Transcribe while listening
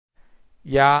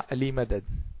या अली मदद,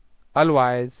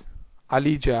 always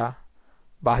ELISA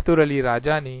बहादुर Ali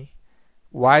Rajani,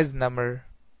 wise number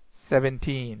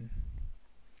 17।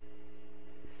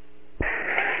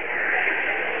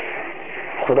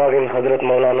 खुदाविन हजरत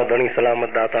मौलाना धनी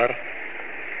सलामत दातार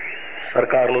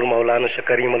सरकार नूर मौलाना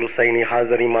शकरीम अल हुसैनी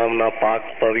हाजर इमामना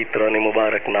पाक पवित्र અને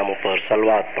મુબારક નામો પર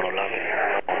સલવાત પઢો લાગે।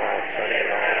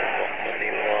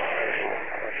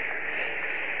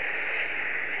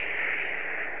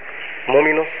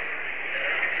 મોમિનો,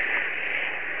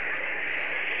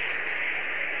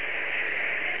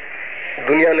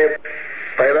 દુનિયાને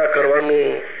પેદા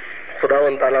કરવાનું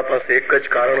ખુદાવંદ તાલા પાસે એક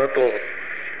જ કારણ હતું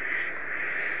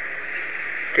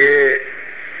કે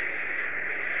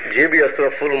જે બી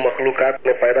અશરફુલ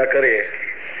મખલુકાતને પેદા કરે,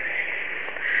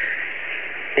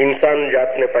 ઇન્સાન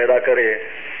જાતને પેદા કરે,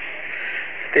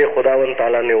 તે ખુદાવંદ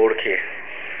તાલાને ઓળખે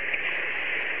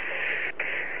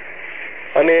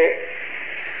અને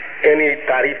એની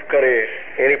તારીફ કરે,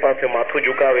 એની પાસે માથું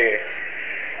ઝુકાવે,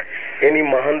 એની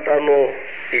મહાનતાનો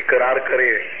ઇકરાર કરે,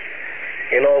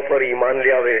 એના ઉપર ઈમાન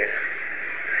લાવે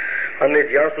અને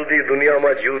જ્યાં સુધી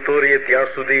દુનિયામાં જીવતો રહે ત્યાં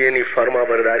સુધી એની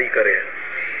ફરમાબરદારી કરે।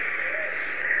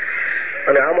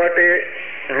 અને આ માટે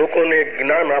લોકોને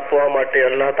જ્ઞાન આપવા માટે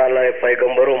અલ્લાહ તાલાએ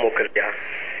પૈગંબરો મોકલ્યા।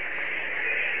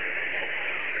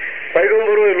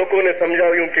 પૈગંબરોએ લોકોને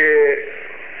સમજાવ્યું કે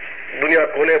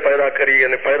દુનિયા કોને પેદા કરી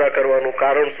અને પેદા કરવાનું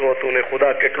કારણ શું હતું ને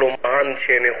ખુદા કેટલો મહાન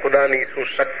છે ને ખુદાની શું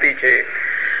શક્તિ છે,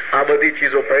 આ બધી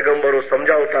ચીજો પૈગંબરો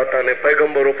સમજાવતા હતા ને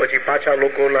પૈગંબરો પછી પાછા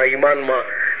લોકોના ઈમાનમાં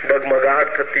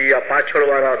ડગમગાટ થતી, આ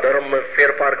પાછળવાળા ધર્મમાં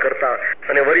ફેરફાર કરતા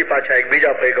અને વળી પાછા એક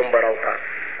બીજા પૈગંબર આવતા।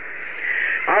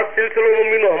 આ સિલસિલો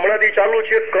મમ્મીનો હમણાંથી ચાલુ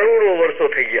છે, કરોડો વર્ષો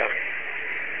થઈ ગયા।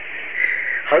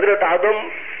 હજરત આદમ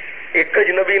એક જ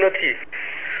નબી નથી।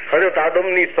 હજરત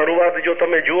આદમની શરૂઆત જો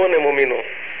તમે જુઓ ને મમ્મીનો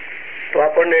તો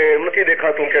આપણને એમ નથી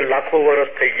દેખાતું કે લાખો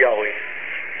વર્ષ થઈ ગયા હોય,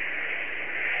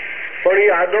 પણ એ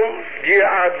આદમ જે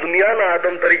આ દુનિયાના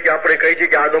આદમ તરીકે આપણે કહીએ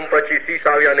છીએ કે આદમ પછી શીશ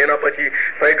આવ્યા અને એના પછી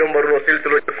પૈગંબરનો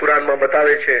સિલસિલો કુરાનમાં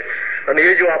બતાવે છે અને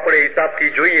એ જો આપણે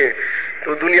હિસાબથી જોઈએ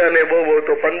તો દુનિયાને બહુ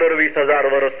તો 15-20 હજાર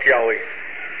વર્ષ થયા હોય।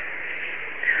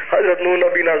 હજરત નૂહ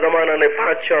નબીના જમાનાને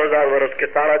 5-6 હજાર વર્ષ કે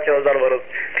 6.5 હજાર વર્ષ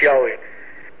થયા હોય,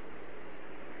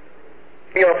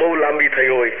 દુનિયા બહુ લાંબી થઈ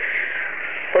હોય।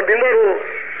 પણ દિંદારો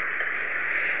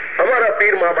અમારા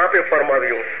પીર મા બાપે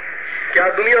ફરમાવ્યું કે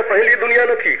આ દુનિયા પહેલી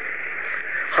દુનિયા નથી,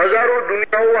 હજારો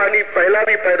દુનિયાઓ આની પહેલા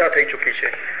બી પેદા થઈ ચૂકી છે।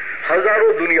 હજારો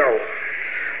દુનિયાઓ,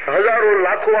 હજારો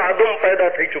લાખો આદમ પેદા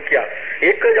થઈ ચૂક્યા।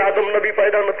 એક જ આદમ નબી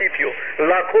પેદા નથી થયો,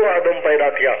 લાખો આદમ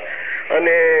પેદા થયા।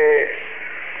 અને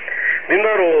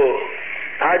દિનારો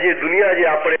આ જે દુનિયા જે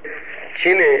આપણે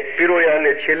છીને પીરોએ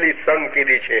આને છેલ્લી સંગ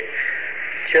કીધી છે,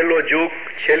 છેલ્લો યુગ,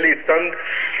 છેલ્લી સંગ,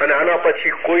 અને આના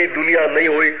પછી કોઈ દુનિયા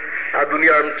નહીં હોય। આ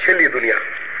દુનિયા છેલ્લી દુનિયા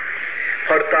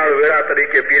હડતાળ વેળા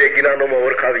તરીકે પીરે ગિનાનોમાં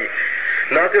ઓળખાવી।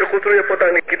 નાસિર ખુસરોએ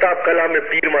પોતાની કિતાબ કલામે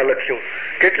પીરમાં લખ્યું,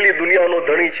 કેટલી દુનિયાનો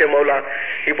ધણી છે મૌલા,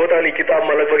 એ પોતાની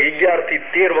કિતાબમાં લગભગ 11 થી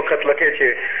 13 વખત લખે છે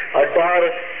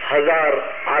 18,000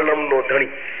 આલમનો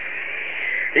ધણી।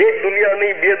 એક દુનિયા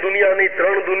નહીં, બે દુનિયા નહીં,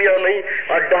 3 દુનિયા નહીં,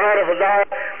 18,000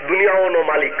 દુનિયાઓનો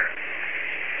માલિક।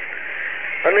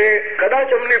 અને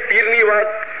કદાચ અમને પીરની વાત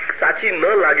સાચી ન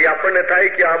લાગે, આપણને થાય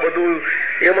કે આ બધું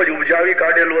એમ જ ઉપજાવી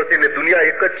કાઢેલું હશે ને દુનિયા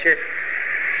એક જ છે,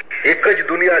 એક જ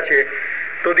દુનિયા છે,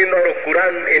 તો દિનદારો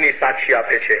કુરાન એની સાક્ષી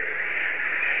આપે છે।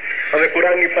 હવે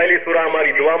કુરાનની પહેલી સૂરા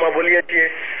અમારી દુઆમાં બોલીએ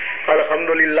છીએ,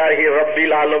 અલ્હમ્દુલિલ્લાહી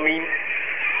રબ્બિલ આલમીન,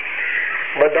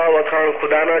 બધા વખાણ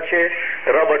ખુદાના છે।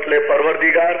 રબ એટલે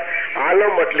પરવરદિગાર,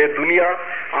 આલમ એટલે દુનિયા,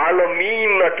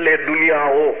 આલમીન એટલે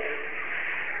દુનિયાઓ।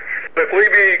 કોઈ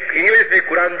બી ઇંગ્લિશની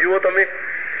કુરાન જુઓ તમે,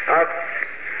 આ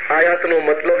આયાતનો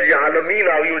મતલબ જે આલમીન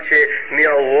આવ્યું છે ને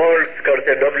આ વર્ડ્સ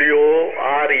કરશે,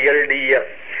 WORLDS,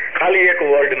 ખાલી એક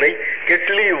વર્ડ નહીં,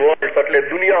 કેટલી વર્ડ એટલે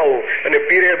દુનિયાઓ। અને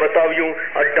પીરે બતાવ્યું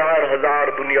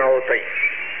 18,000 દુનિયાઓ થઈ।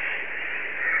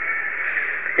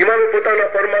 ઇમામે પોતાના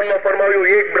ફરમાનમાં ફરમાવ્યું,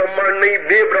 એક બ્રહ્માંડ નહીં,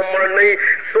 બે બ્રહ્માંડ નહીં,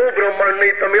 100 બ્રહ્માંડ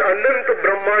નહીં, તમે અનંત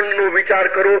બ્રહ્માંડનો વિચાર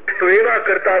કરો તો એના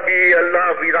કરતા બી અલ્લાહ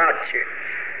વિરાટ છે।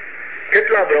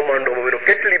 કેટલા બ્રહ્માંડો,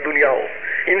 કેટલી દુનિયાઓ,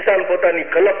 ઇન્સાન પોતાની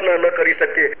કલ્પના ન કરી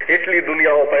શકે એટલી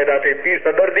દુનિયાઓ પેદા થઈ। પીર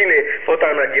સદરદીને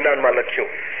પોતાના જ્ઞાનમાં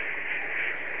લખ્યું।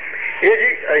 એ જ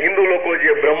હિન્દુ લોકો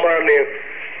જે બ્રહ્માને,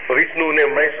 વિષ્ણુને,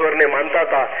 મહેશ્વરને માનતા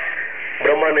હતા,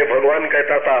 બ્રહ્માને ભગવાન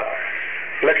કહેતા હતા,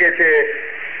 લખે છે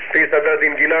પીર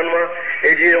સદરદીન જ્ઞાનમાં,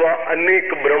 એ જે એવા અનેક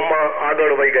બ્રહ્મા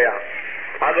આગળ વહી ગયા,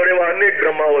 આગળ એવા અનેક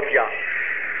બ્રહ્માઓ થયા।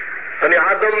 અને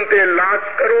આદમ તે લાખ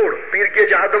કરોડ, પીર કે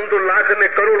છે આદમ તો લાખ અને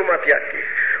કરોડ માં થયા છે।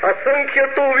 અસંખ્ય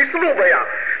તો વિષ્ણુ ભયા,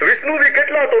 વિષ્ણુ બી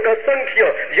કેટલા તો અસંખ્ય,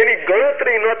 જેની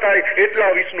ગણતરી ન થાય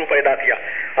એટલા વિષ્ણુ પેદા થયા।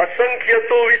 અસંખ્ય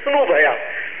તો વિષ્ણુ ભયા,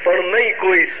 પણ નહીં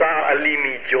કોઈ શાહ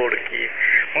અલીની જોડ કે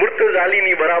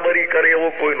મુર્તઝાલીની બરાબરી કરે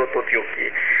એવો કોઈ નહોતો થયો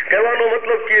કે કહેવાનો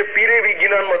મતલબ કે પીરે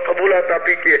વિજ્ઞાનમાં કબૂલાત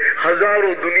આપી કે હજારો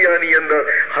દુનિયાની અંદર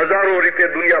હજારો રીતે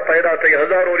દુનિયા પેદા થઈ,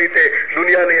 હજારો રીતે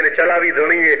દુનિયાને એને ચલાવી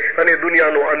ધણીએ અને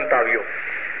દુનિયાનો અંત આવ્યો.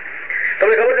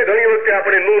 તમને ખબર છે ઘણી વખતે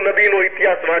આપણે નૂહ નબીનો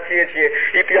ઇતિહાસ વાંચીએ છીએ,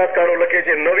 ઇતિહાસકારો લખે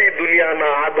છે નવી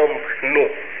દુનિયાના આદમ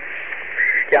નૂહ,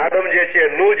 કે આદમ જે છે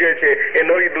નૂહ જે છે એ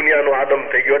નવી દુનિયાનો આદમ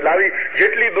થઈ ગયો. એટલે આવી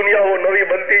જેટલી દુનિયાઓ નવી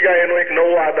બનતી જાય એનો એક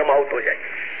નવો આદમ આવતો જાય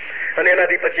અને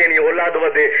એનાથી પછી એની ઓલાદ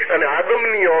વધે અને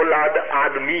આદમની ઓલાદ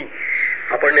આદમી.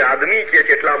 આપણને આદમી કહે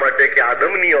છે એટલા માટે કે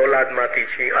આદમની ઓલાદમાંથી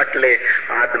છે એટલે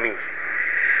આદમી.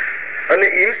 અને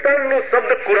ઇન્સાનનો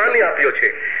શબ્દ કુરાને આપ્યો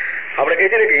છે. આપણે કહીએ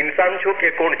છીએ ને કે ઇન્સાન છો કે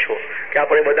કોણ છો, કે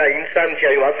આપણે બધા ઇન્સાન છે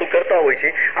આવી વાતો કરતા હોય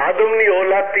છે. આદમની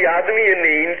ઓલાદથી આદમી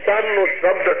અને ઇન્સાનનો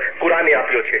શબ્દ કુરાને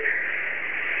આપ્યો છે.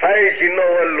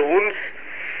 જીનોવલ ઉન્સ,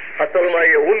 અસલમાં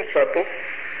એ ઉન્સ હતું.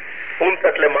 ઉન્સ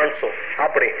એટલે માણસો.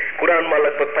 આપણે કુરાનમાં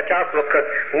લગભગ 50 વખત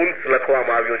ઉન્સ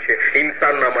લખવામાં આવ્યું છે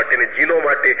ઇન્સાનના માટે, ને જીનો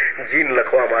માટે જીન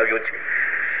લખવામાં આવ્યું છે.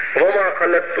 વમા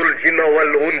ખલકતુલ જીનો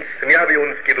વલ ઉન્સ, ત્યાં બી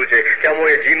ઉન્સ કીધું છે કે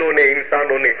અમે જીનોને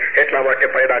ઇન્સાનોને એટલા માટે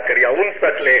પેદા કર્યા. ઉન્સ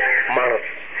એટલે માણસ.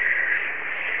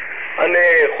 અને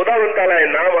ખુદાવંદ તાલાએ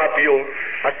નામ આપ્યું,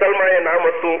 અસલમાં એ નામ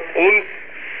હતું ઉન્સ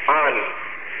આન.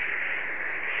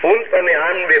 ઉન્સ અને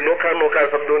આન બે નોખા નોખા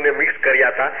શબ્દોને મિક્સ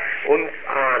કર્યા હતા, ઉન્સ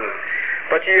આન.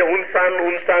 પછી એ ઉન્સાન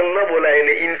ન બોલાય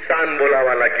એને ઇન્સાન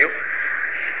બોલાવા લાગ્યું.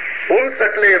 ઉન્સ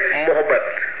એટલે મોહબ્બત.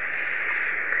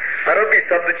 અરબી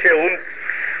શબ્દ છે ઉન્સ.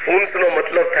 ઉન્સ નો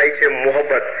મતલબ થાય છે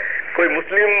મોહબ્બત. કોઈ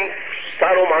મુસ્લિમ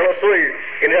સારો માણસ હોય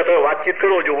એને તમે વાતચીત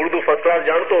કરો, જો ઉર્દુ ફર્સ્ટ ક્લાસ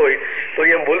જાણતો હોય તો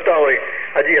એમ બોલતા હોય,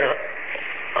 હજી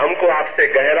હમકો આપસે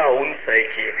ગહેરા ઉન્સ હૈ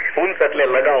કે. ઉન્સ એટલે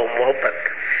લગાવ,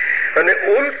 મોહબ્બત. અને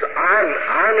ઉન્સ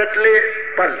આન એટલે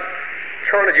પલ,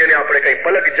 क्षण, જેને આપણે કઈ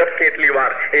પલક ઝપકે એટલી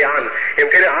વાર એ આન. એમ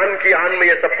કે આન કી આન में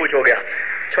ये सब कुछ हो गया,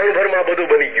 क्षण भर માં બધું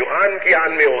બની ગયું, આન કી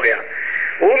આન में हो गया.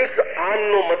 ઉન્સ આન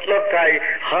નો મતલબ થાય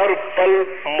હર પલ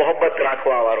મોહબ્બત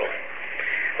રાખવા વાળો.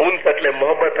 ઉન્સ એટલે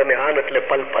મોહબ્બત અને આન એટલે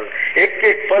પલ પલ. એક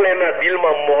એક પલ એના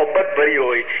દિલમાં મોહબ્બત ભરી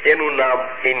હોય એનું નામ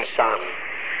ઇન્સાન.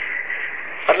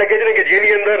 એટલે કે છે કે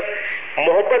જેની અંદર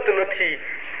મોહબ્બત નથી,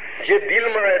 જે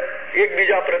દિલમાં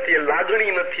એકબીજા પ્રત્યે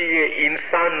લાગણી નથી, એ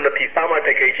ઇન્સાન નથી. શા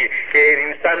માટે કહી છે કે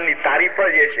ઇન્સાનની તારીફ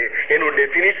જ એ છે, એનું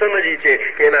ડેફિનેશન જ છે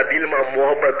કે એના દિલમાં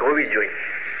મોહબ્બત હોવી જોઈએ.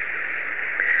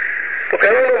 તો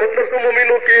કહેવાનો મતલબ શું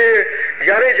મોમીનો કે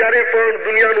જયારે જયારે પણ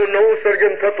દુનિયાનું નવું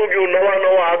સર્જન થતું ગયું, નવા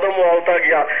નવા આદમો આવતા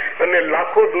ગયા અને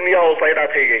લાખો દુનિયાઓ પેદા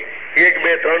થઈ ગઈ. 1,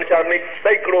 2, 3, 4 નહીં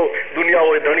સેંકડો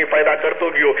દુનિયાઓ ધણી પેદા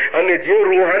કરતો ગયો. અને જે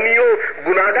રૂહાનીઓ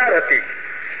ગુનાહગાર હતી,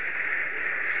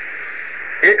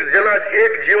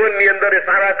 એક જીવનની અંદર એ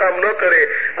સારા કામ ન કરે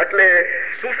એટલે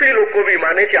સૂફી લોકો બી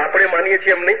માને છે, આપણે માનીએ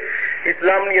છીએ એમ નહીં.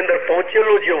 ઇસ્લામની અંદર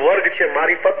પહોંચેલો જે વર્ગ છે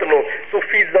મારિફતનો,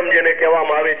 સુફીઝમ જેને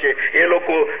કહેવામાં આવે છે, એ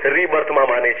લોકો રીબર્થમાં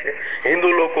માને છે.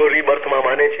 હિન્દુ લોકો રીબર્થમાં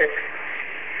માને છે.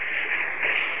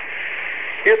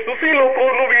 એ સૂફી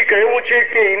લોકોનું બી કહેવું છે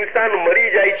કે ઇન્સાન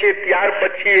મરી જાય છે ત્યાર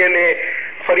પછી એને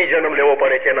ફરી જન્મ લેવો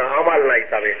પડે છે એના અમાલના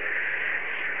હિસાબે.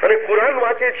 અને કુરાન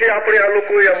વાંચે છે આપણે આ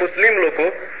લોકો, આ મુસ્લિમ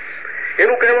લોકો,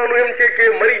 એનું કહેવાનું એમ છે કે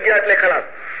મરી ગયા એટલે ખલાસ.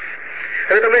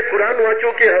 અને તમે કુરાન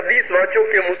વાંચો કે હદીસ વાંચો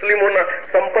કે મુસ્લિમોના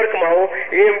સંપર્કમાં આવો,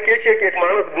 એ એમ કે છે કે એક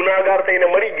માણસ ગુનાહગાર થઈને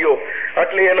મરી ગયો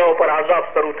એટલે એના ઉપર આઝાબ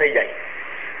શરૂ થઈ જાય,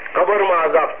 કબરમાં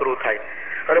આઝાબ શરૂ થાય.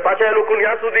 અને પાછા એ લોકો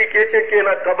ત્યાં સુધી કે છે કે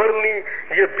એના કબરની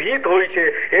જે ભીત હોય છે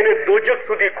એને દોજક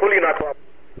સુધી ખોલી નાખવા.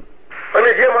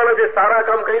 અને જે માણસે સારા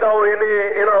કામ કર્યા હોય એને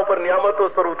એના ઉપર નિયામતો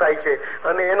શરૂ થાય છે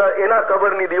અને એના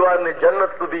કબરની દિવાલને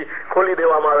જન્નત સુધી ખોલી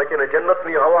દેવામાં આવે છે અને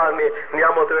જન્નતની હવા અને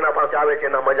નિયામતો એના પાસે આવે છે,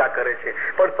 એના મજા કરે છે.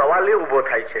 પણ સવાલ એ ઉભો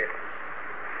થાય છે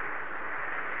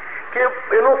કે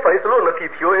એનો ફૈસલો નથી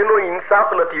થયો, એનો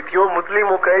ઇન્સાફ નથી થયો.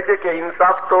 મુસ્લિમો કહે છે કે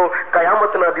ઇન્સાફ તો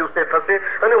કયામતના દિવસે થશે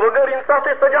અને વગર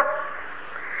ઇન્સાફે સજા.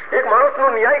 એક માણસનો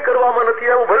ન્યાય કરવામાં નથી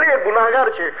આવ્યો, ભલે એ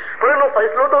ગુનાહગાર છે પણ એનો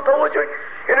ફૈસલો તો થવો જોઈએ,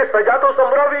 એને સજા તો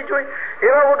સંભળાવવી જોઈએ.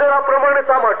 એના વગર આ પ્રમાણે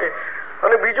શા માટે?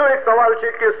 અને બીજો એક સવાલ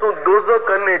છે કે શું દોઝક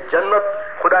અને જન્નત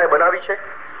ખુદાએ બનાવી છે?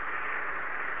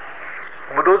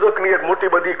 દોઝકની એક મોટી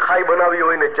બધી ખાઈ બનાવી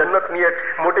હોય ને જન્નતની એક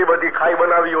મોટી બધી ખાઈ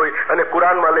બનાવી હોય, અને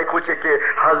કુરાનમાં લખ્યું છે કે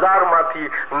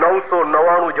 1000માંથી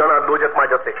 999 જણા દોઝકમાં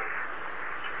જશે.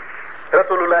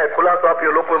 રસૂલુલ્લાહે ખુલાસો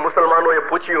આપ્યો. લોકો મુસલમાનોએ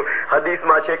પૂછ્યું,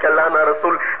 હદીસમાં છે કે અલ્લાહના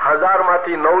રસૂલ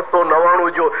 1000માંથી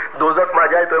 999 જો દોઝકમાં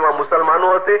જાય તો એમાં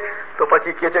મુસલમાનો હશે? તો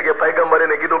પછી કે છે કે પૈગંબર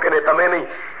એને કીધું કે તમે નહીં,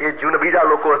 એ બીજા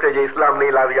લોકો હશે જે ઇસ્લામ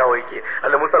નહીં લાવ્યા હોય કે.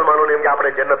 એટલે મુસલમાનોને એમ કે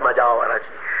આપણે જન્નતમાં જવા વાળા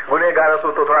છીએ, ગુનેગાર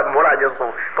હશું તો થોડાક મોડા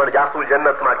જશું પણ જાશું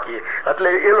જન્નતમાં કીએ. એટલે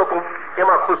એ લોકો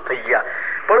એમાં ખુશ થઈ ગયા.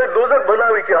 પણ દોઝક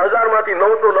બનાવી છે 1000માંથી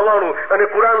 999 અને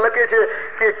કુરાન લખે છે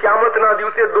કે ક્યામતના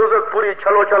દિવસે દોઝક પૂરી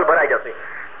છલોછલ ભરાઈ જશે.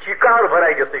 ચિકાર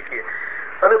ભરાઈ જશે કે.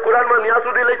 અને કુરાનમાં ત્યાં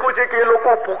સુધી લખ્યું છે કે એ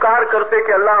લોકો પુકાર કરશે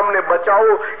કે અલ્લાહ અમને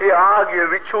બચાવો, એ આગ, એ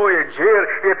વિછું, એ ઝેર,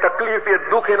 એ તકલીફ, એ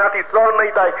દુઃખ એનાથી સહન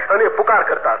નહીં થાય, અને પુકાર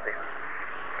કરતા હશે.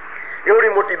 એવડી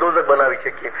મોટી દોઝક બનાવી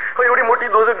છે કે. હવે એવડી મોટી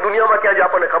દોઝક દુનિયામાં ક્યાં જ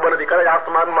આપણને ખબર નથી. કદાચ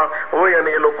આસમાનમાં હોય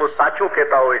અને એ લોકો સાચું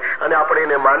કહેતા હોય અને આપણે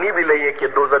એને માની બી લઈએ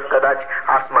કે દોઝક કદાચ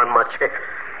આસમાનમાં છે.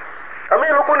 અમે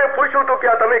લોકોને પૂછ્યું હતું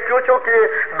કે તમે કહો છો કે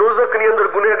દોઝકની અંદર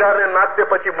ગુનેગારને નાખશે,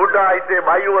 પછી બુઢા હશે,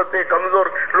 બાઈઓ હશે, કમજોર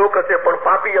લોક હશે, પણ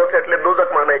પાપી હશે એટલે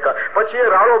દોઝકમાં નાખ્યા, પછી એ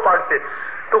રાડો પાડશે,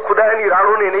 તો ખુદા એની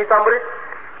રાડોને નહીં સાંભળે?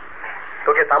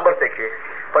 તો કે સાંભળશે કે,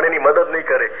 પણ એની મદદ નહીં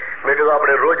કરે. મેં કીધું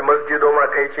આપણે રોજ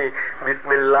મસ્જિદોમાં કહી છીએ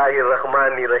બિસ્મિલ્લાહિર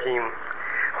રહમાનિર રહીમ,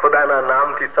 ખુદાના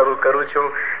નામથી શરૂ કરું છું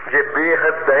જે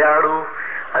બેહદ દયાળુ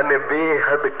અને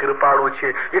બેહદ કૃપાળુ છે.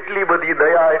 એટલી બધી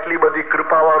દયા, એટલી બધી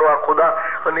કૃપાવાળો આ ખુદા,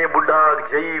 અને બુઢા,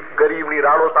 જયીફ, ગરીબની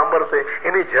રાડો સાંભળશે,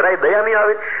 એને જરાય દયા નહીં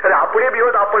આવે? અરે આપણે બી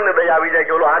હોત આપણને દયા આવી જાય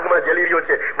કે ઓલો આગમાં જલી રહ્યો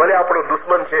છે, ભલે આપણો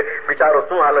દુશ્મન છે, બિચારો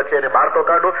શું હાલત છે, એને બહાર તો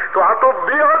કાઢો. તો આ તો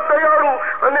બેહદ દયાળુ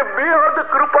અને બેહદ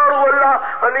કૃપાળુ અલ્લાહ,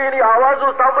 અને એની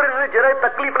આવાજો સાંભળીને જરાય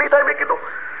તકલીફ નહીં થાય. મેં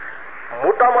કીધું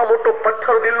મોટામાં મોટો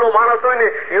પથ્થર દિલનો માણસ હોય ને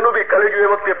એનું બી કલેજું એ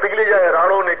વખતે પીગળી જાય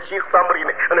રાડો ને ચીખ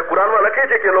સાંભળીને. અને કુરાનમાં લખે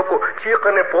છે કે લોકો ચીખ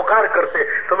અને પોકાર કરશે.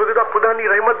 તો મેં કીધું ખુદાની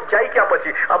રહેમત જાય ક્યાં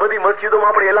પછી? આ બધી મસ્જિદોમાં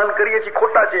આપણે એલાન કરીએ છીએ,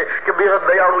 ખોટા છે કે બેહદ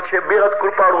દયાળુ છે, બેહદ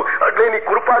કૃપાળુ, એટલે એની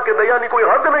કૃપા કે દયાની કોઈ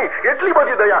હદ નહીં, એટલી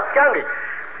બધી દયા ક્યાં ગઈ?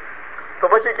 તો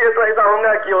પછી કે તો ऐसा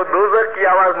होगा कि वो दोजख की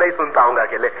आवाज नहीं सुनता होगा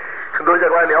કે લે દોઝક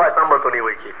વાળાની અવાજ સાંભળતો નહીં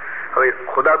હોય કે. હવે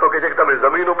ખુદા તો કે છે કે તમે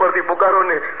જમીન ઉપરથી પુકારો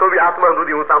ને તો બી આસમાન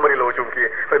સુધી હું સાંભળી લઉં છું કે.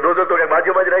 હવે દોઝક તો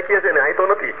બાજુમાં જ રાખીએ છીએ ને, અહીં તો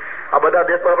નથી. આ બધા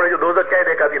દેશમાં આપણે જો દોઝક ક્યાંય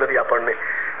દેખાતી નથી આપણને.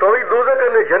 તો હવે દોઝક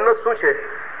અને જન્નત શું છે?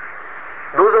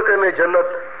 દોઝક અને જન્નત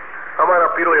અમારા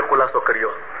પીરોએ ખુલાસો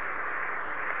કર્યો.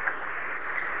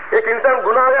 એક ઇન્સાન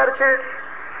ગુનાહગાર છે,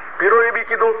 પીરોએ બી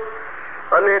કીધું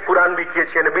અને કુરાન બી કહે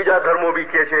છે અને બીજા ધર્મો બી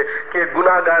કહે છે કે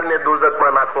ગુનાહગારને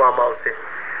દોઝકમાં નાખવામાં આવશે.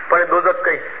 પણ એ દોઝક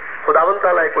કઈ? ખુદાવંદ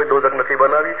તાલાએ કોઈ દોઝક નથી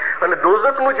બનાવી. અને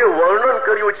દોઝકનું જે વર્ણન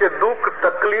કર્યું છે, દુઃખ,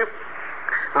 તકલીફ,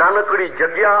 નાનકડી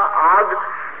જગ્યા, આગ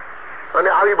અને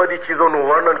આવી બધી ચીજોનું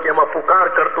વર્ણન કે એમાં પુકાર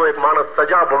કરતો એક માણસ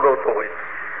સજા ભોગવતો હોય.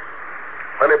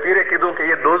 અને પીરે કીધું કે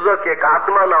એ દોઝક એક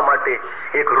આત્માના માટે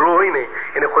એક રૂહ હોય ને,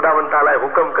 એને ખુદાવંદ તાલાએ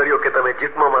હુકમ કર્યો કે તમે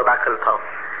જિસ્મમાં દાખલ થાઓ.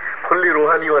 ખુલ્લી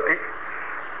રૂહાનીઓ હતી,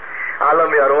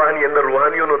 આલમે અરવાહની અંદર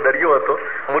રૂહાનીઓનો દરિયો હતો,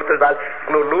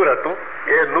 મુર્તઝાનું નૂર હતું,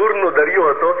 એ નૂરનો દરિયો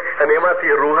હતો, અને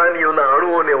એમાંથી રૂહાનીઓના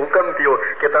અણુઓને હુકમ થયો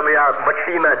કે તમે આ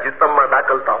મટ્ટીના જિસ્મમાં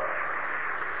દાખલ થાઓ.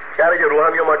 ત્યારે જે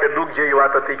રૂહાનીઓ માટે દુઃખ જેવી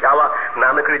વાત હતી કે આવા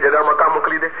નાનકડી જગામાં કામ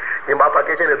મોકલી દે? જે બાપા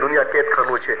કે છે ને દુનિયા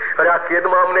કેદખાનું છે, અરે આ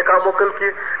કેદમાં અમને કામ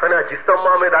મોકલશે અને આ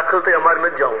જિસ્મમાં અમે દાખલ થઈ, અમારે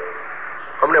નથી જવું.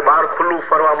 અમને બહાર ખુલ્લું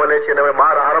ફરવા મળે છે અને અમે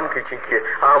બહાર આરામથી શીખીએ,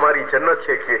 આ અમારી જન્નત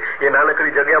છે કે એ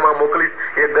નાનકડી જગ્યામાં મોકલીશ.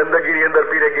 એ ગંદગીની અંદર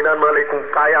પીરે ગિનાનમાં લખ્યું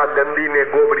કાયા ગંદી ને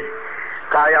ગોબરી,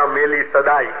 કાયા મેલી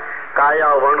સદાય,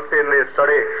 કાયા વણસે ને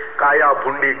સડે, કાયા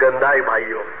ભૂંડી ગંધાય.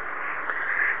 ભાઈઓ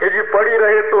એ જે પડી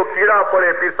રહે તો કીડા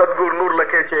પડે, તે સદગુરુ નૂર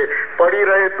લખે છે, પડી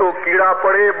રહે તો કીડા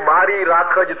પડે, બારી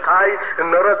રાખ જ થાય,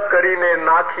 નરક કરીને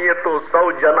નાખીએ તો સૌ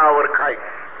જનાવર ખાય.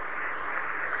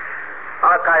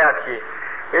 આ કાયા છે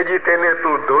એજી તેને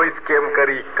તું ધોઈશ કેમ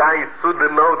કરી, કાંઈ શુદ્ધ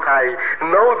નવ થાય,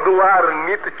 નવ દુવાર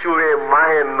નિત ચુએ,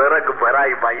 માહે નરક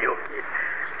ભરાય. ભાઈઓ કે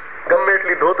ગમે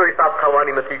એટલી ધોતો સાફ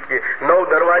થવાની નથી કે 9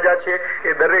 દરવાજા છે,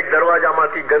 એ દરેક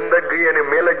દરવાજામાંથી ગંદકી અને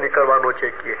મેલ જ નીકળવાનો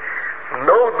છે કે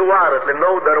 9 દ્વાર એટલે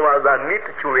 9 દરવાજા નિત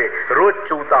ચુએ, રોજ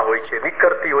ચૂતા હોય છે,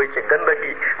 નીકળતી હોય છે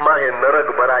ગંદકી, માહે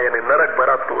નરક ભરાય અને નરક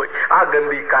ભરાતું હોય. આ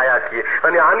ગંદી કાયા છે.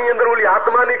 અને આની અંદર ઓલી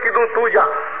આત્માને કીધું તું જા.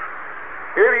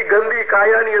 એવી ગંદી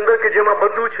કાયાની અંદર કે જેમાં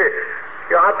બધું છે,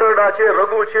 આંતરડા છે,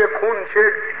 રગો છે, ખૂન છે,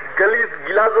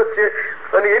 ગિલાઝત છે,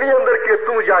 અને એની અંદર કે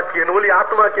તું જા કે ઓલી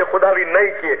આત્મા કે ખુદાવી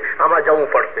નહીં કે આમાં જવું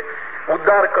પડશે.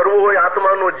 ઉદ્ધાર કરવો હોય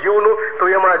આત્માનો, જીવનો, તો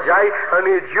એમાં જાય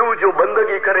અને જીવ જો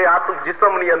બંદગી કરે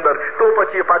જિસ્મની અંદર તો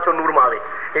પછી પાછો નૂરમાં આવે.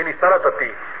 એની શરત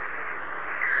હતી.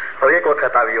 હવે એક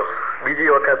વખત આવ્યો, બીજી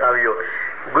વખત આવ્યો,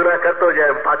 ગુનાહ કરતો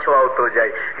જાય પાછો આવતો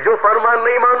જાય. જો ફરમાન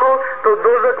નહીં માનો તો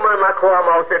દોઝકમાં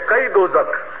નાખવામાં આવશે. કઈ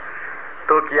દોઝક?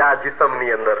 તો કે આ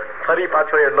જિસ્મની અંદર. ફરી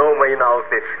પાછો એ 9 મહિના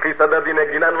આવશે. ફી સદદીને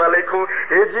જ્ઞાનમાં લખ્યું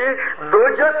એ જી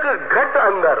દોઝક ઘટ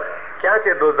અંદર. ક્યાં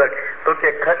છે દોઝક? તો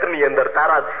કે ઘટની અંદર,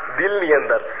 તારા દિલની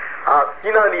અંદર, આ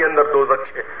સીનાની અંદર દોઝક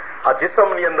છે, આ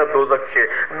જિસ્મની અંદર દોઝક છે.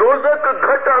 દોઝક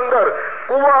ઘટ અંદર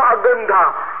કુવા અગંધા,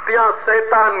 ત્યાં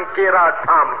શૈતાન કેરા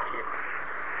ઠામ છે.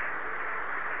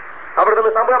 આપણે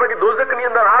તમે સાંભળ્યા કે દોઝક ની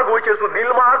અંદર આગ હોય છે. શું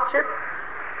દિલમાં આગ છે?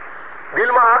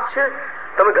 દિલમાં આગ છે.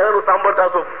 તમે ઘણાનું સાંભળતા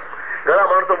છો, ઘણા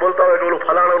માણસો બોલતા હોય કે ઓલું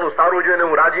ફલાણાનું સારું જોઈને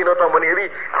હું રાજી નતો, મને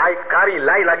એવી આ કારી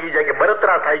લાઈ લાગી જાય કે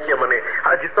બળતરા થાય છે મને.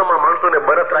 આ જિસ્મમાં માણસોને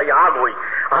બળતરા આગ હોય.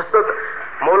 હસદ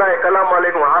મૌલાએ કલામમાં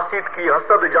લખ્યું હાસિદ કી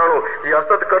હસદ જાણો, જે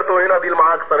હસદ કરતો એના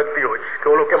દિલમાં આગ સરકતી હોય કે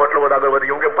ઓલો કેમ આટલો બધો આગળ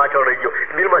વધી ગયો, કેમ પાછળ રહી ગયો,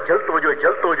 દિલમાં જલતો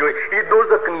જોઈએ. એ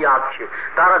દોઝકની આગ છે,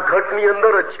 તારા ઘટની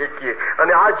અંદર જ છે કે.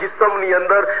 અને આ જિસ્મની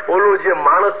અંદર ઓલો જે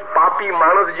માણસ, પાપી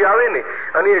માણસ જે આવે ને,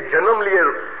 અને એ જન્મ લે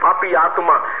પાપી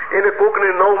આત્મા, એને કોકને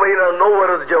 9 મહિના 9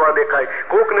 વર્ષ જેવા દેખાય,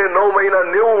 કોકને 9 મહિના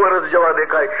 90 વર્ષ જેવા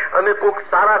દેખાય, અને કોક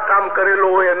સારા કામ કરેલો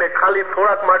હોય અને ખાલી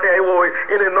થોડાક માટે આવ્યો હોય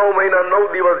એને 9 મહિના 9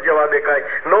 દિવસ જેવા દેખાય,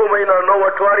 9 મહિના 9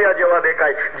 અઠવાડિયા જેવા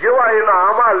દેખાય. જેવા એના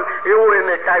અમાલ એવો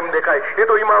એને ટાઈમ દેખાય. એ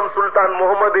તો ઇમામ સુલતાન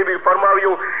મોહમ્મદે બી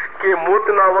ફરમાવ્યું કે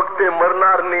મોતના વખતે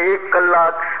મરનારને 1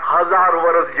 કલાક 1000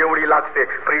 વર્ષ જેવડી લાગશે.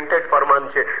 પ્રિન્ટેડ ફરમાન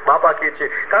છે, બાપા કે છે.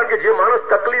 કારણ કે જે માણસ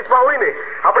તકલીફમાં હોય ને,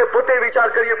 આપણે પોતે વિચાર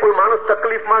કરીએ, કોઈ માણસ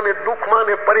તકલીફમાં ને દુઃખમાં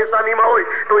ને પરેશાનીમાં હોય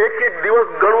તો એક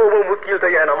દિવસ ગણવો બહુ મુશ્કેલ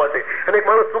થઈ જાય એના માટે. અને એક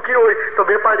માણસ સુખી હોય તો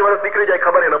 2-5 વર્ષ નીકળી જાય,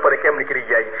 ખબર ન પડે કેમ નીકળી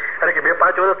જાય. અને કે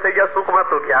 2-5 વર્ષ થઈ ગયા સુખમાં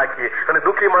તો કે આ કીએ. અને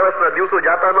દુઃખી માણસના દિવસો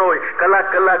જાતા ન હોય, કલાક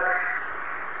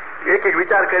એક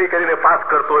વિચાર કરીને પાસ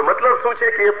કરતો હોય. મતલબ શું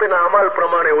છે કે એ તેના અમાલ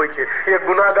પ્રમાણે હોય છે. એ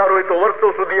ગુનાગાર હોય તો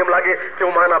વર્ષો સુધી એમ લાગે કે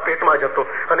હું માના પેટમાં જ હતો,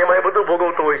 અને એમાં એ બધું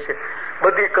ભોગવતો હોય છે,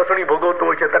 બધી કસણી ભોગવતો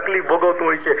હોય છે, તકલીફ ભોગવતો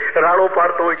હોય છે, રાડો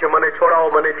પાડતો હોય છે, મને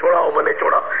છોડાવો, મને છોડાવો, મને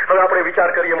છોડાવો. હવે આપણે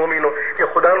વિચાર કરીએ મમ્મીનો કે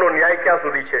ખુદાનો ન્યાય ક્યાં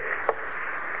સુધી છે.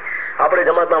 આપણે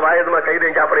જમાતના વાયદમાં કહી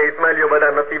દઈએ કે આપણે ઇસ્માઇલીઓ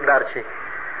બધા નસીબદાર છીએ,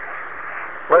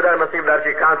 બધા નસીબદાર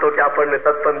છીએ. કાં તો કે આપણને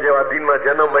સત્સંગ જેવા દિનમાં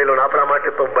જન્મ મળ્યો ને આપણા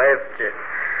માટે તો બહેસ છે,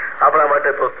 આપણા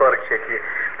માટે તો સ્વર્ગ છે. કે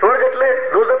સ્વર્ગ એટલે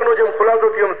દોઝકનો જેમ ખુલાસો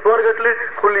થયો એમ સ્વર્ગ એટલે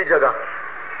ખુલ્લી જગા,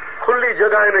 ખુલ્લી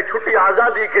જગા એને છૂટી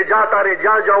આઝાદી કે જા તારે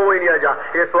જ્યાં જવું હોય ત્યાં જા,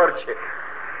 એ સ્વર્ગ છે.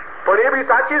 પણ એ બી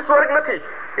સાચી સ્વર્ગ નથી,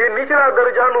 એ નીચલા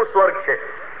દરજાનું સ્વર્ગ છે.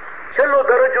 છેલ્લો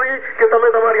દરજ્જો એ કે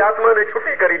તમે તમારી આત્માને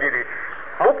છૂટી કરી દીધી,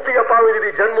 મુક્તિ અપાવી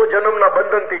દીધી, જન્મો જન્મના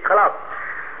બંધનથી ખલાસ.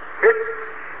 એ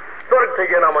સ્વર્ગ થઈ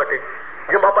ગયા એના માટે.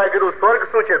 જેમ બાપાએ કીધું સ્વર્ગ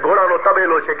શું છે, ઘોડાનો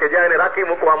તબેલો છે કે જ્યાં એને રાખી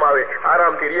મૂકવામાં આવે,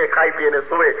 આરામથી રીએ, ખાઈ પીને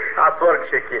સુવે, આ સ્વર્ગ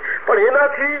છે કે. પણ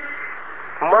એનાથી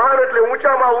મહાન એટલે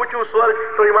ઊંચામાં ઊંચું સ્વર્ગ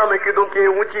તો ઇમામે કીધું કે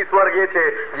ઊંચી સ્વર્ગ એ છે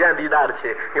જ્યાં દીદાર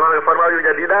છે. ઇમામે ફરમાવ્યું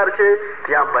જ્યાં દીદાર છે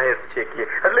ત્યાં બહેસ છે કે.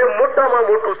 એટલે મોટામાં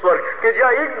મોટું સ્વર્ગ કે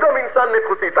જ્યાં એકદમ ઇન્સાનને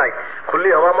ખુશી થાય.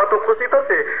 ખુલ્લી હવામાં તો ખુશી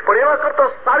થશે, પણ એવા કરતા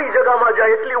સારી જગામાં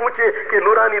જાય, એટલી ઊંચે કે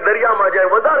નૂરાની દરિયામાં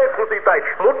જાય, વધારે ખુશી થાય.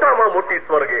 મોટામાં મોટી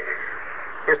સ્વર્ગ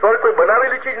એ સ્વર્ગ કોઈ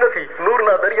બનાવેલી ચીજ નથી.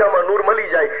 નૂરના દરિયામાં નૂર મળી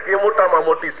જાય એ મોટામાં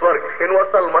મોટી સ્વર્ગ, એનું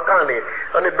અસલ મકાન એ.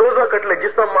 અને દોઝક એટલે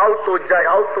જિસ્મમાં આવતો જ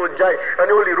જાય, આવતો જ જાય.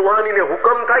 અને ઓલી રૂહાનીને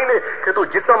હુકમ થાય ને કે તું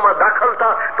જિસ્મમાં દાખલ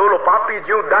થા, તો ઓલો પાપી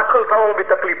જીવ દાખલ થવામાં બી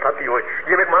તકલીફ થતી હોય.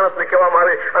 જેમ એક માણસને કહેવામાં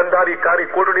આવે અંધારી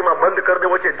કાળી કોટડીમાં બંધ કરી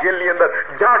દેવો છે જેલની અંદર,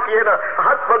 જા કે એના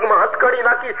હાથ પગમાં હથકડી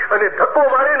નાખી અને ધક્કો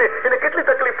મારે ને એને કેટલી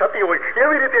તકલીફ થતી હોય,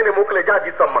 એવી રીતે એને મોકલે, જા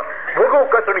જિસ્મમાં ભોગવ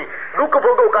કસણી, દુઃખ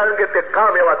ભોગવ, કારણ કે તે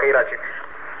કામ એવા કર્યા છે.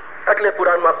 એટલે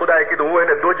કુરાનમાં ખુદાએ કીધું હું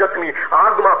એને દોજકની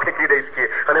આગમાં ફેંકી દઈશ કે,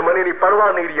 અને મને એની પરવા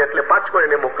નહીં રહી એટલે પાછો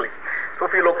એને મોકલીશ.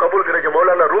 સૂફી લોકો કબૂલ કરે છે.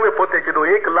 મૌલાના રૂમે પોતે કીધું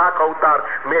 1 લાખ અવતાર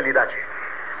મેં લીધા છે.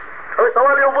 હવે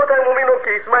સવાલ એ ઉભો થાય મોમીનો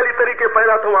કે ઇસ્માઇલી તરીકે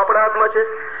પેદા થવું આપણા હાથમાં છે,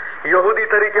 યહૂદી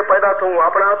તરીકે પેદા થવું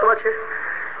આપણા હાથમાં છે,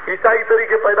 ઈસાઈ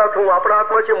તરીકે પેદા થવું આપણા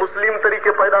હાથમાં છે, મુસ્લિમ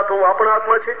તરીકે પેદા થવું આપણા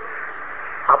હાથમાં છે?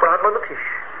 આપણા હાથમાં નથી.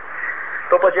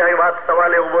 તો પછી આ વાત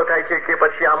સવાલ એ ઉભો થાય છે કે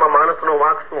પછી આમાં માણસનો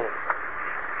વાંક શું?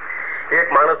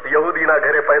 એક માણસ યહૂદીના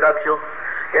ઘરે પેદા થયો,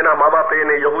 એના મા બાપે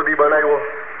એને યહૂદી બનાવ્યો,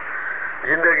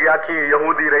 જિંદગી આખી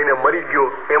યહૂદી રહીને મરી ગયો,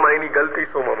 એમાં એની ગલતી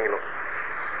શું મમ્મીનો?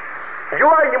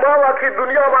 જો આ ઇમામ આખી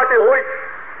દુનિયા માટે હોય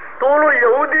તો ઓલો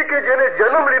યહૂદી કે જેને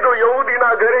જન્મ લીધો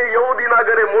યહૂદીના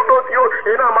ઘરે મોટો થયો,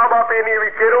 એના મા બાપે એની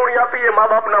એવી કેળવણી આપી, એ મા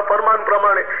બાપના ફરમાન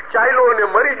પ્રમાણે ચાલ્યો અને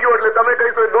મરી ગયો, એટલે તમે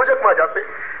કહીશો એ દોજકમાં જશે.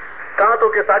 કાં તો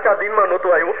કે સાચા દિનમાં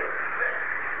નહોતો આવ્યો,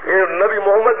 એ નબી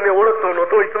મોહમ્મદ ને ઓળખતો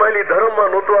નહોતો, ઇસ્માઇલી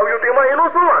ધર્મમાં નહોતો આવ્યો, તેમાં એનો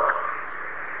શું વાંક?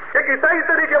 એક ઈસાઈ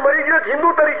તરીકે મરી ગયો,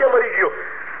 હિન્દુ તરીકે મરી ગયો,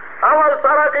 આવા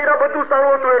સારા કર્યા, બધું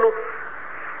સારું હતું એનું,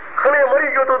 અને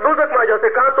મરી ગયો તો દોઝકમાં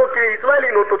જશે. કાં તો કે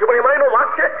ઇસ્માઇલી નહોતો, પણ એમાં એનો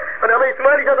વાંક છે, અને અમે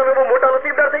ઇસ્માઇલી છે તમે બહુ મોટા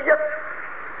નસીબદાર થઈ ગયા.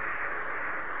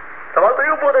 સવાલ તો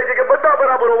એવું પૂછાય છે કે બધા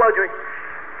બરાબર હોવા જોઈએ.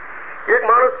 એક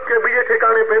માણસ કે બીજે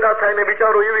ઠેકાણે પેદા થાય ને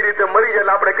બિચારો એવી રીતે મરી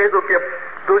જાય, આપણે કહીશું કે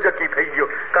દોજકી થઈ ગયો,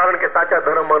 કારણ કે સાચા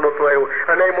ધર્મમાં નહોતો આવ્યો.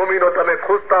 અને એ મમ્મીનો તમે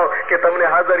ખુશ થાવ કે તમને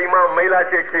હાજર ઇમામ મહિલા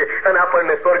છે કે, અને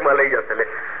આપણને સ્વર્ગમાં લઈ જશે. લે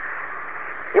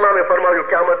ઇમામે ફરમાવ્યું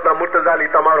ક્યામતના મુર્તઝાલી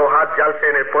તમારો હાથ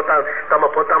ઝાલશે ને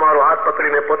તમારો હાથ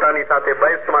પકડીને પોતાની સાથે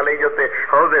બહેસમાં લઈ જશે,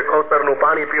 હૌઝે કૌસરનું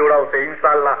પાણી પીવડાવશે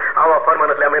ઇન્શાઅલ્લાહ. આવા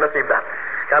ફરમાન એટલે અમે નસીબદાર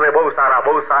કે અમે બહુ સારા,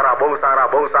 બહુ સારા, બહુ સારા,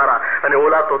 બહુ સારા. અને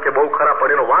ઓલા તો કે બહુ ખરાબ.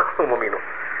 પણ એનો વાંક શું મમ્મીનો?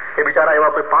 એ બિચારા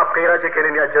એવા કોઈ પાપ કર્યા છે કે એને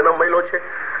ત્યાં જન્મ મળ્યો છે?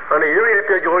 અને એવી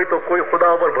રીતે જો હોય તો કોઈ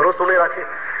ખુદા ઉપર ભરોસો નહીં રાખે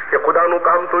કે ખુદાનું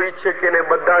કામ તો ઈ જ છે કે એને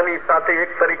બધાની સાથે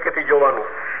એક તરીકેથી જોવાનું.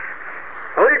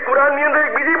 વળી કુરાનની અંદર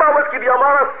એક બીજી બાબત કીધી,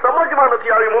 અમારા સમજમાં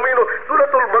નથી આવી મમ્મીનો.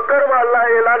 સૂરતુલ બકરમાં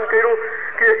અલ્લાહે એલાન કર્યું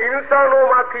કે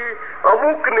ઇન્સાનોમાંથી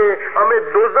અમુકને અમે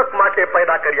દોઝખ માટે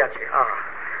પેદા કર્યા છે.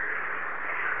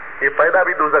 એ પેદા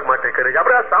બી દોઝખ માટે કરે છે.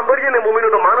 આપણે આ સાંભળીએ ને મોમીનો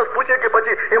તો માણસ પૂછે કે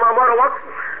પછી એમાં અમારો વાંક.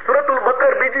 સૂરતુલ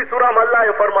બકર બીજી સૂરામાં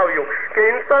અલ્લાહે ફરમાવ્યું કે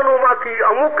ઇન્સાનોમાંથી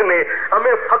અમુકને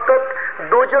અમે ફક્ત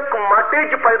દોઝખ માટે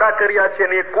જ પેદા કર્યા છે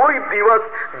ને કોઈ દિવસ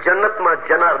જન્નતમાં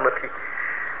જનાર નથી.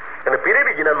 અને પીરે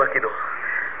બી જીનામાં કીધું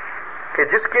કે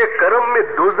जिसके कर्म में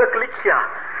दोजख लिखिया,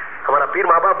 हमारा पीर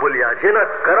मા બાપ બોલ્યા, જેના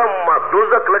કર્મમાં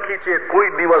દોઝખ લખી છે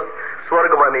કોઈ દિવસ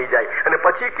સ્વર્ગમાં નહીં જાય. અને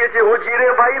પછી કે છે હો જીરે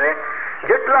ભાઈ રે,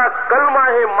 જેટલા કલમા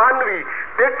હે માનવી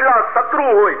તેટલા શત્રુ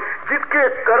હોય. जिसके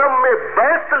कर्म में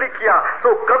बैस्त लिखिया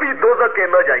तो कभी दोजख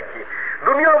न जाएगी.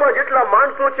 દુનિયામાં જેટલા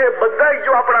માણસો છે બધા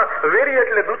જો આપણા વેરી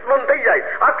એટલે દુશ્મન થઈ જાય,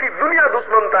 આખી દુનિયા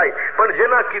દુશ્મન થાય, પણ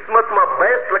જેના કિસ્મતમાં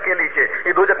બેસ્ટ લખેલી છે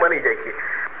એ દોઝખમાં નહીં જાય.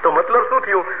 તો મતલબ શું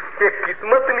થયું કે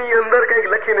કિસ્મતની અંદર કંઈક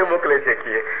લખીને મોકલે છે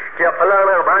કે આ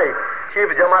ફલાણા ભાઈ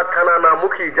ચીફ જમાતખાનાના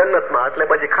મુખી જન્નતમાં, એટલે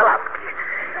પછી ખરાબ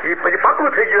એ પછી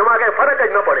પાકું થઈ ગયું, એમાં કઈ ફરક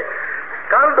જ ન પડે,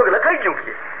 કારણ તો લખાઈ ગયું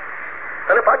કે.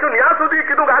 અને પાછું ત્યાં સુધી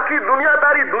કીધું કે આખી દુનિયા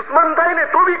તારી દુશ્મન થાય ને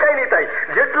તો બી કઈ નહીં થાય.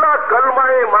 જેટલા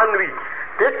કલમાએ માનવી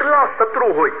તેટલા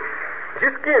શત્રુ હોય.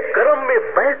 जिसके कर्म में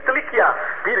बहस लिखिया,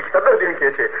 પીર સદરદીન કે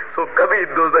છે તો કભી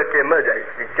દોઝખ ન જાય,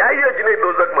 જાય જ નહીં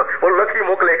દોઝખમાં. ઓલું લખી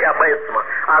મોકલે કે આ બહેસમાં,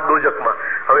 આ દોઝખમાં.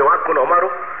 હવે વાંક કોનો?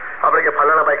 અમારું. આપણે કે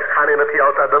ફલાણા ભાઈ ખાને નથી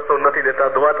આવતા, દસ્તો નથી દેતા,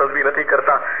 દુઆ તસબીહ નથી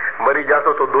કરતા, મરી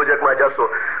જાશો તો દોઝખમાં જશો.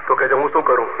 તો કે હું શું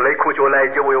કરું, લખ્યું છે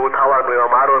ઓલાય જેવું એવું થવાનું,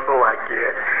 એમાં મારો શું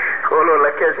વાક્ય? ઓલો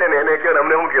લખે છે ને એને કહો ને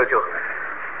અમને હું કહો છો.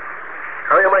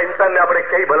 હવે એમાં ઇન્સાનને આપણે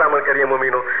કઈ ભલામણ કરીએ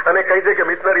મમ્મીનો, અને કહી છે કે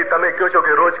મિશનરી તમે કહો છો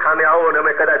કે રોજ ખાને આવો અને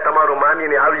અમે કદાચ તમારું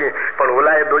માનીને આવીએ, પણ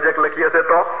ઓલાએ દોઝખ લખી હશે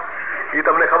તો એ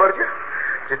તમને ખબર છે?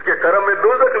 जिसके कर्म में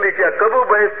दोजख लिखिया कबू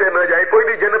बहस से न જાય, કોઈ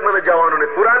બી જન્નતમાં ન જવાનું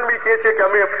નહીં. કુરાન બી કહે છે કે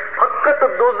અમે ફક્ત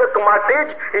દોઝખ માટે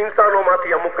જ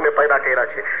ઇન્સાનોમાંથી અમુકને પેદા કર્યા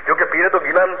છે. જોકે પીરે તો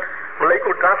જ્ઞાન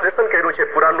લખ્યું, ટ્રાન્સલેશન કર્યું છે,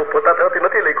 કુરાનનું પોતા તરફથી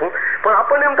નથી લખ્યું, પણ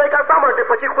આપણને એમ થાય કે શા માટે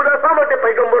પછી ખુદા શા માટે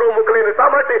પૈગંબરો મોકલે ને શા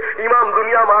માટે ઇમામ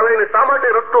દુનિયામાં આવે ને શા માટે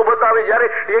રસ્તો બતાવે? જયારે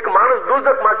એક માણસ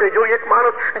દોઝખ માટે જોઈ, એક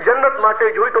માણસ જન્નત માટે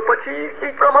જોઈ, તો પછી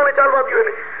એ પ્રમાણે ચાલવા દો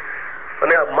ને.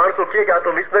 અને માણસો કહે કે આ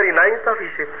તો મિશનરી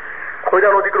નાઇન્સાફી છે.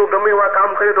 ખોજાનો દીકરો ગમે એવા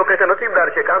કામ કરે તો કે નસીબદાર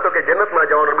છે, કાં તો કે જન્નતમાં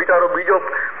જવાનો. બિચારો બીજો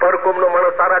પરકોમનો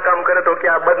માણસ સારા કામ કરે તો કે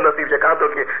આ બદનસીબ છે, કાં તો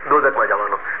કે દોઝખમાં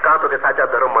જવાનો, કાં તો કે સાચા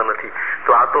ધર્મમાં નથી.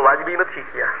 તો આ તો વાજબી નથી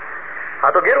ક્યાં,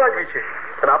 આ તો ગેરવાજબી છે.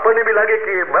 અને આપણને બી લાગે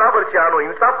કે બરાબર છે, આનો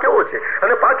ઇન્સાફ કેવો છે.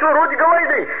 અને પાછો રોજ ગવાય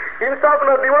નહીં.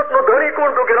 ઇન્સાફના દિવસનો ધણી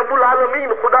કોણ? તો કે રબ્બુલ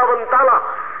આલમીન, ખુદાવંદ તાલા.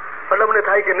 એટલે અમને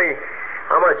થાય કે નહીં,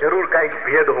 આમાં જરૂર કાંઈક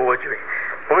ભેદ હોવો જોઈએ.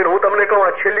 હું તમને કહું,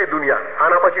 આ છેલ્લી દુનિયા,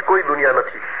 આના પછી કોઈ દુનિયા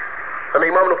નથી. અને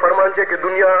ઇમામનું ફરમાન છે કે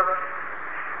દુનિયા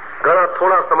ઘણા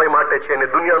થોડા સમય માટે છે અને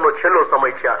દુનિયાનો છેલ્લો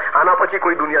સમય છે. આના પછી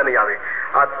કોઈ દુનિયા નહીં આવે.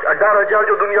 આ 18,000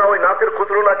 જો દુનિયા હોય, નાસિર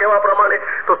ખુસરોના કહેવા પ્રમાણે,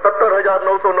 તો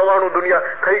 17,999 દુનિયા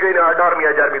થઈ ગઈ ને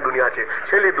 18,000મી દુનિયા છે,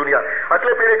 છેલ્લી દુનિયા.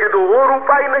 એટલે પેલે કીધું ઓ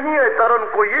રૂપાઈ નહીં હે તરન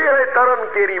કોઈ, એ હે તરન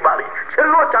કેરી બારી.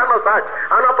 છેલ્લો ચાનો સાચ.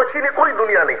 આના પછીની કોઈ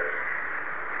દુનિયા નહીં.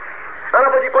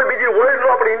 આના પછી કોઈ બીજી વર્લ્ડ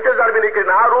નો આપણે ઇંતજાર બી નહીં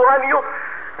કરીને આ રૂહાનીઓ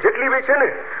જેટલી બી છે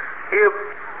ને એ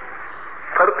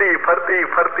ફરતી ફરતી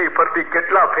ફરતી ફરતી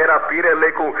કેટલા ફેરા પીરે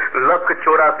લખ્યું,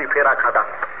 184 ફેરા ખાધા.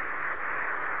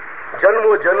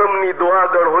 જન્મો જન્મની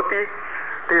દુઆગણ હોતી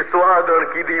તે સુહાગણ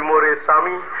કીધી મોરે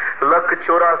સામી,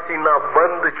 184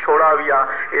 બંધ છોડાવ્યા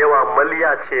એવા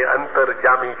મળ્યા છે અંતર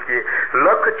જામી છે.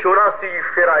 184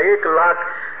 ફેરા,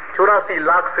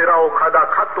 1,84,00,000 ફેરાઓ ખાધા,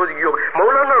 ખાતો જ ગયો.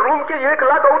 મૌલાના રૂમ કે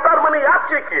 1,00,000 અવતાર મને યાદ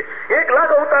છે કે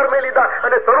 1,00,000 અવતાર મેં લીધા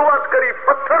અને શરૂઆત કરી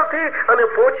પથ્થરથી અને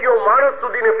પહોંચ્યો માણસ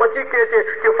સુધી ને પછી કહે છે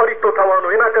કે ફરિશ્તો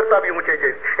થવાનો, એના કરતા બી ઊંચે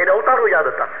જઈશ. એને અવતારો યાદ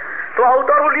હતા તો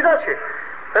અવતારો લીધા છે.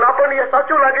 અને આપણને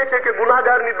સાચું લાગે છે કે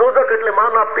ગુનાહગારની દોઝખ એટલે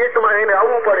માના પેટમાં એને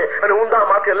આવવું પડે અને ઊંધા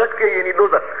માથે લટકે એની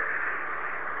દોઝખ.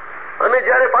 અને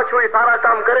જયારે પાછું એ સારા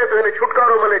કામ કરે તો એને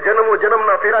છુટકારો મળે, જન્મો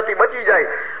જન્મના ફેરાથી બચી જાય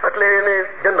એટલે એને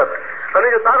જન્નત. અને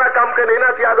જો સારા કામ કરે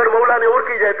એનાથી આગળ મૌલાને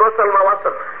ઓળખી જાય તો અસલમાં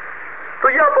વાસલ. તો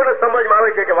એ આપણને સમજમાં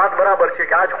આવે છે કે વાત બરાબર છે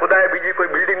કે આજ ખુદાએ બીજી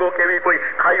કોઈ બિલ્ડિંગો કેવી કોઈ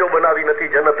ખાઈઓ બનાવી નથી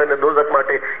જન્નત અને દોઝખ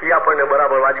માટે. એ આપણને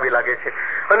બરાબર વાજબી લાગે છે.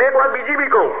 અને એક વાત બીજી બી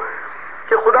કહું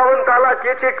કે ખુદાવંદ તાલા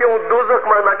કે છે કે હું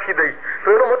દોઝખમાં નાખી દઈશ,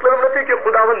 તો એનો મતલબ નથી કે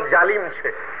ખુદાવંદ જાલિમ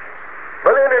છે.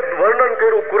 ભલે એને વર્ણન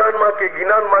કર્યું કુરાનમાં કે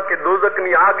જ્ઞાનમાં કે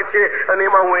દોઝખની આગ છે અને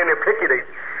એમાં હું એને ફેંકી દઈશ,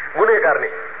 ગુનેગારને.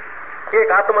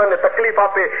 એક આત્માને તકલીફ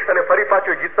આપે અને ફરી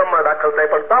પાછું જીસમમાં દાખલ થાય.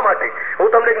 પણ શા માટે?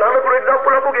 હું તમને એક નાનકડું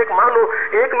એક્ઝામ્પલ આપું કે એક માનો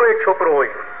એકનો એક છોકરો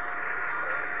હોય,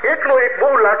 એકનો એક બહુ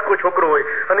લાટકો છોકરો હોય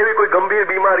અને એવી કોઈ ગંભીર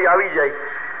બીમારી આવી જાય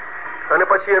અને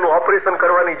પછી એનું ઓપરેશન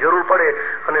કરવાની જરૂર પડે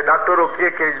અને ડાક્ટરો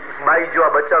કહે કે બાઈ જો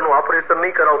આ બચ્ચાનું ઓપરેશન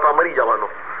નહીં કરાવો તો આ મરી જવાનો,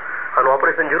 આનું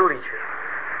ઓપરેશન જરૂરી છે.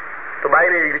 તો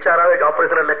બાઈને વિચાર આવે કે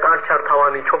ઓપરેશન એટલે કાંટછાટ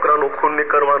થવાની, છોકરાનું ખૂન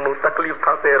નીકળવાનું, તકલીફ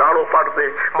થશે, રાડો પાડશે,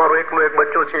 મારો એકનો એક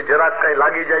બચ્ચો છે, જરાક કઈ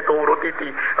લાગી જાય તો હું રોતી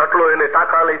હતી, આટલો એને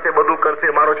ટાંકા લઈશે, બધું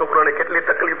કરશે, મારો છોકરાને કેટલી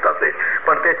તકલીફ થશે.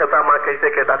 પણ તે છતાં માં કહેશે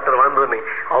કે ડાક્ટર વાંધો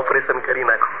નહીં, ઓપરેશન કરી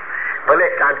નાખો. ભલે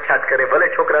કાંટછાટ કરે,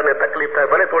 ભલે છોકરાને તકલીફ થાય,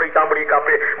 ભલે થોડી ચામડી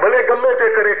કાપે, ભલે ગમે તે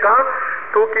કરે,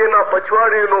 તો કે એના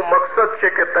પછવાડેનો મકસદ છે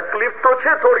કે તકલીફ તો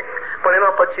છે થોડીક, પણ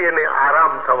એના પછી એને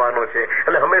આરામ થવાનો છે.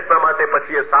 એટલે હંમેશા માટે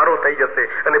પછી એ સારો થઈ જશે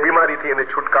અને બીમારીથી એને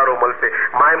છુટકારો મળશે.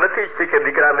 માં એમ નથી ઈચ્છતી કે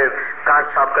દીકરાને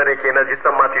કાટછાપ કરે, કે એના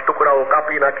જિસ્મમાંથી ટુકડાઓ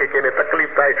કાપી નાખે, કે એને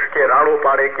તકલીફ થાય, કે રાડો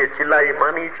પાડે, કે ચિલ્લાય.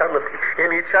 માની ઈચ્છા નથી.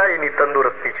 એની ઈચ્છા એની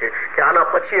તંદુરસ્તી છે કે આના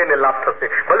પછી એને લાભ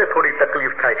થશે, ભલે થોડી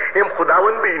તકલીફ થાય. એમ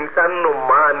ખુદાવંદ બી ઇન્સાનનો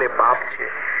માં અને બાપ છે.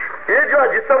 એ જો આ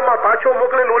જિસ્મમાં પાછો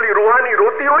મોકલે ને ઓલી રૂહાની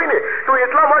રોટી હોય ને તો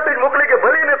એટલા માટે જ મોકલે કે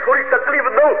ભલે એને થોડી તકલીફ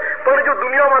દઉં, પણ જો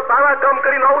દુનિયામાં સારા કામ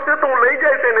કરીને આવશે તો હું લઈ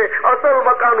જાય છે ને અસલ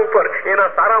મકાન ઉપર. એના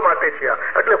સારા માટે છે આ.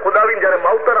 એટલે ખુદાવીન જયારે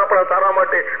માવતર આપણા સારા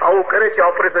માટે આવું કરે છે,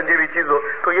 ઓપરેશન જેવી ચીજો,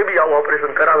 તો એ બી આવું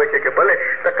ઓપરેશન કરાવે છે કે ભલે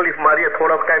તકલીફ મારીએ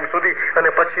થોડાક ટાઈમ સુધી,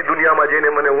 અને પછી દુનિયામાં જઈને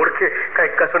મને ઓળખે,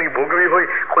 કઈક કસણી ભોગવી હોય,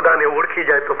 ખુદાને ઓળખી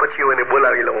જાય તો પછી હું એને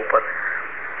બોલાવી લઉં ઉપર.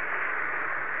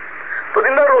 તો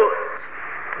નિંદારો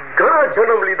ઘણા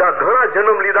જન્મ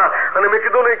લીધા અને મેં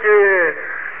કીધું ને કે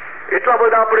એટલા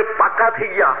બધા આપણે પાકા થઈ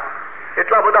ગયા,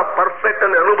 એટલા બધા પરફેક્ટ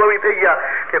અને અનુભવી થઈ ગયા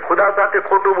કે ખુદા સાથે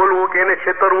ખોટું બોલવું, કે એને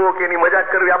છેતરવું, કે એની મજાક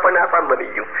કરવી આપણને આસાન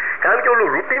બની ગયું. કારણ કે ઓલું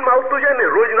રૂટીનમાં આવતું જાય ને,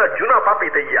 રોજના જૂના પાપી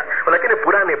થઈ ગયા, ઓલા કે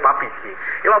પુરાને પાપી છીએ,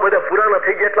 એવા બધા પુરાના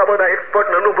થઈ ગયા, એટલા બધા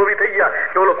એક્સપર્ટ અનુભવી થઈ ગયા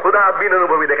કે ઓલો ખુદા બિન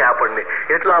અનુભવી દેખાય આપણને.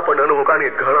 એટલા આપણને અનુભવ, કારણ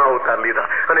કે ઘણા અવતાર લીધા.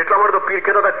 અને એટલા માટે તો પીર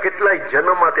કહેતા હતા કેટલાય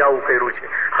જન્મમાં તે આવું કર્યું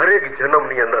છે, હરેક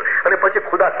જન્મની અંદર. અને પછી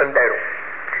ખુદા સંતાડ્યો,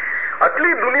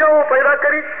 આટલી દુનિયાઓ પેદા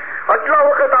કરી, આટલા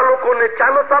વખત આ લોકોને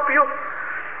ચાન્સ આપ્યો,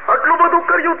 આટલું બધું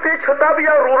કર્યું, તે છતાં બી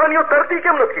આ રૂહાનીઓ તરતી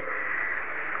કેમ નથી,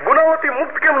 ગુનાઓથી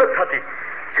મુક્ત કેમ નથી થતી?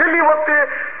 છેલ્લી વખતે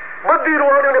બધી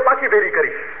રૂહાનીઓને પાછી ફેરી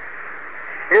કરી.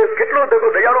 એ કેટલો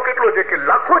દયાળુ કેટલો છે કે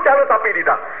લાખો ચાન્સ આપી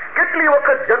દીધા, કેટલી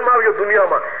વખત જન્મ આવ્યો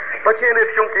દુનિયામાં. પછી એને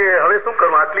શું કે હવે શું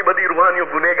કરવા, આટલી બધી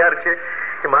રૂહાનીઓ ગુનેગાર છે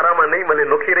કે મારામાં નહીં મળે,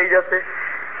 નોખી રહી જશે,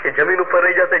 એ જમીન ઉપર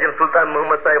રહી જશે. જેમ સુલતાન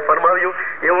મોહમ્મદ સાહેબ ફરમાવ્યું,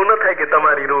 એવું ન થાય કે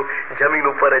તમારી રૂહ જમીન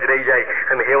ઉપર જ રહી જાય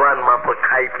અને હેવાનમાં પણ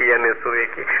ખાઈ પી અને સુવે,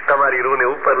 કે તમારી રૂહને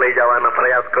ઉપર લઈ જવાના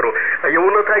પ્રયાસ કરો.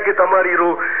 એવું ન થાય કે તમારી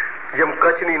રૂહ જેમ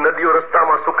કચ્છની નદીઓ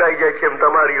રસ્તામાં સુકાઈ જાય છે એમ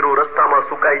તમારી રૂહ રસ્તામાં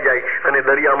સુકાઈ જાય અને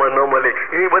દરિયામાં ન મળે.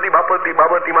 એવી બધી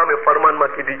બાબતીમાં મેં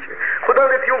ફરમાનમાં કીધી છે.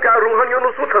 ખુદાને થયું કે આ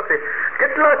રૂહાનીઓનું શું થશે?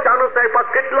 કેટલા ચાનસ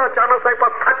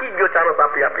આપ્યા, થાકી ગયો ચાનસ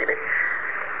આપી આપીને.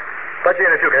 પછી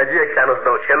એને શું કે હજી એક ચાન્સ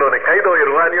દઉં, છેલ્લો ને કહી દો એ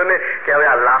રૂહાનીઓને કે હવે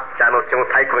આ લાસ્ટ ચાન્સ છે, હું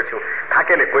થાક્યો છું.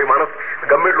 થાકે ને કોઈ માણસ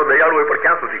ગમે એટલો દયાળુ હોય પણ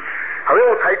ક્યાં સુધી, હવે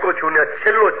હું થાક્યો છું ને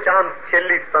છેલ્લો ચાન્સ,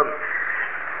 છેલ્લી સંત.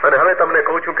 અને હવે તમને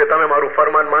કહું છું કે તમે મારું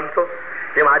ફરમાન માનશો?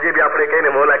 જેમ આજે બી આપણે કહીને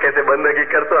મોલા કહેશે બંદગી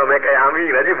કરશો, અમે કઈ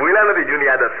આમીન, હજી ભૂલ્યા નથી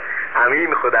જૂની આદત,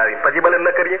 આમીન ખુદાવી. પછી ભલે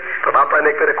ન કરીએ તો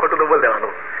બાપાને કરે ખોટું તો બોલ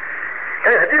દેવાનું.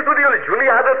 હજી સુધી ઓલી જૂની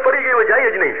આદત પડી ગઈ હોય,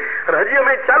 જાય જ નહીં. અને હજી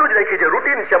અમે ચાલુ જ રાખી છે,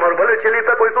 રૂટીન છે અમારું, ભલે છેલ્લી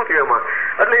તક કોઈ શું થયું એમાં,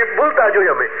 એટલે એ બોલતા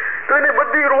જોઈએ અમે. તો એને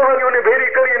બધી રૂહાનીઓને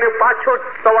ભેરી કરીને પાછો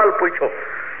સવાલ પૂછ્યો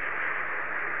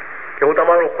કે હું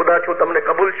તમારો ખુદા છું, તમને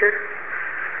કબૂલ છે?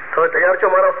 તમે તૈયાર છો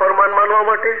મારા ફરમાન માનવા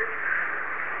માટે?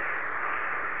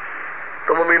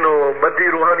 તો મમ્મીનો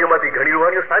બધી રૂહાનીઓમાંથી ઘણી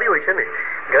રૂહાનીઓ સારી હોય છે ને,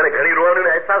 ઘણી રૂહાનીઓને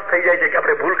અહેસાસ થઈ જાય છે કે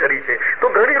આપણે ભૂલ કરી છે. તો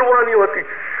ઘણી રૂહાનીઓ હતી,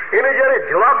 એને જયારે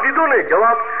જવાબ દીધો ને,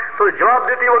 તો જવાબ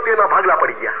દેતી વખતે એના ભાગલા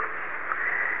પડી ગયા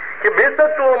કે બેશક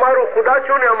તું અમારો ખુદા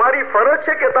છો ને અમારી ફરજ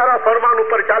છે કે તારા ફરમાન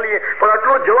ઉપર ચાલીએ, પણ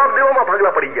આટલો જવાબ દેવામાં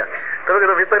ભાગલા પડી ગયા. તમે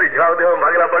કીધું વિચારી જવાબ દેવામાં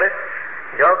ભાગલા પડે?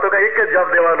 જવાબ તો કઈ એક જ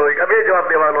જવાબ દેવાનો હોય કે બે જવાબ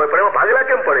દેવાનો હોય, પણ એમાં ભાગલા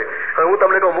કેમ પડે? હવે હું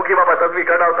તમને કહું, મુખી બાપા તસવીર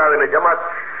કઢાવતા આવે ને જમાત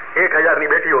 1000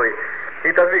 ની બેઠી હોય,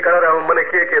 એ તસવીર કઢાવે મને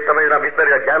કે તમે એના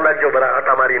મિસ્તરી ધ્યાન રાખજો બરા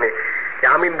આટા મારીને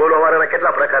કે આમીન બોલવા વાળાના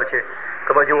કેટલા પ્રકાર છે.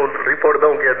 તો પછી હું રિપોર્ટ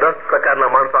દઉં કે 10 પ્રકારના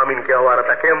માણસો આમીન કહેવા વાળા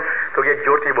હતા. કેમ? તો કે એક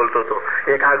જોરથી બોલતો હતો,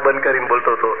 એક આંખ બંધ કરીને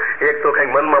બોલતો હતો, એક તો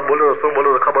કઈક મનમાં બોલો શું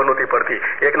બોલો ખબર નહોતી પડતી,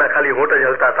 એકના ખાલી હોઠ જ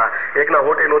હલતા હતા, એકના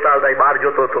હોઠે નહોતા હલતા, બહાર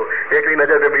જોતો હતો, એકની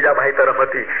નજર બીજા ભાઈ તરફ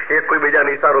હતી, એક કોઈ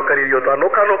બીજાને ઈશારો કરી રહ્યો હતો.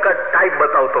 નોખા ટાઈપ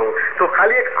બતાવતો. તો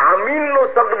ખાલી એક આમીનનો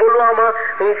શબ્દ બોલવામાં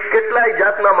હું કેટલાય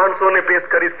જાતના માણસોને પેશ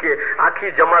કરીશ કે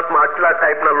આખી જમાતમાં આટલા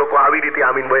ટાઈપના લોકો આવી રીતે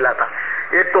આમીન બોલ્યા હતા.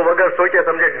 એક તો વગર સોચે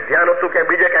સમજે ધ્યાન હતું કે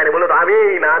બીજે કાંઈ બોલો તો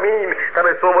આમીન આમીન,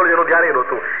 તમે શું બોલો એનું ધ્યાન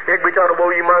નહોતું. એક બિચારો બહુ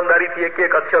ઈમાનદારીથી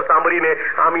એક અક્ષર સાંભળીને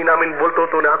આમીન આમીન બોલતો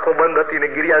હતો ને આંખો બંધ હતી ને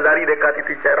ગિરિયાજારી દેખાતી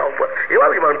હતી ચહેરા ઉપર. એવા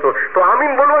બી માણસો. તો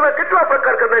આમીન બોલવાના કેટલા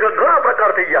પ્રકાર કરતા, ઘણા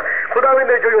પ્રકાર થઈ ગયા.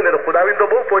 ખુદાવીને જોયું ને, ખુદાવીન તો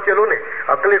બહુ પહોંચેલો ને,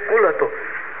 અકલે કુલ હતો.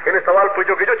 એને સવાલ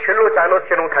પૂછ્યો કે જો છેલ્લો ચાનસ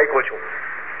છે ને હું થાક્યો છું,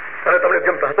 અને તમને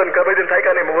જેમ હસન કબીર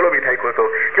થાક્યા ને મોગલો બી થાક્યો હતો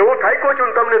કે હું થાક્યો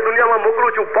છું તમને દુનિયામાં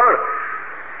મોકલું છું, પણ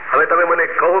હવે તમે મને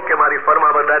કહો કે મારી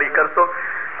ફરમાબરદારી કરશો?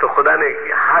 તો ખુદાને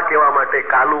હા કહેવા માટે,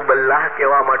 કાલુ બલ્લાહ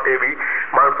કહેવા માટે બી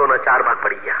માણસોના 4 ભાગ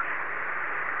પડી ગયા.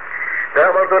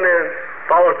 ઘણા માણસોને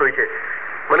પાવર્સ હોય છે.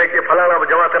 મને કે ફલાણા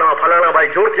જમાતમાં ફલાણા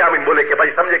ભાઈ જોરથી આમીન બોલે કે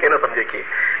ભાઈ સમજે કે ન સમજે કે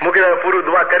મૂકી પૂરું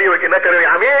દુઆ કરી હોય કે ન કરી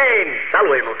હોય આમીન ચાલુ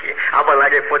હોય મૂકી આપણને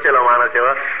લાગે પહોંચેલો માણસ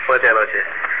એવા પહોંચેલો છે.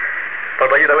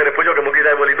 પણ પછી તમે પૂછો કે મૂકી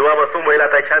સાહેબ બોલી દુઆમાં શું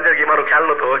બોલ્યા હતા છાંજર મારો ખ્યાલ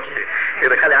નતો હોય એ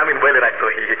તો ખાલી આમીન બોલે રાખતો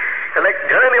હોય. એટલે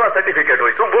ઘણા એવા સર્ટિફિકેટ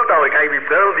હોય, શું બોલતા હોય કાંઈ બી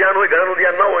ઘણાનું ધ્યાન હોય ઘણાનું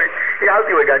ધ્યાન ના હોય એ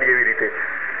હાલતી હોય ગાડી એવી રીતે.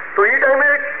 તો એ ટાઈમે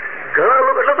ઘણા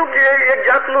લોકો એટલે શું કે એક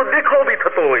જાતનો દેખાવ બી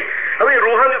થતો હોય. હવે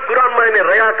રૂહાની કુરાનમાં એને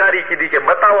રયાકારી કીધી કે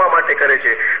બતાવવા માટે કરે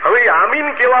છે. હવે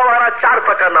આમીન કહેવા વાળા 4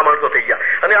 પ્રકારના માણસો થઈ ગયા.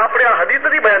 અને આપણે આ હદીસ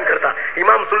નથી બયાન કરતા,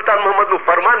 ઇમામ સુલતાન મોહમ્મદનું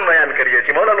ફરમાન બયાન કરીએ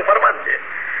છીએ. મૌલાનું ફરમાન છે,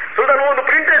 સુલતાન મોહમ્મદનું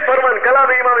પ્રિન્ટેડ ફરમાન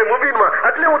કલામે ઇમામે મુબીનમાં.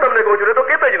 એટલે હું તમને કહું છું, તો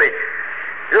કહેતા જ નહીં.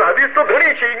 જો હદીસ તો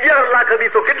ઘણી છે, 11 લાખ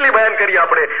હદીસો કેટલી બયાન કરી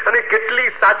આપણે, અને કેટલી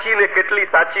સાચી ને કેટલી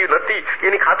સાચી નથી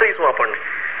એની ખાતરી શું આપણને.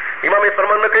 ઇમામે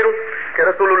ફરમાન ન કર્યું કે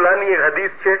રસૂલુલ્લાહની એક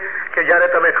હદીસ છે કે જયારે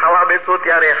તમે ખાવા બેસો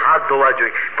ત્યારે હાથ ધોવા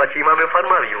જોઈએ. પછી ઇમામે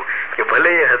ફરમાવ્યું કે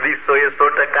ભલે એ હદીસ તો એ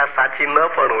 100% સાચી ન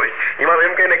પણ હોય. ઇમામ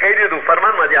એમ કહીને કહી દીધું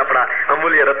ફરમાનમાં જે આપણા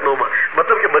અમૂલ્ય રત્નોમાં,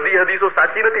 મતલબ કે બધી હદીસો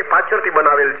સાચી નથી, પાછળથી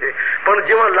બનાવેલ છે, પણ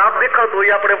જેમાં લાભ દેખાતો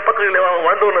હોય આપણે પકડી લેવામાં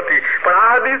વાંધો નથી. પણ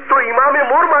આ હદીસ તો ઇમામે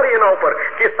મોર મારી એના ઉપર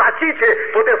કે સાચી છે,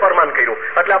 પોતે ફરમાન કર્યું.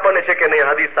 એટલે આપણને છે કે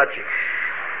નહીં હદીસ સાચી.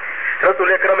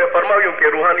 રસૂલ અકરમે ફરમાવ્યું કે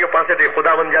રૂહાનીઓ પાસેથી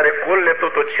ખુદાવંદ જયારે કોલ લેતો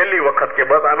તો છેલ્લી વખત કે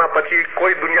બસ આના પછી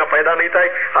કોઈ દુનિયા પેદા નહીં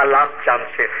થાય, આ લાસ્ટ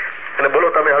ચાન્સ છે. અને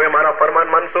બોલો તમે હવે મારા ફરમાન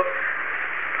માનશો?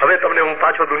 હવે તમને હું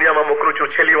પાછો દુનિયામાં મોકલું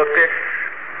છું છેલ્લી વખતે.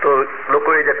 તો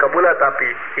લોકોએ જે કબૂલાત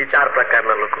આપી એ 4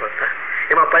 પ્રકારના લોકો હતા.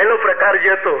 એમાં પહેલો પ્રકાર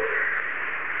જે હતો,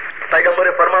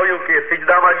 पैगंबरे फरमाव्યું કે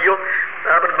સિજદામાં ગયો.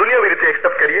 આપણે દુનિયાવી રીતે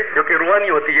એક્સેપ્ટ કરીએ, જો કે રૂહાની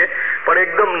હોતી है, પણ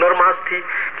એકદમ નરમાસથી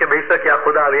કે બેશક આ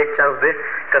ખુદા હવે એક ચાન્સ દે,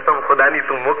 કસમ ખુદાની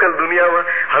તું મોકલ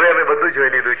દુનિયામાં. હવે અમે બધું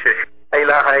જોઈ લીધું છે,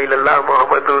 ઇલાહા ઇલ્લલ્લાહ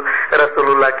મુહમ્મદુ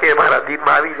રસૂલુલ્લાહ કે મારા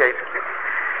દીનમાં આવી જાય છે.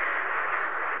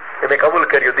 એને કબૂલ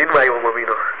કર્યું, દીનમાં આવ્યો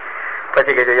મમ્મીનો.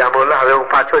 પછી કહે છે યા મૌલા હવે હું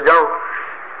પાછો જાઉં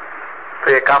તો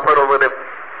એ કાફરો મને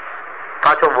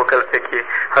પાછો મોકલશે કે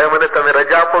હવે મને તમે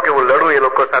રજા આપો કે હું લડું એ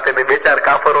લોકો સાથે, ને 2-4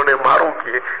 કાફરોને મારું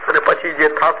કે, અને પછી જે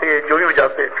થશે એ જોયું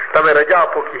જશે. તમે રજા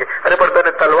આપો કે, અરે પણ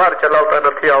તને તલવાર ચલાવતા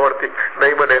નથી આવડતી,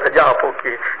 નહીં મને રજા આપો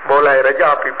કે. મૌલાએ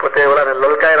રજા આપી, પોતે ઓલાને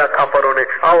લલકાયેલા કાફરોને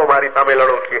આવો મારી સામે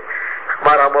લડો કે.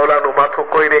 મારા મૌલાનું માથું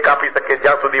કોઈ નહીં કાપી શકે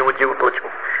જ્યાં સુધી હું જીવતો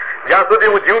છું. જ્યાં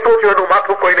સુધી હું જીવતો છું એનું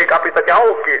માથું કોઈ નહીં કાપી શકે,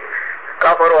 આવો કે.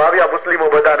 કાફરો આવ્યા, મુસ્લિમો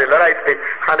બધાને લડાઈ થઈ,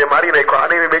 આને મારી નાખ્યો,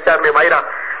 આને 2-4 ને માર્યા.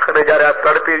 અને જયારે આ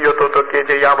તડપી ગયો તો કે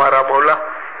જે યા મારા મૌલા,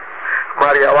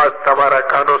 મારી અવાજ તમારા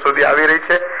કાનો સુધી આવી રહી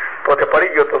છે. પોતે પડી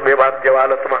ગયો તો બેબાદ જેવા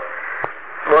હાલતમાં.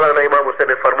 મૌલાના ઇમામ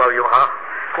હુસૈને ફરમાવ્યું હા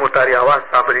હું તારી અવાજ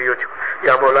સાંભળી રહ્યો છું.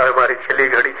 યા મૌલા હવે મારી છેલ્લી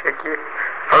ઘડી છે કે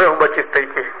હવે હું બચીત થઈ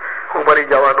કે હું મરી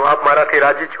જવાનું, આપ મારાથી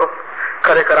રાજી છો?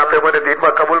 ખરેખર આપણે મને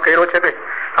દિલમાં કબૂલ કર્યો છે ને,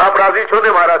 આપ રાજી છો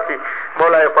ને મારાથી?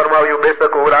 મૌલાએ ફરમાવ્યું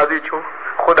બેશક હું રાજી છું,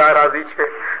 ખુદા રાજી છે,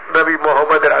 નબી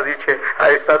મોહમ્મદ રાજી છે. આ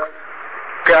શખ્સ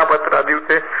ક્યામતના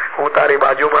દિવસે હું તારી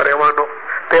બાજુમાં રહેવાનો,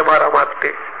 તે મારા માટે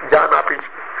જાન આપી છે,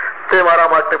 તે મારા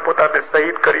માટે પોતાને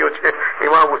શહીદ કર્યો છે.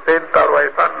 ઇમામ હુસૈન તારો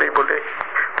અહેસાન નહીં ભૂલે.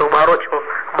 તું મારો છો,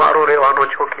 મારો રહેવાનો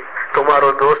છો કે તું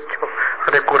મારો દોસ્ત છો,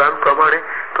 અને કુરાન પ્રમાણે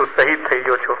તું શહીદ થઈ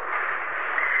ગયો છો.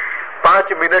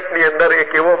 5 મિનિટની અંદર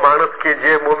એક એવો માણસ કે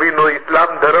જે મોમીનો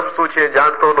ઇસ્લામ ધર્મ શું છે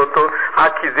જાણતો નહોતો,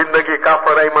 આખી જિંદગી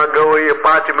કાફરાઈમાં ગયો, એ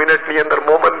 5 મિનિટની અંદર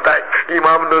મોમન થાય,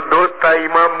 ઇમામનો દોસ્ત થાય,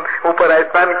 ઇમામ ઉપર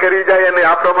અહેસાન કરી જાય અને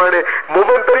આ પ્રમાણે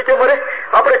મોમન તરીકે મરે.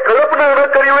 આપણે કલ્પના ન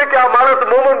કરી હોય કે આ માણસ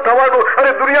મોમન થવાનું.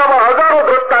 અને દુનિયામાં હજારો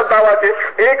દ્રષ્ટાંત આવા છે,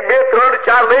 1, 2, 3,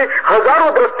 4 નહીં,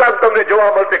 હજારો દ્રષ્ટાંત તમને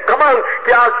જોવા મળશે. કમાલ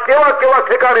કે આ કેવા કેવા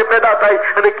ઠેકાણે પેદા થાય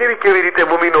અને કેવી કેવી રીતે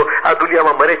મોમીનો આ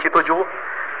દુનિયામાં મરે છે. તો જુઓ,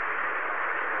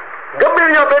 ગમે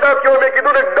ત્યાં પેદા થયો, મેં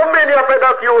કીધું ને ગમે ત્યાં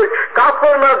પેદા થયો હોય,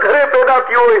 કાફરના ઘરે પેદા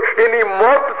થયો હોય, એની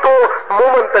મોત તો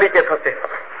મોમન તરીકે થશે.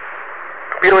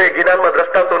 પીરોએ ગિનાનમાં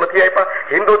દ્રષ્ટાંતો નથી આપ્યા.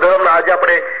 હિન્દુ ધર્મના, આજે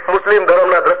આપણે મુસ્લિમ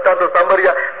ધર્મના દ્રષ્ટાંતો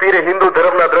સાંભળ્યા. પીરે હિન્દુ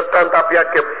ધર્મના દ્રષ્ટાંત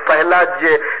આપ્યા કે પહેલા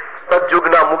જે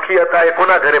સતયુગના મુખી હતા એ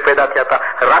કોના ઘરે પેદા થયા હતા?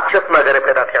 રાક્ષસના ઘરે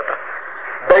પેદા થયા હતા.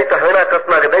 દૈત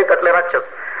હૈણાકસના, દૈત એટલે રાક્ષસ,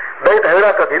 દૈત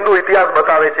હૈણાકસ હિન્દુ ઇતિહાસ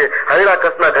બતાવે છે.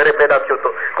 હૈણાકસના ઘરે પેદા થયો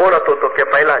હતો. કોણ હતો? તો કે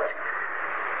પહેલા જ,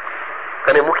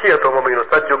 અને મુખી હતો મમ્મીનો,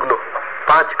 સતયુગનો.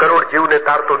 5 કરોડ જીવને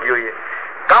તારતો ગયો. એ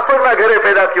કાફરના ઘરે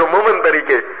પેદા થયો, મોમન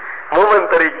તરીકે. મોમન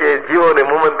તરીકે જીવો ને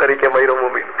મોમન તરીકે મર્યો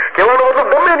મોમીન. કહેવાનો મતલબ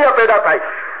ગમે ત્યાં પેદા થાય,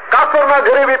 કાફરના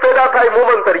ઘરે બી પેદા થાય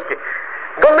મોમન તરીકે.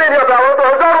 ગમે ત્યાં આવો તો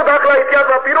હજારો દાખલા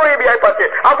ઇતિહાસમાં પીરોએ બી આપ્યા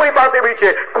છે, આપણી પાસે બી છે.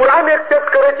 કુરાન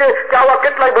એક્સેપ્ટ કરે છે કે આવા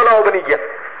કેટલાય બનાવો બની ગયા.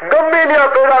 ગમે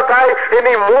ત્યાં પેદા થાય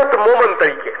એની મોત મોમન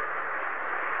તરીકે.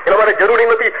 એના માટે જરૂરી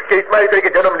નથી કે ઇસ્માઇલ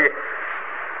તરીકે જન્મ લે.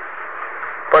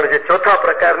 પણ જે ચોથા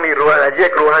પ્રકારની હજી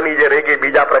એક રૂહાની જે રહી ગઈ,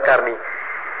 બીજા પ્રકારની,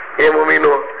 એ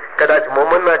મુમીનો કદાચ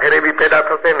મોમનના ઘરે બી પેદા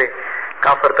થશે ને,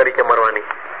 કાફર તરીકે મરવાની.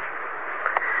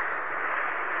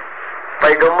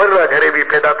 પૈગંબરના ઘરે બી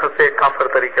પેદા થશે, કાફર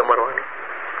તરીકે મરવાની.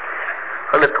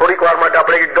 અને થોડીક વાર માટે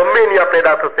આપણે ગમે ત્યાં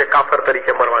પેદા થશે, કાફર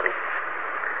તરીકે મરવાની.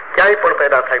 ક્યાંય પણ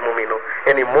પેદા થાય મુમીનો,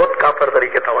 એની મોત કાફર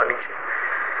તરીકે થવાની છે.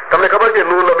 તમને ખબર છે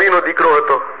નૂહ નબીનો દીકરો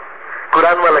હતો,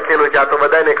 કુરાનમાં લખેલું છે, આ તો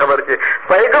બધાને ખબર છે.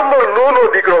 પૈગંબર નૂહનો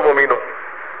દીકરો મુમીનો,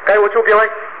 કઈ ઓછું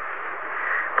કહેવાય?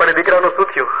 પણ એ દીકરાનું શું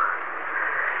થયું?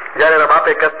 જયારે એના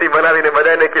બાપે કસ્તી બનાવીને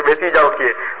બધાને કે બેસી જાઓ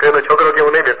કે, તો એનો છોકરો કે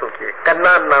હું નહીં બેસું કે.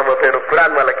 કન્નાન નામ હતું એનું,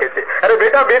 કુરાનમાં લખે છે. અરે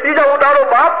બેટા બેસી જાઓ, હું તારો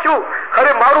બાપ છું.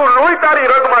 અરે મારું લોહી તારી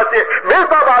રગમાં છે. મેં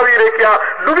સાબ આવી રે ક્યાં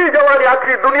ડૂબી જવાની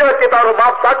આખી દુનિયા કે તારો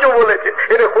બાપ સાચો બોલે છે.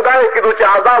 એને ખુદાએ કીધું છે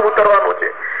આઝાબ ઉતરવાનો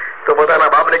છે. તો પોતાના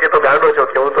બાપને કે તો ગાંડો છો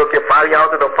કે હું તો કે પાણી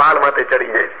આવશે તો પહાડ માથે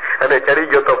ચડી જાય, અને ચડી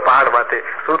ગયો તો પહાડ માથે.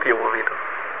 શું થયું મૂવી તો?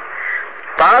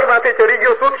 પહાડ માથે ચડી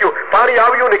ગયો, શું થયું? પાણી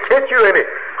આવ્યું ને ખેંચ્યું એને,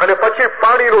 અને પછી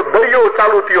પાણીનો દરિયો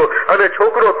ચાલુ થયો, અને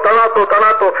છોકરો તણાતો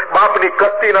તણાતો બાપની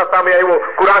કસ્તીના સામે આવ્યો.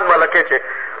 કુરાનમાં લખે છે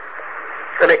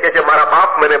અને કે છે મારા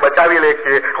બાપ મને બચાવી લે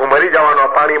છે, હું મરી જવાનો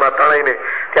પાણીમાં તણાઈને.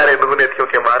 ત્યારે નૂહને થયું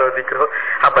કે મારો દીકરો,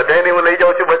 આ બધાને હું લઈ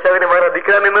જાઉં છું બચાવીને, મારા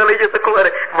દીકરાને ન લઈ જઈ શકું.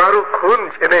 અરે મારું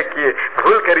ખૂન છે ને કે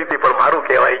ભૂલ કરી હતી, પણ મારું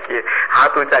કહેવાય કે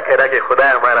હાથ ઊંચા કર્યા કે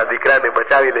ખુદાએ મારા દીકરાને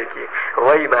બચાવી લે કે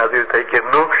વહી નાઝિલ થઈ કે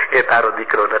નૂહ એ તારો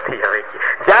દીકરો નથી. હવે કે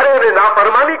જયારે એને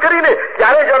નાફરમાની કરીને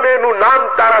ત્યારે જ અમે એનું નામ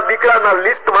તારા દીકરાના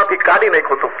લિસ્ટમાંથી કાઢી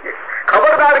નાખ્યું હતું. કે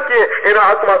ખબરદાર કે એના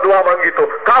હાથમાં દુઆ માંગી તો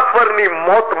કાફરની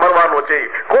મોત મરવાનો છે,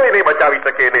 કોઈ નહીં બચાવી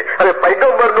શકે એને. અને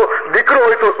પૈગંબરનો દીકરો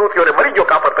હોય તો શું થયો? મરી ગયો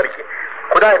કાફર તરીકે.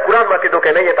 ખુદાએ કુરાનમાં કીધું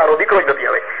કે નહીં એ તારો દીકરો જ નથી.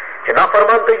 હવે એ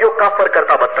નાફરમાન થઈ ગયો, કાફર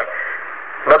કરતા બદતર.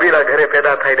 નબીના ઘરે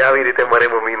પેદા થાય ને આવી રીતે મરે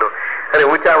મુમીનો. અને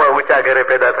ઊંચામાં ઊંચા ઘરે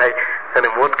પેદા થાય અને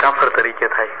મોત કાફર તરીકે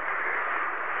થાય.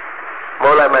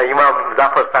 મૌલાના ઇમામ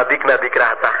જાફર સાદિકના દીકરા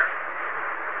હતા.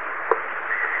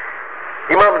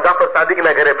 ઇમામ જાફર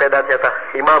સાદિકના ઘરે પેદા થયા હતા.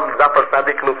 ઇમામ જાફર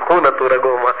સાદિકનું ખૂન હતું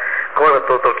રગોમાં. કોણ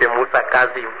હતો તો કે મૂસા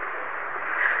કાઝીમ.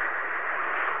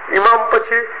 ઇમામ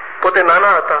પછી પોતે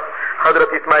નાના હતા,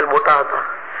 હજરત ઇસ્માઇલ મોટા હતા,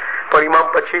 પણ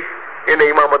ઇમામ પછી એને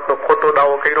ઇમામતનો ખોટો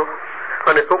દાવો કર્યો.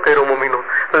 અને શું કર્યું મુમીનો?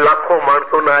 લાખો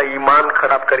માણસોના ઈમાન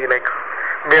ખરાબ કરી નાખ્યા.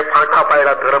 બે ફાંટા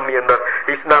પાડ્યા ધર્મની અંદર.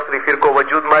 ઇસ્નાસરી ફિરકો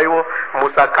વજૂદમાં આવ્યો.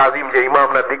 મૂસા કાઝીમ જે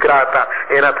ઇમામના દીકરા હતા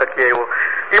એના થકી આવ્યો.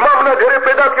 ઇમામના ઘરે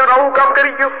પેદા થયો, આવું કામ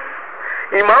કરી ગયો.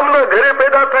 ઇમામના ઘરે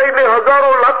પેદા થઈને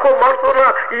હજારો લાખો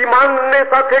માણસોના ઈમાનને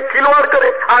સાથે ખિલવાડ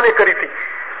કરે, આને કરી હતી.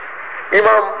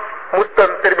 ઇમામ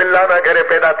મુસ્તનસિર બિલ્લાહના ઘરે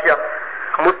પેદા થયા.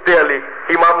 મુસ્તે અલી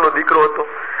ઇમામનો દીકરો હતો.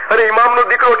 અને ઇમામનો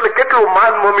દીકરો એટલે કેટલું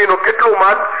માન મોમીનો, કેટલું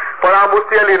માન. પણ આ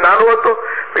મુસ્તે અલી નાનો હતો,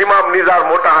 ઇમામ નિઝાર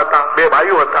મોટા હતા, બે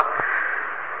ભાઈઓ હતા.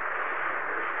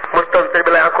 મુસ્તનસિર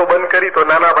બિલ્લાહે આંખો બંધ કરી તો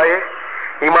નાના ભાઈએ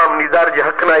ઇમામ નિઝાર જે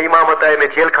હકના ઇમામ હતા એને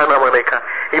જેલખાનામાં નાખ્યા.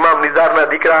 ઇમામ નિઝારના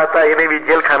દીકરા હતા એને બી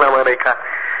જેલખાનામાં નાખ્યા.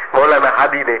 મૌલાના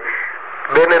હાદીને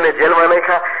બેનને જેલમાં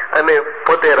નાખ્યા અને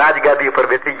પોતે રાજગાદી પર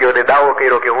બેસી ગયો અને દાવો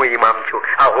કર્યો કે હું ઇમામ છું.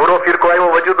 આ હોરો ફિરકો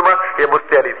આવ્યો વજૂદમાં એ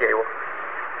મુસ્તિયારીથી આવ્યો.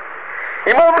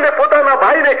 ઇમામને પોતાના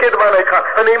ભાઈને કેદમાં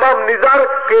નાખ્યા અને ઇમામ નિઝાર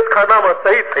કેદખાનામાં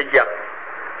શહીદ થઈ ગયા.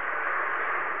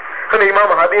 અને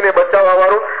ઇમામ હાદીને બચાવવા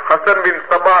વાળો હસન બિન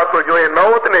સબા હતો. જો એ ન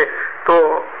હોત ને તો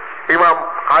ઇમામ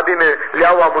હાદીને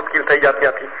લાવવા મુશ્કેલ થઈ ગયા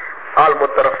ત્યાંથી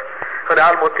આલમોત તરફ. અને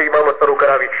આલમોતથી ઇમામત શરૂ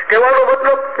કરાવી. કહેવાનો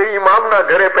મતલબ કે ઇમામના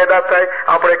ઘરે પેદા થાય.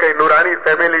 આપણે કઈ નુરાની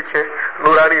ફેમિલી છે,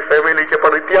 નુરાની ફેમિલી છે,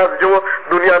 પણ ઇતિહાસ જુઓ,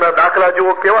 દુનિયાના દાખલા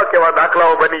જુઓ, કેવા કેવા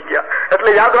દાખલાઓ બની ગયા.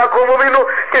 એટલે યાદ રાખો મુમીનો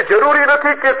કે જરૂરી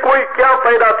નથી કે કોઈ ક્યાં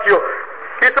પેદા થયો,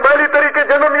 ઇસ્માઇલી તરીકે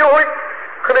જન્મ્યો હોય.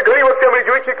 અને ઘણી વખતે અમે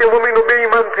જોઈ છે કે મુમીનો બે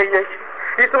ઈમાન થઈ જાય છે.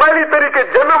 ઇસ્માઇલી તરીકે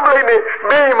જન્મ લઈને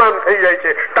બે ઈમાન થઈ જાય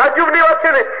છે. તાજુબની વાત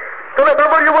છે ને. તમે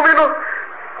સાંભળ્યું મુમીનો?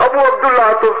 અબુ અબ્દુલ્લા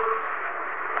હતો,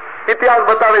 ઇતિહાસ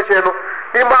બતાવે છે એનો.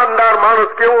 ઈમાનદાર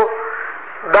માણસ, કેવો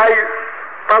દાઈ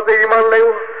પાસે ઈમાન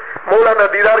લેવું. મૌલાના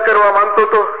દીદાર કરવા માંગતો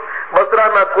હતો.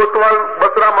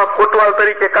 બસરામાં કોટવાલ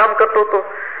તરીકે કામ કરતો હતો.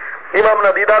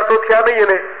 ઇમામના દીદાર તો થયા નહીં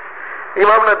એને,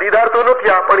 ઇમામના દીદાર તો ન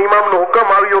થયા, પણ ઇમામનો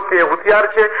હુકમ આવ્યો કે હોશિયાર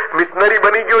છે, મિશનરી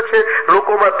બની ગયો છે,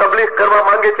 લોકોમાં તબલીગ કરવા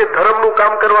માંગે છે, ધર્મનું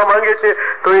કામ કરવા માંગે છે,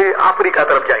 તો એ આફ્રિકા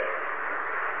તરફ જાય.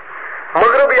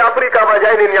 મગરબી આફ્રિકામાં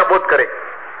જાય ને ત્યાં બોધ કરે.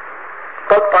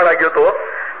 પગપાળા ગયો તો,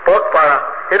 પગપાળા.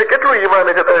 એને કેટલું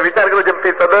ઈમાન છે તમે વિચાર કરો. જેમ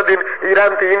કે સદરદીન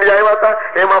ઈરાન થી ઇન્ડિયા આવ્યા હતા,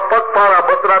 એમાં પગપાળા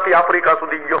બસરાથી આફ્રિકા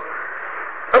સુધી ગયો.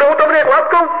 અને હું તમને એક વાત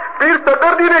કહું, પીર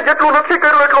સદરદીને જેટલું નથી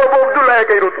કર્યું એટલું અબુ અબ્દુલ્લાએ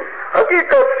કર્યું હતું.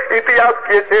 હકીકત ઇતિહાસ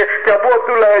કહે છે કે અબુ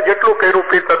અબ્દુલ્લાએ જેટલું કર્યું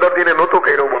પીર સદરદીને નહોતું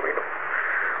કર્યું. મમ્મીનું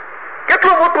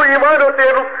કેટલું મોટું ઈમાન હતું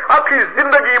એનું. આખી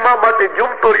જિંદગી ઇમામ માટે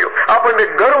ઝૂમતો રહ્યો. આપણને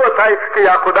ગર્વ થાય કે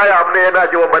આ ખુદાએ અમને એના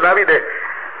જેવો બનાવી દે.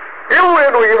 એવું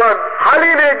એનું ઈમાન.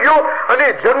 હાલીને ગયો અને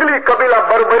જંગલી કબીલા,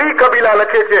 બરબરી કબીલા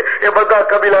લખે છે, એ બધા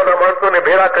કબીલાના માણસોને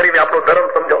ભેળા કરીને આપણો ધર્મ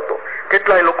સમજાવતો.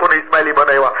 કેટલાય લોકોને ઇસ્માઇલી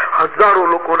બનાવ્યા, હજારો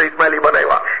લોકોને ઇસ્માઇલી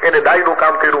બનાવ્યા. એને દાઈનું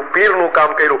કામ કર્યું, પીરનું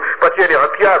કામ કર્યું, પછી એને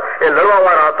હથિયાર, એ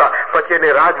લડવાવાળા હતા, પછી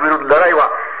એને રાજ વિરુદ્ધ લડાવ્યા,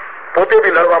 પોતે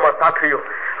બી લડવામાં સાથ રહ્યો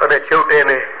અને છેવટે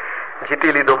એને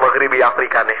જીતી લીધો મગરીબી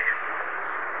આફ્રિકાને,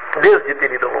 દેશ જીતી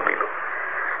લીધો મમ્મીનો.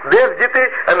 દેશ જીતી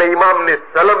અને ઇમામને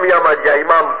સલમિયામાં જ્યાં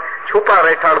ઇમામ છુપા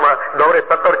રહેઠાણમાં દોરે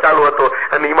 17 ચાલુ હતો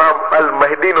અને ઇમામ અલ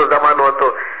મહેદીનો જમાનો હતો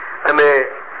અને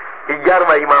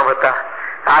 11મા ઇમામ હતા,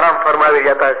 આરામ ફરમાવી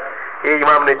ગયા હતા. એ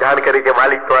ઇમામને જાણ કરી કે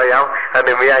માલિક તો આવ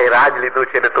અને મેં અહીં રાજ લીધું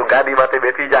છે ને તું ગાદી માથે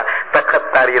બેસી જા, તખત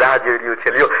તારી રાહ જોઈ રહ્યું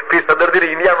છે. લ્યો ફી સદરદીન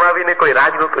ઇન્ડિયામાં આવીને કોઈ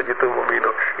રાજ નહોતું જીતું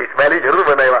મમ્મીનો, ઇસ્માઇલી જરૂર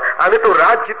બનાવ્યા. આને તો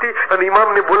રાજ જીતી અને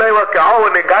ઇમામને બોલાવ્યા કે આવો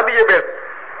અને ગાદીએ બેસ,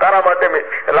 તારા માટે મેં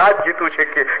રાજ જીતું છે.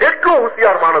 કે એટલો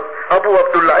હોશિયાર માણસ અબુ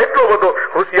અબ્દુલ્લા, એટલો બધો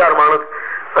હોશિયાર માણસ.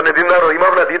 અને દીદારો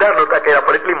ઇમામના દીદાર નહોતા કર્યા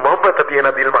પણ એટલી મોહબ્બત હતી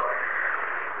એના દિલમાં.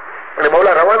 અને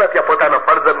મૌલા રવાના થયા પોતાના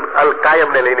ફરજન અલ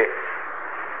કાયમને લઈને.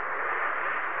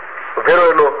 વેરો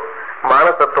એનો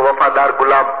માણસ હતો વફાદાર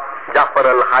ગુલામ જાફર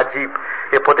અલ હાજીબ.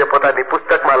 એ પોતે પોતાની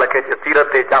પુસ્તકમાં લખે છે,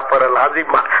 સીરતે જાફર અલ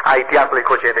હાજીબમાં આ ઇતિહાસ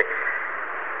લખ્યો છે એને.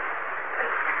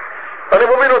 અને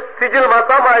મમ્મીનો સિજિલ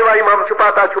માતામાં આવ્યા ઇમામ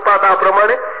છુપાતા છુપાતા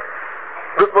પ્રમાણે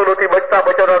દુશ્મનોથી બચતા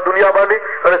બચાવતા દુનિયામાં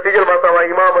અને સિજલ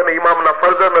માતામાં ઇમામ અને ઇમામના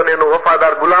ફરજન અને એનો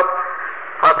વફાદાર ગુલામ.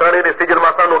 આ ત્રણેયને સિજલ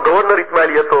માતાનો ગવર્નર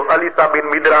ઇસ્માઇલી હતો, અલીસા બિન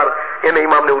મિદરાર. એને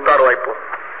ઇમામને ઉતારો આપ્યો,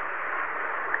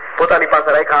 પોતાની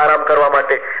પાસે રાખ્યા આરામ કરવા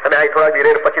માટે. અને આ થોડા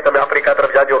દી પછી તમે આફ્રિકા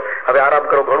તરફ જાજો, હવે આરામ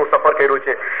કરો, ઘણું સફર કર્યું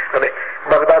છે. અને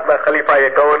બગદાદના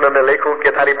ખલીફાએ ગવર્નરને લખ્યું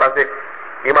કે તારી પાસે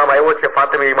ઇમામ આવ્યો છે,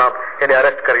 ફાતિમી ઇમામ, એને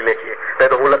અરેસ્ટ કરી લેખીએ, નહીં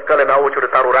તો હું લશ્કર લઈને આવું છું ને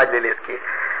તારું રાજ લઈ લઈશ. કે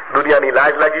દુનિયાની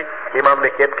લાજ લાગી, ઇમામને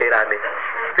કેદ કર્યા. ને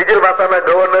સિજલ માતાના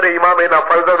ગવર્નરે ઇમામ એના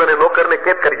ફરજન અને નોકરને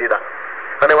કેદ કરી દીધા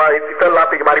અને તિતલ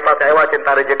આપી કે મારી પાસે આવ્યા છે,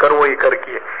 તારે જે કરવું હોય એ કર.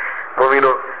 કીએ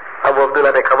મમ્મીનો અબુ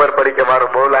અબ્દુલ્લાને ખબર પડી કે મારો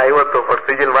મૌલા આવ્યો હતો પણ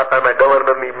સિજલ માતાના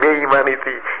ગવર્નરની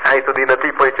બેઈમાનીથી અહીં સુધી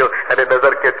નથી પહોંચ્યો અને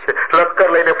નજર કેદ છે.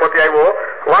 લશ્કર લઈને પોતે આવ્યો,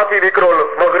 વાંચી નીકળો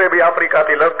મગરેબી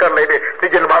આફ્રિકાથી લશ્કર લઈને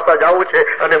સિજલ માતા જવું છે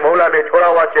અને મૌલાને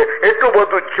છોડાવવા છે. એટલું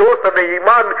બધું જોશ અને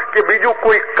ઈમાન કે બીજું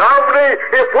કોઈ કામ નહીં,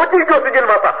 એ પહોંચી ગયો સિજલ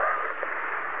માતા.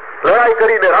 લડાઈ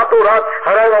કરીને રાતો રાત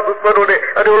હરાવ્યા દુશ્મનોને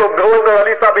અને ઓલો ગવર્નર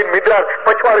અલીસા બિન મિદરાર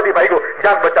પછવાડેથી ભાગ્યો,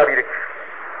 જાન બચાવી રહી.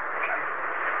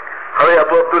 હવે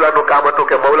અબુ અબ્દુલ્લાનું કામ હતું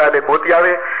કે મૌલાને ગોતી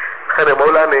આવે અને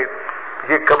મૌલાને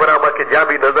જે કમરામાં કે જ્યાં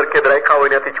બી નજર કેદ રાખ્યા હોય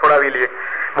ત્યાંથી છોડાવી લે.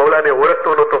 મૌલાને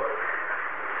ઓળખતો નહોતો.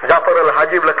 જાફર અલ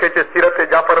હાજીબ લખે છે સીરતે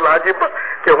જાફર અલ હાજીબ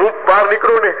કે હું બહાર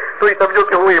નીકળું ને તો એ સમજો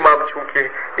કે હું ઇમામ છું. કે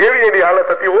એવી એની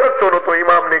હાલત હતી, ઓળખતો નહોતો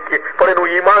ઇમામને. કે પણ એનું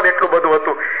ઈમાન એટલું બધું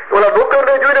હતું. ઓલા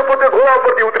નોકરને જોઈને પોતે ઘોડા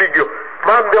પરથી ઉતરી ગયો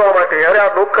માન દેવા માટે, અરે આ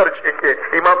નોકર છે કે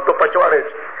ઇમામ તો પચવાડે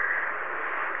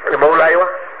છે. મૌલા આવ્યા,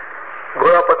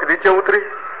 ઘોડા પરથી નીચે ઉતરી.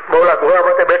 મૌલા ઘોડા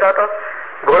માટે બેઠા હતા,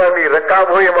 ઘોડાની રકાબ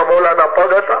હોય એમાં મૌલાના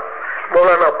પગ હતા.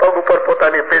 મૌલાના પગ ઉપર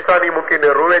પોતાની પેશાની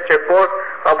મૂકીને રોવે છે કોણ?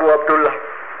 અબુ અબ્દુલ્લા.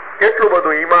 એટલું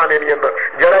બધું ઈમાન એની અંદર,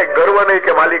 જરાય ગર્વ નહીં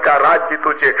કે માલિક આ રાજ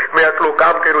જીતું છે, મેં આટલું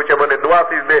કામ કર્યું છે, મને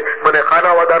દુઆસીસ દે, મને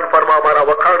ખાના વદાન ફરમા, મારા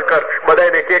વખાણ કર,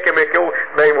 બધાને કે મેં કેવું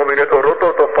નહીં. મમ્મીને તો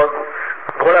રોતો તો પગ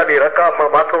ઘોડાની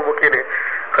રકાબમાં માથું મૂકીને.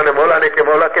 અને મૌલાને કે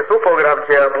મૌલા કે શું પ્રોગ્રામ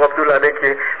છે? અબુ અબ્દુલ્લાને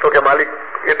કે તો કે માલિક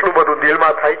એટલું બધું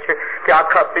દિલમાં થાય છે કે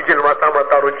આખા સિજલ માતામાં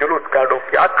તારો જુલુસ કાઢો.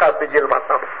 કે આખા સિજલ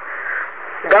માતામાં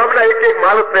ગામના એક એક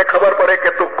માણસને ખબર પડે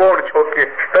કે તું કોણ છો, કે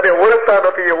તને ઓળખતા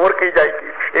નથી એ ઓળખી જાય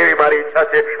કે એવી મારી ઈચ્છા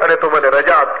છે અને તું મને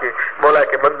રજા આપ. કે મોલા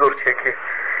કે મંજૂર છે. કે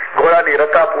ઘોડાની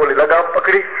રકાબ ઓલી લગામ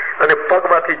પકડી અને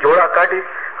પગમાંથી જોડા કાઢી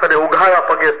અને ઉઘાડા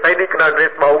પગે, સૈનિકના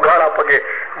ડ્રેસમાં ઉઘાડા પગે,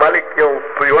 માલિક કે હું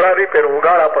જોડા નહીં પહેરું,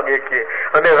 ઉઘાડા પગે. કે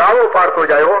અને રાવો પાડતો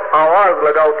જાય, આવાજ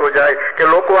લગાવતો જાય કે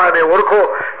લોકો આને ઓળખો.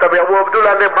 તમે અબુ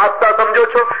અબ્દુલ્લાને બાદશાહ સમજો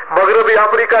છો? મગરબી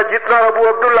આફ્રિકા જીતનાર અબુ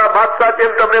અબ્દુલ્લા બાદશાહ છે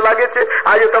એમ તમને લાગે છે?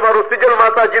 આજે તમારું સિજલ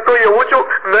માતા જીતો એ હું છું?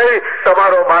 નહીં,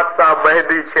 તમારો બાદશાહ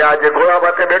મહેદી છે. આજે ઘોડા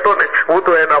માથે બેઠો ને, હું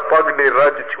તો એના પગની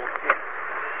રજ છું.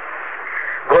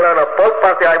 ઘોડાના પગ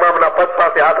પાસે, ઇમામના પગ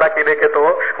પાસે હાથ રાખીને કે તો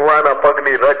હું આના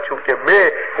પગની રજ છું. કે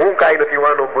હું કાંઈ નથી, હું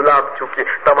આનો ગુલામ છું. કે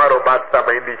તમારો બાદશાહ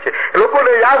મહેદી છે.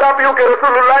 લોકોને યાદ આપ્યું કે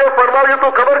રસૂલુલ્લાહે ફરમાવ્યું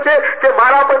તો ખબર છે કે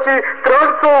મારા પછી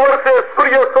 300 વર્ષે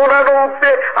સૂર્ય સોનાનો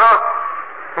ઉગશે, આ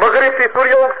મગરીબથી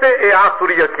સૂર્ય ઉગશે. એ આ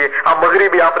સૂર્ય કે આ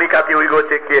મગરીબી આફ્રિકાથી ઉગ્યો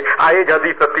છે. કે આ એ જ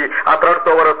હદીસ હતી. આ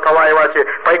 300 વર્ષ થવા આવ્યા છે.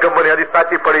 પૈગંબરની હદીસ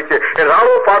સાચી પડી છે. એ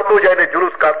રાળો પાડતો જાય ને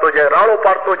જુલુસ કાઢતો જાય, રાળો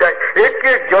પાડતો જાય. એક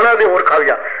એક જણાને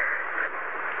ઓળખાવ્યા.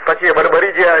 પછી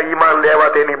બરબરી જે ઈમાન લેવા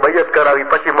તેની બૈયત કરાવી.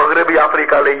 પછી મગરબી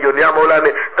આફ્રિકા લઈ ગયો, ત્યાં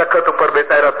મૌલાને તખત ઉપર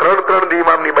બેસાડ્યા. 3 દી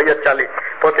ઇમામની બૈયત ચાલી.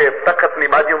 પોતે તખતની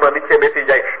બાજુમાં નીચે બેસી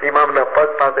જાય ઇમામના પગ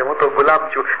પાસે, હું તો ગુલામ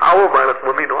છું. આવો માણસ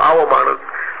મમ્મીનો, આવો માણસ.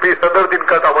 પછી સદરદીન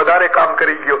કરતા વધારે કામ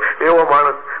કરી ગયો એવો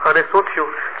માણસ. અને શું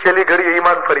થયું? છેલ્લી ઘડીએ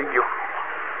ઈમાન ફરી ગયો.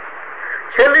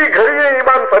 છેલ્લી ઘડીએ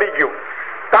ઈમાન ફરી ગયું.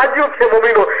 તાજ્યુબ છે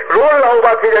મોમીનો, રોળા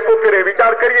ઉભા થઈ જાય. કોઈ ફેરે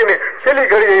વિચાર કરીએ ને, છેલ્લી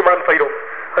ઘડીએ ઈમાન ફર્યો.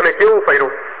 અને કેવું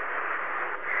ફર્યું?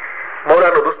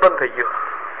 મૌલાનો દુશ્મન થઈ ગયો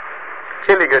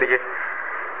છેલ્લી ઘડીએ.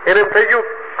 એને એમ થઈ ગયું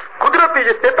કુદરતી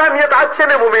જે શેતાનિયત આજ છે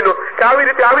ને મોમીનો, કે આવી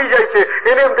રીતે આવી જાય છે,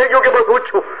 એને એમ થઈ ગયું કે બસ હું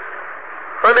છું.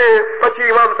 અને પછી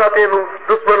ઇમામ સાથે એનું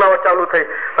દુશ્મનાવટ ચાલુ થઈ.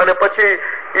 અને પછી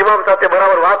ઇમામ સાથે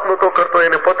બરાબર વાત નહોતો કરતો,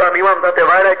 એને પોતાની ઇમામ સાથે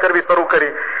વાયરાઈ કરવી શરૂ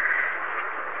કરી.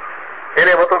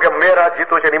 એને એમ હતું કે મેં રાજ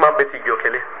જીતું છે. ઇમામ બેસી ગયો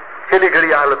છેલ્લી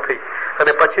ઘડી હાલત થઈ.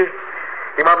 અને પછી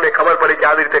ઇમામને ખબર પડી કે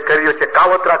આવી રીતે કર્યો છે,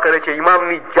 કાવતરા કરે છે.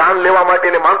 ઇમામની જાન લેવા માટે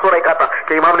એને માણસો રાખ્યા હતા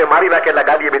કે ઇમામને મારી નાખે એટલે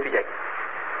ગાડીએ બેસી જાય.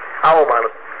 આવો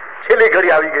માણસ છેલ્લી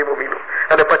ઘડી આવી ગઈ મોમીનું.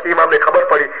 અને પછી ઇમામને ખબર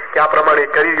પડી કે આ પ્રમાણે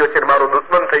કરી રહ્યો છે, મારો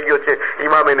દુશ્મન થઈ ગયો છે.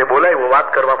 ઇમામ એને બોલાવ્યો વાત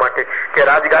કરવા માટે કે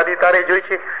રાજગાદી તારે જોઈ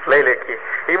છે, લઈ લે. કે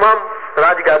ઇમામ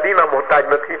રાજગાદીના મોહતાજ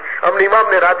નથી, અમને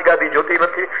ઇમામને રાજગાદી જોતી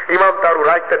નથી. ઇમામ તારું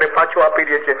રાજ તને પાછું આપી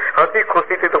દે છે, હસી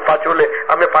ખુશીથી તો પાછું લે,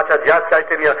 અમે પાછા જ્યાં ચાહે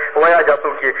છે ત્યાં વયા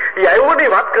જશું. કે એ આવ્યો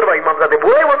નહીં વાત કરવા ઇમામ સાથે,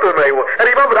 બોલાવ્યો તો ન આવ્યો. અને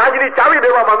ઇમામ રાજની ચાવી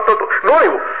દેવા માંગતો હતો, ન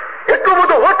આવ્યો. એટલો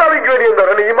બધો હોટ આવી ગયો એની અંદર.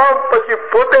 અને ઇમામ પછી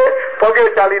પોતે પગે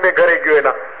ચાલીને ઘરે ગયો.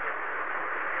 એના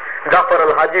જાફર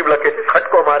અલ હાજીબ લખે છે,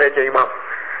 ખટકો મારે છે ઇમામ.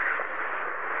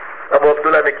 અબુ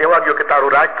અબ્દુલ્લા ને કહેવા ગયો કે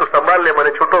તારું રાજ તું સંભાળ લે,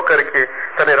 મને છૂટો કર. કે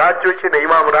તને રાજ જોઈ છે ને,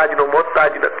 ઇમામ રાજનો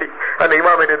મોહતાજ નથી. અને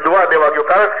ઇમામ એને દુઆ દેવા ગયો,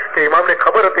 કારણ કે ઇમામને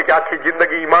ખબર હતી કે આખી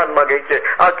જિંદગી ઈમાનમાં ગઈ છે,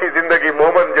 આખી જિંદગી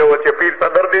મોમન જેવો છે, પીર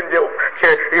સદરદીન જેવો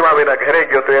છે. ઇમામ એના ઘરે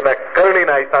ગયો તો એના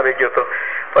કરણીના હિસાબે ગયો તો.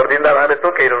 પર દીનદારાને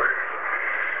શું કર્યું?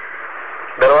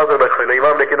 દરવાજો ન ખોલ્યો.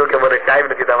 ઇમામને કીધું કે મને ટાઈમ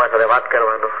નથી તમારા સાથે વાત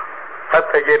કરવાનો. હદ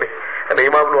થઈ ગઈ ને. અને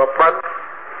ઇમામનું અપમાન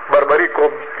બરબરી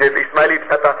કોમ જે ઇસ્માઇલી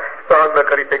હતા સહન ન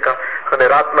કરી શક્યા. અને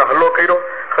રાતના હલ્લો કર્યો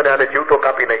અને આને જીવતો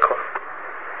કાપી નાખ્યો.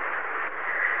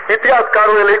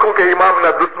 ઇતિહાસકારોએ લખ્યું કે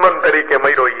ઇમામના દુશ્મન તરીકે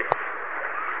મર્યો.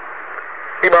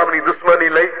 ઇમામની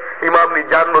દુશ્મની લઈ ઇમામની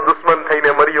જાનનો દુશ્મન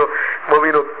થઈને મર્યો.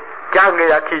 મમ્મીનો ક્યાં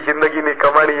ગઈ આખી જિંદગીની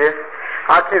કમાણી?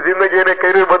 આખી જિંદગી એને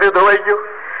કર્યું, બધું ધોવાઈ ગયું.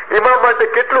 ઇમામ માટે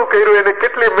કેટલું કર્યું, એને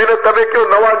કેટલી મહેનત. તમે કયો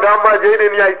નવા ગામમાં જઈને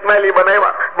ત્યાં ઇસ્માઇલી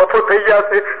બનાવ્યા, મફત થઈ ગયા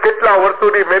છે. કેટલા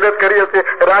વર્ષોની મહેનત કરી હશે,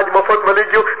 રાજ મફત મળી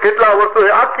ગયું. કેટલા વર્ષો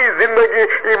આખી જિંદગી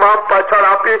ઇમામ પાછળ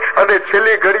આપી અને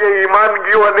છેલ્લી ઘડીએ ઈમાન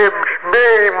ગયું અને બે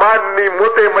ઈમાનની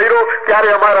મોતે મર્યો.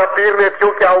 ત્યારે અમારા પીરને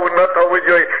થયું કે આવું ન થવું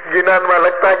જોઈએ. ગિનાનમાં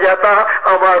લખતા ગયા હતા,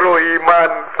 અમારો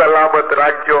ઈમાન સલામત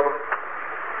રાખજો.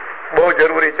 બહુ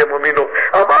જરૂરી છે મમ્મીનો,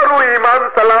 અમારું ઈમાન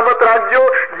સલામત રાખજો,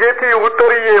 જેથી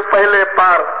ઉતરીએ પહેલે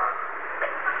પાર.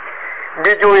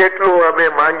 બીજું એટલું અમે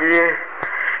માંગીએ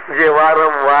જે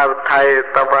વારંવાર થાય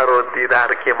તમારો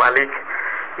દીદાર. કે માલિક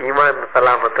ઈમાન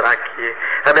સલામત રાખીએ.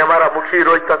 અને અમારા મુખી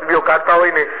રોજ તસબીઓ કાઢતા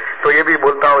હોય ને તો એ બી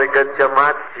બોલતા હોય ગજ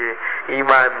જમાત છે,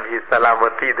 ઈમાન જી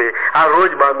સલામતી દે. આ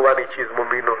રોજ માંગવાની ચીજ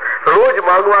મમ્મીનો, રોજ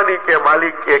માંગવાની કે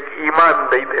માલિક એક ઈમાન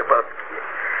દઈ દે. બસ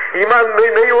ઈમાન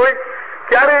નહીં હોય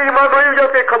ક્યારે ઈમાન વહી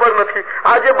જશે ખબર નથી.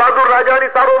 આજે બહાદુર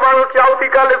રાજાની સારો માનો છે,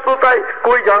 આવતીકાલે શું થાય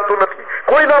કોઈ જાણતું નથી.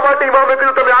 કોઈના માટે ઇમામે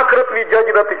કીધું તમે આખરતની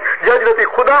જજ નથી.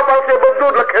 ખુદા પાસે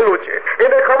બધું લખેલું છે,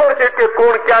 એને ખબર છે કે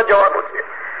કોણ ક્યાં જવાનું છે.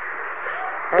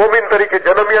 મોમિન તરીકે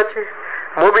જન્મ્યા છે,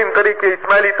 મોમિન તરીકે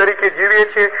ઇસ્માઇલી તરીકે જીવીએ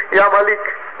છીએ. યા માલિક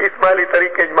ઇસ્માઇલી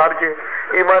તરીકે જ મારજે,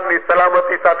 ઈમાનની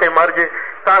સલામતી સાથે મારજે,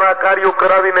 સારા કાર્યો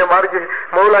કરાવીને મારજે.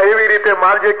 મૌલા એવી રીતે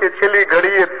મારજે કે છેલ્લી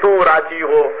ઘડીએ તું રાજી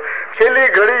હો, છેલ્લી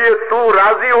ઘડીએ તું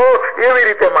રાજી હો, એવી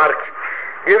રીતે મારજે.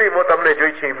 એવી મોત અમને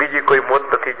જોઈ છે, બીજી કોઈ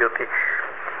મોત નથી જોતી.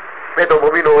 મેં તો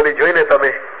મોમીનો ઓલી જોઈને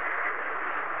તમે,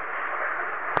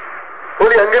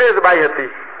 ઓલી અંગ્રેજ બાઈ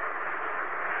હતી,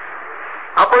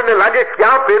 આપણને લાગે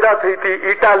ક્યાં પેદા થઈ હતી?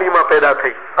 ઇટાલીમાં પેદા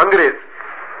થઈ. અંગ્રેજ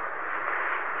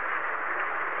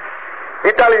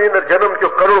ઇટાલીની અંદર જન્મ થયો,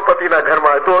 કરોડપતિના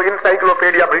ઘરમાં. તો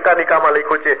એન્સાઇક્લોપીડિયા બ્રિટાનિકામાં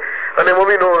લખ્યું છે. અને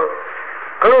મમ્મીનો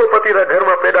કરોડપતિના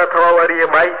ઘરમાં પેદા થવા વાળી એ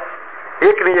માઈ,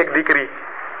 એકની એક દીકરી.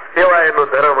 સેવા એનો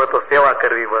ધર્મ હતો, સેવા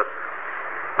કરવી. બસ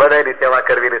બધાની સેવા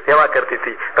કરવી ને સેવા કરતી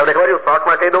હતી. તમને ખબર,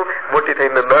 શોર્ટમાં કહી દઉં, મોટી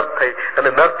થઈને નર્સ થઈ અને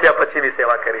નર્સ થયા પછીની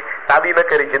સેવા કરી. શાદી ન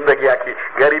કરી, જિંદગી આખી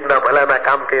ગરીબના ભલાના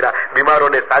કામ કર્યા,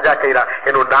 બીમારોને સાજા કર્યા.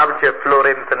 એનું નામ છે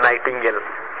ફ્લોરેન્સ નાઇટિંગેલ.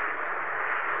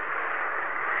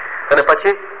 અને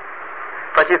પછી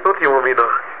શું થયું મમ્મીનો?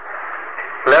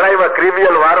 લડાઈમાં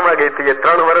ક્રિમિનલ વારમાં ગઈ હતી.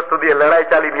 3 વર્ષ સુધી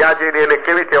લડાઈ ચાલી. ત્યાં જઈને એને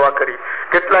કેવી સેવા કરી.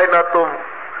 કેટલાય ના તો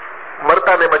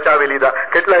મરતાને બચાવી લીધા,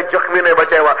 કેટલાય જખમીને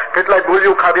બચાવ્યા, કેટલાય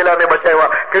ગોળીઓ ખાધેલાને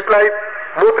બચાવ્યા, કેટલાય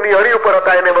મોતની હળી ઉપર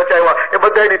હતા એને બચાવ્યા. એ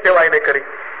બધાની સેવા એને કરી.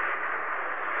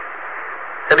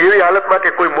 અને એવી હાલતમાં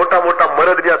કે કોઈ મોટા મોટા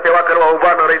મરદ જ્યાં સેવા કરવા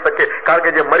ઉભા ન રહી શકે, કારણ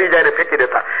કે જે મરી જાય એને ફેંકી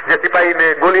દેતા, જે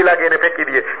સિપાહીને ગોલી લાગે એને ફેંકી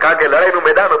દે, કારણ કે લડાઈનું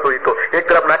મેદાન હતું. તો એક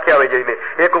તરફ નાખી આવે જઈને,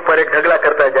 એક ઉપર એક ઢગલા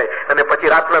કરતા જાય. અને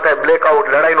પછી રાતના થાય બ્લેકઆઉટ,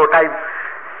 લડાઈનો ટાઈમ,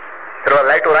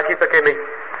 લાઈટો રાખી શકે નહીં.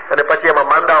 અને પછી એમાં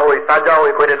માંદા હોય, સાજા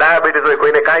હોય, કોઈને ડાયાબિટીસ હોય,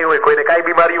 કોઈને કાંઈ હોય, કોઈને કાંઈ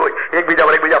બીમારી હોય,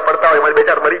 એકબીજા પડતા હોય, બે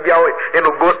ચાર મરી ગયા હોય,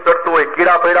 એનું ગોસ્ત ચડતું હોય,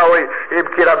 કીડા પડ્યા હોય, એ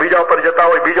કીડા બીજા ઉપર જતા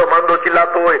હોય, બીજો માંદો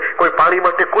ચિલ્લાતો હોય, કોઈ પાણી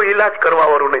માટે કોઈ ઈલાજ કરવા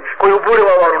વાળું નહીં, કોઈ ઉભું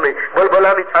રહેવા વાળું નહીં.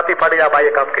 ભલભલાની છાતી ફાડી આ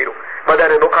બાઈએ કામ કર્યું.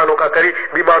 બધાને નોખા નોખા કરી,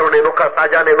 બીમારોને નોખા,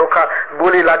 સાજાને નોખા,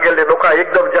 ગોલી લાગેલને નોખા,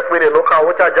 એકદમ જખમીને નોખા,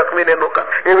 ઓછા જખમીને નોખા,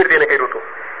 એવી રીતે એને કર્યું હતું.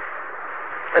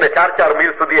 અને 4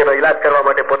 મીલ સુધી એનો ઈલાજ કરવા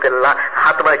માટે પોતે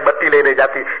હાથમાં એક બત્તી લઈને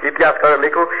જાતી. ઇતિહાસકાર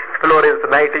લખ્યું, Florence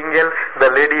નાઇટિંગેલ, the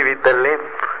lady with the lamp.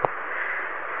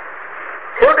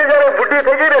 છેવટે જયારે બુઢી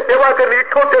થઈ ગઈ ને, સેવા કરી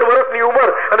 78 વર્ષની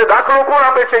ઉંમર, અને દાખલો કોણ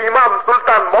આપે છે? ઇમામ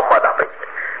સુલતાન મોહમ્મદ આપે છે.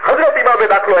 હજરત ઇમામે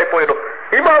દાખલો આપ્યો એનો.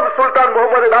 ઇમામ સુલતાન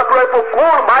મોહમ્મદે દાખલો આપ્યો.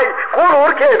 કોણ ભાઈ, કોણ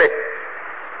ઓળખે એને?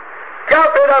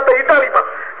 ક્યાં પેદા હતા? ઇટાલીમાં,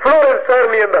 ફ્લોરેન્સ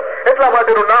શહેરની અંદર. એટલા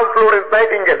માટેનું નામ ફ્લોરેન્સ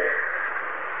નાઇટિંગેલ.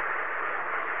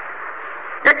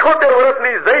 78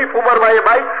 વર્ષની ઝઈફ ઉંમરમાં એ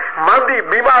બાઈ માંદી,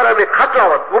 બીમાર અને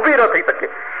ખાટલાવત ઉભી ન થઈ શકે.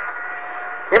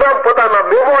 ઇમામ પોતાના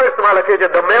મેમોયર્સમાં લખે છે,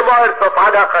 the memoirs of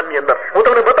Aga Khan ની અંદર. હું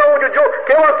તમને બતાવું છું, જો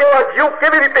કેવા કેવા જીવ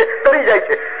કેવી રીતે તરી જાય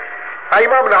છે. આ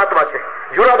ઇમામના હાથમાં છે.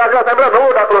 જૂના દાખલા સાંભળ્યા,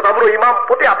 નવો દાખલો સાંભળો, ઇમામ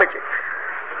પોતે આપે છે.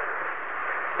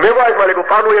 મેમોયર્સમાં લખ્યું,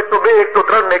 પાનું 102,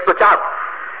 103 ને 104.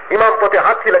 ઇમામ પોતે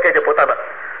હાથથી લખે છે પોતાના.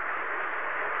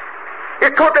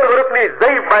 78 વર્ષની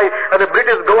ઝઈફ બાઈ, અને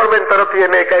બ્રિટિશ ગવર્મેન્ટ તરફથી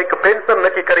એને કઈક પેન્શન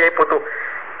નક્કી કરી આપ્યું હતું.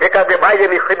 એકાદે બાઈ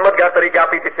એની ખિદમતગાર તરીકે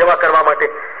આપી હતી સેવા કરવા માટે.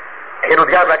 એનું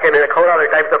ધ્યાન રાખે ને ખવડાવે,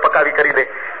 ટાઈમસર પકાવી કરીને,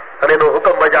 અને એનો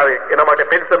હુકમ બજાવે. એના માટે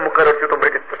પેન્શન મુકરર થયું હતું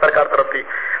બ્રિટિશ સરકાર તરફથી.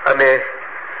 અને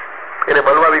એને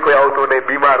મળવા બી કોઈ આવતું નહીં.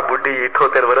 બીમાર બુઢી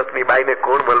 78 વર્ષની બાઈને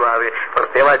કોણ મળવા આવે?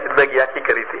 પણ સેવા જિંદગી આખી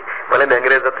કરી હતી. ભલે ને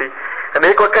અંગ્રેજ હતી. અને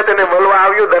એક વખત એને મળવા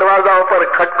આવ્યું, દરવાજા ઉપર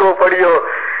ખટકો પડ્યો.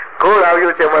 કોણ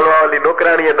આવ્યું છે મળવા? વાળી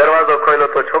નોકરાણીએ દરવાજો ખોલ્યો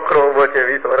તો છોકરો ઉભો છે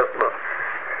 20 વર્ષનો.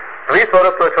 20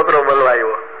 વર્ષનો છોકરો મળવા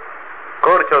આવ્યો.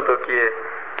 કોણ છો? તો કે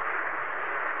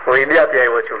હું ઇન્ડિયાથી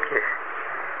આવ્યો છું. કે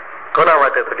કોના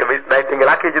માટે? તો કે મિસ નાઇટિંગેલ.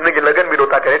 આખી જિંદગી લગન બી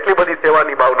નહોતા કરે, એટલી બધી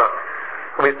સેવાની ભાવના.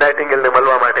 મિસ નાઇટિંગેલ ને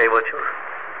મળવા માટે આવ્યો છું.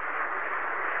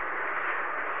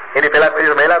 એની પેલા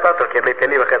કોઈ મહિલા હતા તો કે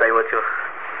પહેલી વખત આવ્યો છું.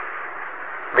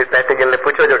 મિસ નાઇટિંગેલ ને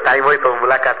પૂછો, જો ટાઈમ હોય તો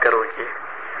મુલાકાત કરું. કે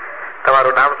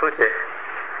તમારું નામ શું છે?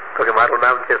 તો કે મારું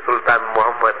નામ છે સુલતાન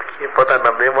મોહમ્મદ. કે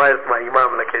પોતાના મેમોયર્સમાં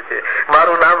ઇમામ લખે છે,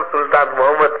 મારું નામ સુલતાન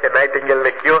મોહમ્મદ છે. નાઇટિંગેલ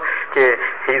ને કહ્યો કે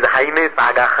હિઝ હાઈનેસ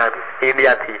આગા ખાન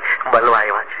ઇન્ડિયાથી મળવા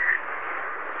આવ્યા છે.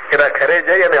 એના ઘરે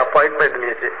જઈ અને અપોઇન્ટમેન્ટ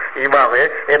લે છે. ઇમામે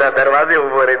એના દરવાજે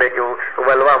ઉભો રહીને કે હું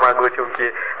મળવા માંગુ છું.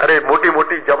 કે અરે મોટી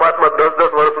મોટી જમાતમાં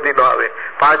 10-10 વર્ષ સુધી ન આવે,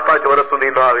 5-5 વર્ષ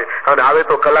સુધી ન આવે, અને આવે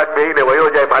તો કલાક બેહીને વયો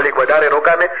જાય. માલિક વધારે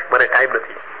રોકાને, મને ટાઈમ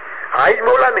નથી. આ જ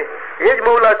મૌલા ને, એ જ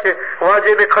મૌલા છે. વહાં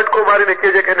જઈને ખટકો મારીને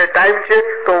કે છે કે એને ટાઈમ છે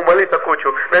તો હું મળી શકું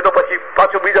છું, નહીં તો પછી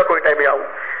પાછું બીજા કોઈ ટાઈમે આવું.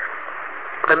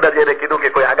 અંદર જઈને કીધું કે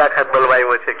કોઈ આગા ખાન મળવા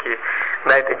આવ્યો છે. કે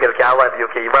નાઇટિંગેલ કે આવવા દો.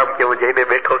 કે ઇમામ કે હું જઈને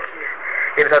બેઠો. કે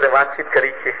એની સાથે વાતચીત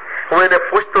કરી. કે હું એને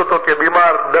પૂછતો હતો કે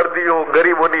બીમાર દર્દીઓ,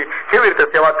 ગરીબોની કેવી રીતે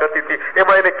સેવા કરતી હતી,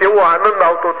 એમાં એને કેવો આનંદ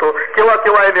આવતો હતો, કેવા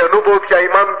કેવા એને અનુભવ થયા.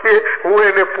 ઇમામ કે હું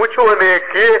એને પૂછું અને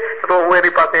કે તો હું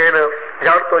એની પાસે એને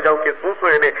જાણતો જાઉં કે શું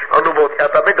શું એને અનુભવ થયા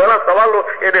હતા. મેં ઘણા સવાલો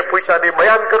એને પૂછ્યા, ને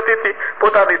બયાન કરતી હતી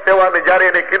પોતાની સેવાને. જયારે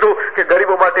એને કીધું કે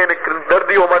ગરીબો માટે, એને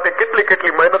દર્દીઓ માટે કેટલી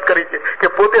કેટલી મહેનત કરી છે, કે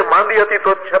પોતે માંદી હતી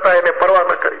તો છતાં એને પરવા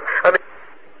ન કરી. અને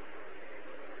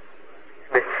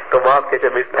તો બાપ કે છે,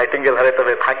 મિસ નાઇટિંગેલ, હવે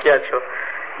તમે થાક્યા છો,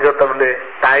 જો તમને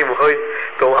ટાઈમ હોય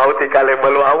તો હું આવતીકાલે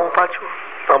મળવા આવું પાછું.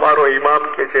 તમારો ઇમામ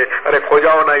કે છે, અરે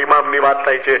ખોજાઓના ઇમામની વાત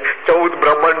થાય છે, 14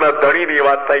 બ્રહ્માંડના ધણીની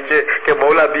વાત થાય છે કે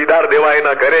મૌલા દીદાર દેવા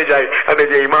એના ઘરે જાય, અને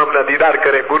જે ઇમામના દીદાર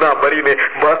કરે ગુના ભરીને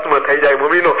ભસ્મ થઈ જાય.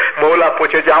 મુમીનો મૌલા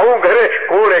પૂછે છે, આવું ઘરે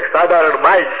કોણ? એક સાધારણ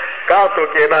માઈ. કા તો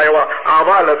કે એના એવા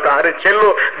આમાલ હતા. અરે છેલ્લો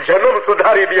જન્મ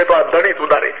સુધારી દે તો આ ધણી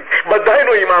સુધારે છે.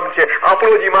 બધાયનો ઇમામ છે,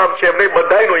 આપણો જ ઇમામ છે એમ નહીં,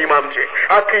 બધાયનો ઇમામ છે,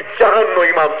 આખી જહાનનો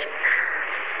ઇમામ છે.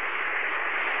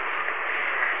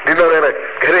 દિનો એને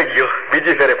ઘરે ગયો,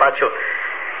 બીજી ફેરે પાછો.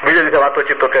 બીજા દિવસે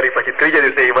વાતોચીત તો કરી. પછી ત્રીજા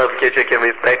દિવસે ઇમામ કે છે કે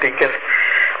મિસ નાઇટિંગેલ,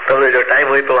 તમને જો ટાઈમ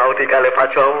હોય તો આવતીકાલે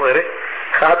પાછો આવું. અરે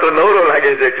હા તો નવરો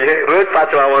લાગે છે કે રોજ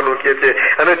પાછો આવવાનું કે છે.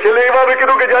 અને છેલ્લે ઇમામે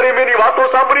કીધું કે જયારે મેં એની વાતો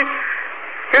સાંભળી,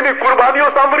 એની કુરબાનીઓ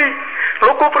સાંભળી,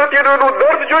 લોકો પ્રત્યેનું એનું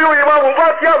દર્દ જોયું, ઇમામ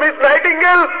ઉભા થયા. મિસ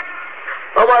નાઇટિંગેલ,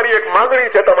 અમારી એક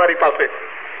માંગણી છે તમારી પાસે.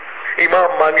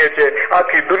 ઇમામ માંગે છે,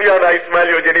 આખી દુનિયાના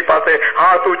ઇસ્માઇલીઓ જેની પાસે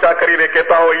હાથ ઊંચા કરીને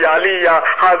કહેતા હોય યા અલી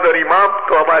યા હાજર ઇમામ,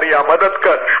 તો અમારી આ મદદ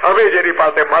કર. અમે જેની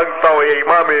પાસે માંગતા હોય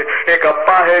ઇમામે એક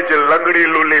અપાહેજ લંગડી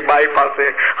લુલી બાઈ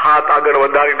પાસે હાથ આગળ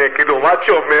વધારીને કીધું,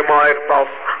 વાંચો મેમોયર્સ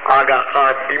ઓફ આગા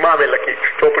ખાન. ઇમામે લખી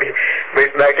ચોપડી,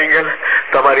 મિસ નાઇટિંગેલ,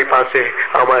 તમારી પાસે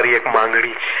અમારી એક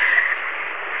માંગણી છે,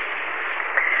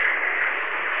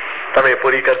 તમે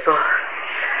પૂરી કરશો?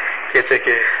 કે છે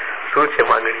કે શું છે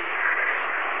માંગણી?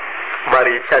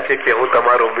 મારી ઈચ્છા છે કે હું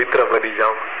તમારો મિત્ર બની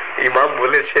જાઉં. ઇમામ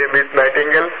બોલે છે, મિસ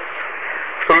નાઇટિંગેલ,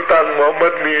 સુલતાન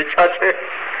મોહમ્મદ ની ઈચ્છા છે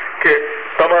કે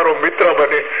તમારો મિત્ર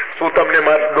બને. શું તમને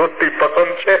મારી દોસ્તી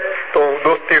પસંદ છે? તો હું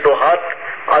દોસ્તીનો હાથ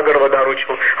આગળ વધારું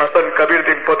છું. હસન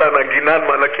કબીરદીન પોતાના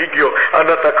ગિનાનમાં લખી ગયો,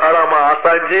 અનત અખાડામાં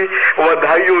આસાનજી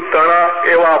વધાયું તણા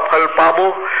એવા ફલ પામો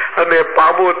અને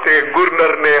પામો તે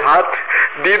ગુરનર ને હાથ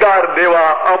દીદાર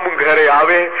દેવા અમ ઘરે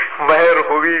આવે મહેર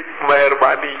હોવી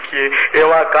મહેરબાની કીએ.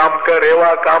 એવા કામ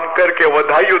કર કે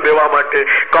વધાયું દેવા માટે,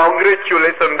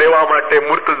 કોંગ્રેચ્યુલેશન દેવા માટે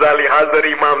મુર્તઝાલી હાજર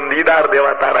ઇમામ દીદાર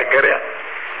દેવા તારા ઘરે.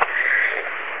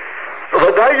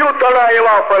 વધાયું તણા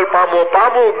એવા ફલ પામો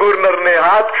પામો ગુરનર ને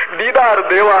હાથ દીદાર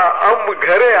દેવા અમ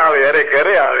ઘરે આવે. અરે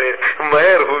ઘરે આવે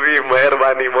મહેર હોવી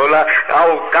મહેરબાની. મોલા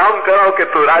આવું કામ કરાવ કે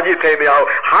તું રાજી થઈને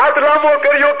આવ. હાથ લાંબો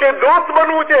કર્યો કે દોસ્ત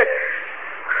બનવું છે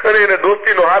અને એને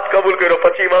દોસ્તીનો હાથ કબૂલ કર્યો.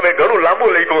 પછી ઇમામે ઘણું લાંબુ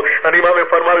લખ્યું અને ઇમામે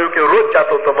ફરમાવ્યું કે રોજ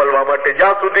જાતો તો મળવા માટે,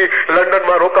 જ્યાં સુધી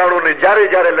લંડનમાં રોકાણું ને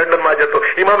જ્યારે લંડનમાં જતો.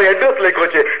 ઇમામે એડ્રેસ લખ્યો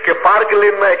છે કે પાર્ક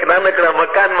લેનના એક નાનકડા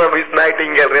મકાનમાં મિસ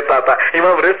નાઇટિંગેલ રહેતા હતા.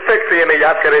 ઇમામ રિસ્પેક્ટ એને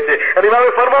યાદ કરે છે. અને ઇમામે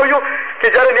ફરમાવ્યું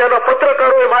કે જયારે ત્યાંના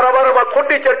પત્રકારોએ મારા બારામાં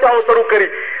ખોટી ચર્ચાઓ શરૂ કરી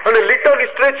અને લિટન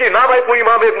સ્ટ્રેચી નામ આપ્યું.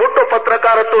 ઇમામે એક મોટો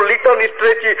પત્રકાર હતો લિટન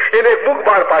સ્ટ્રેચી, એને એક બુક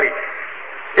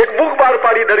બહાર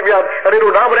પાડી દરમિયાન અને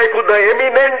એનું નામ રાખ્યું ધ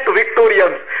એમિનેન્ટ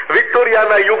વિક્ટોરિયન્સ,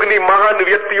 વિક્ટોરિયાના યુગની મહાન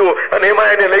વ્યક્તિઓ. અને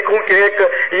એમાં એને લખ્યું કે એક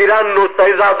ઈરાનનો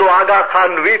શહેજાદો આગા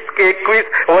ખાન 20 કે 21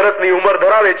 વર્ષની ઉંમર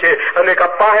ધરાવે છે અને એક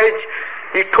અપાહેજ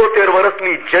 78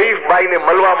 વર્ષની જયીફબાઈને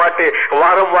મળવા માટે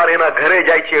વારંવાર એના ઘરે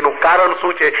જાય છે. એનું કારણ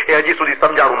શું છે એ હજી સુધી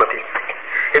સમજાણું નથી.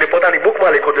 એને પોતાની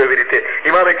બુકમાં લખ્યું હતું એવી રીતે.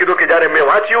 ઇમામે કીધું કે જયારે મેં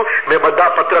વાંચ્યું, મેં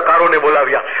બધા પત્રકારોને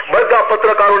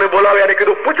બોલાવ્યા અને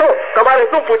કીધું પૂછો તમારે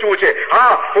શું પૂછવું છે?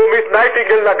 હા, હું મિસ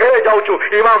નાઇટિંગેલના ઘરે જાઉં છું.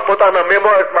 ઇમામ પોતાના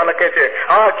મેમોર્સમાં લખે છે,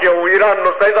 હા કે હું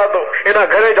ઈરાનનો શહેજાદો એના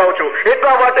ઘરે જાઉં છું.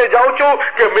 એટલા માટે જાઉં છું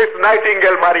કે મિસ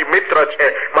નાઇટિંગેલ મારી મિત્ર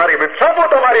છે. છાપો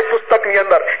તમારી પુસ્તકની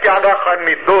અંદર કે આગા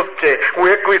ખાનની દોસ્ત છે.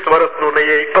 હું 21 વર્ષનું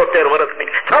નહીં, 78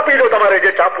 વર્ષની. છાપી લો તમારે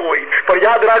જે છાપવું હોય, પણ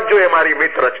યાદ રાખજો એ મારી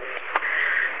મિત્ર છે.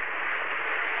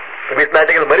 મિસ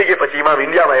નાઇટિંગેલ મરી ગઈ પછી ઇમામ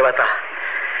ઇન્ડિયામાં આવ્યા હતા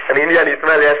અને ઇન્ડિયન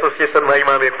ઇસ્માઇલ એસોસિએશનમાં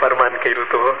ઇમામે એક ફરમાન કર્યું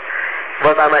હતું.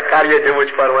 બસ આના કાર્ય જેવું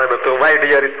જ ફરમાન હતું. My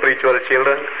dear spiritual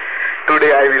children, today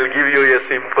I will give you A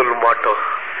simple મોટો,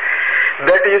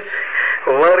 that is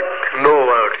work no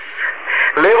words,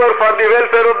 labor for the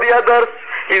welfare of the others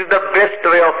is the best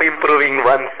way of improving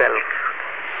oneself,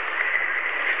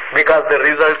 because the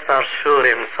results are sure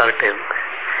and certain,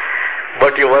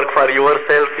 but you work for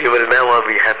yourself, you will never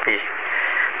be happy.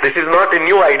 This is not a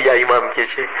new idea, Imam કહે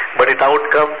છે, but it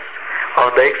outcomes of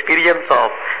the experience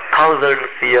of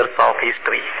thousands years of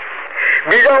history.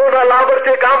 બીજાઓના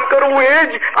લાભર્થે કામ કરવું એ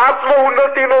જ આત્મ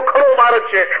ઉન્નતિનો ખરો માર્ગ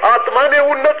છે. આત્માને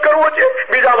ઉન્નત કરવો છે,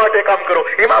 બીજા માટે કામ કરો.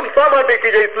 ઇમામ શા માટે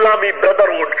કીધે ઇસ્લામી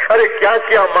બ્રધરહુડ? અરે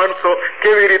ક્યાં માણસો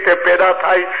કેવી રીતે પેદા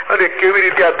થાય અને કેવી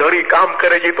રીતે આ ધરી કામ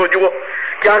કરે છે તો જુઓ.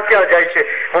 ક્યાં જાય છે.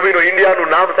 મમ્મીનું ઇન્ડિયાનું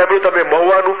નામ સાંભળ્યું તમે?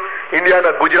 મહુવાનું.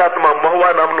 ઇન્ડિયાના ગુજરાતમાં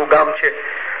મહુવા નામનું ગામ છે.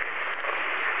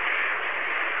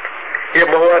 એ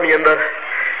મહુવાની અંદર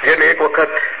જેને એક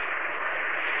વખત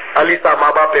અલીસા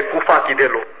મા બાપે કુફા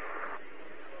કીધેલો,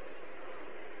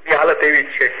 એ હાલત એવી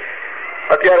જ છે.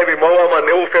 અત્યારે બી મહુવામાં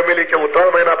 90 ફેમિલી છે. હું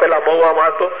 3 મહિના પહેલા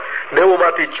મહુવામાં હતો.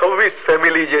 90માંથી 26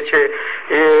 ફેમિલી જે છે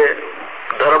એ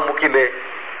ધર્મ મૂકીને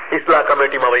ઇસ્લામ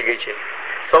કમિટીમાં વહી ગઈ છે.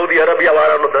 સૌદી અરેબિયા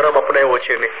વાળાનો ધર્મ અપનાવ્યો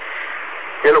છે ને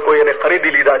એ લોકો એને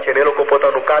ખરીદી લીધા છે ને એ લોકો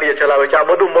પોતાનું કાર્ય ચલાવે છે. આ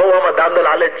બધું મહુવામાં દાંદલ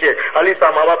હાલે જ છે.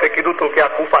 અલીસા મા બાપે કીધું હતું કે આ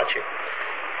કુફા છે.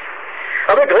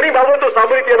 અમે ઘણી બાબતો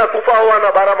સાંભળી હતી એના કુફા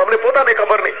હોવાના બારામાં, અમને પોતાને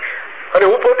ખબર નહીં. અને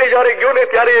હું પોતે જયારે ગયો ને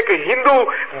ત્યારે એક હિન્દુ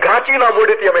ઘાંચીના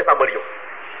મોઢેથી અમે સાંભળ્યું.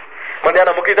 મને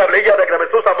આના મુખી સાહેબ લઈ ગયા હતા કે અમે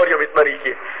શું સાંભળ્યો મિશનરી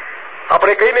કે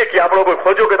આપણે કહીને કે આપણો કોઈ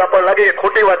ખોજો કે આપણને લાગે એ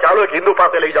ખોટી વાત, ચાલો એક હિન્દુ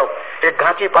પાસે લઈ જાઓ, એક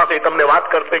ઘાંચી પાસે તમને વાત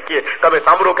કરશે કે તમે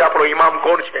સાંભળો કે આપણો ઇમામ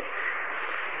કોણ છે.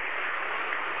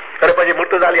 અને પછી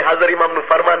મુર્તઝાલી હાજર ઇમામનું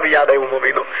ફરમાન બી યાદ આવ્યું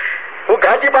મમ્મીનું. હું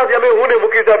ઘાંચી પાસે હું ને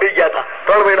મુખી સાહેબ ગયા હતા.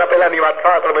 3 મહિના પહેલાની વાત,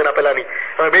 3 મહિના પહેલાની.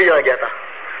 અમે 2 જણા ગયા હતા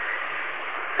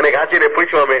અને ઘાંચીને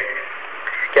પૂછ્યું અમે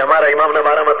કે અમારા ઇમામના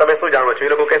બારામાં તમે શું જાણો છો? એ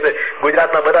લોકો કહેશે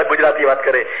ગુજરાતના બધા ગુજરાતી વાત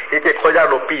કરે. એ કે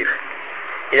ખોજાનો પીર,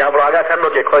 એ આપણો આગા ખાનનો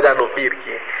કે ખોજાનો પીર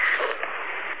કે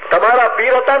તમારા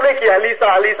પીર હતા ને કે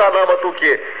અલીસા નામ હતું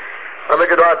કે. અમે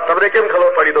કીધું આ તમને કેમ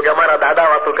ખબર પડી? તો કે અમારા દાદા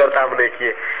વાતો કરતા અમને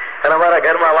કે અને અમારા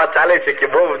ઘરમાં વાત ચાલે છે કે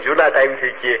બહુ જૂના ટાઈમ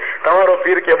થી કે તમારો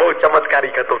પીર કે બહુ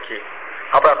ચમત્કારિક હતો કે.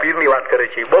 આપણા પીરની વાત કરે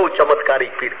છે, બહુ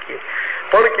ચમત્કારિક પીર કે.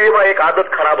 પણ કે એમાં એક આદત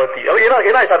ખરાબ હતી. હવે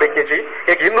એના હિસાબે કે છે,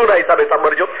 એક હિન્દુના હિસાબે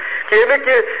સાંભળજો કે એને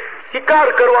કે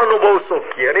શિકાર કરવાનો બહુ શોખ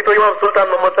કે. અને તો ઇમામ સુલતાન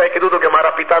મોહમ્મદ સાહેબ કીધું હતું કે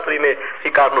મારા પિતાશ્રીને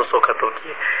શિકારનો શોખ હતો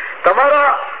કે.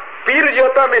 તમારા પીર જે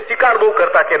હતા ને શિકાર બહુ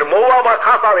કરતા કે. મહુવામાં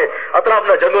ખાસ આવે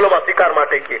અતરાફના જંગલોમાં શિકાર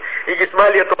માટે કે. એક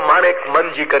ઇસ્માઇલી હતો માણેક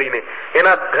મનજી કરીને,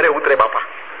 એના ઘરે ઉતરે બાપા.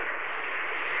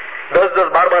 10-10,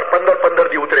 12-12, 15-15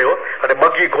 દી ઉતરે હો. અને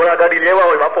બગી ઘોડાગાડી લેવા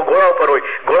હોય, બાપો ઘોડા ઉપર હોય,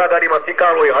 ઘોડાગાડીમાં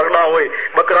શિકાર હોય, હરણા હોય,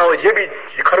 બકરા હોય, જે બી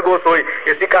ખરગોશ હોય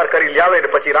એ શિકાર કરી લાવે ને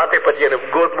પછી રાતે પછી એને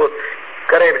ગોશ બોશ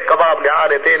કરે ને કબાબ ને આ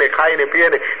ને તેને ખાઈને પીએ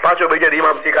ને પાછો બીજે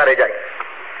ઇમામ શિકારે જાય.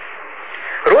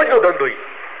 રોજનો ધંધો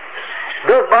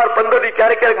 10, 12, 15 દી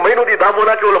ક્યારેક મહિનો દી ધામો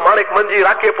નાખે. ઓલો માણેક મંજી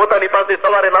રાખે પોતાની પાસે,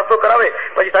 સવારે નાસ્તો કરાવે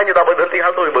પછી સાંજે તો બદલતી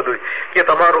હાલતો હોય બધું કે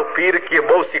તમારો પીર કે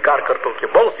બહુ શિકાર કરતો, કે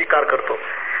બહુ શિકાર કરતો.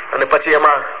 અને પછી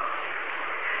એમાં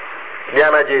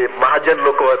ત્યાંના જે મહાજન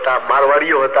લોકો હતા,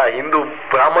 મારવાડીઓ હતા, હિન્દુ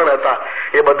બ્રાહ્મણ હતા,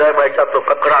 એ બધામાં એક જાતનો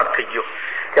કકડાટ થઈ ગયો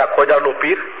કે આ ખોજાનો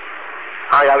પીર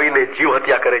આ આવીને જીવ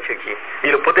હત્યા કરે છે. કે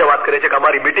એ પોતે વાત કરે છે કે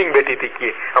અમારી મીટિંગ બેઠી હતી,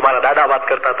 કે અમારા દાદા વાત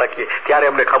કરતા હતા કે ત્યારે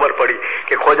અમને ખબર પડી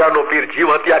કે ખોજાનો પીર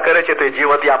જીવ હત્યા કરે છે, તો એ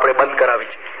જીવ હત્યા આપણે બંધ કરાવી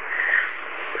છે.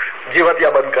 જીવ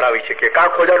હત્યા બંધ કરાવી છે કે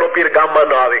કાં ખોજાનો પીર ગામમાં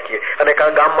ન આવે કે, અને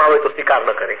કાં ગામમાં આવે તો શિકાર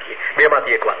ન કરે કે.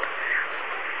 બેમાંથી એક વાત.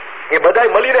 એ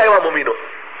બધાય મળીને આવ્યા મમ્મીનો,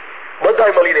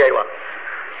 બધાય મળીને આવ્યા.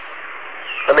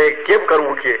 અને કેમ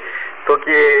કરવું કે તો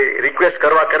કે રિક્વેસ્ટ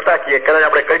કરવા કરતા કે કદાચ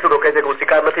આપણે કહીશું તો કહે છે કે હું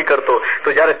શિકાર નથી કરતો,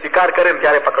 તો જયારે શિકાર કરે ને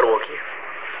ત્યારે પકડવો કે.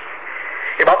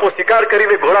 એ બાપુ શિકાર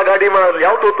કરીને ઘોડાગાડીમાં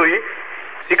લાવતો તો એ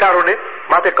શિકારોને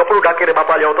માથે કપડું ઢાંકીને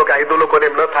બાપા લાવતો કે હિન્દુ લોકોને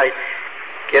એમ ન થાય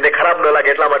કે એને ખરાબ ન લાગે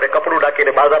એટલા માટે કપડું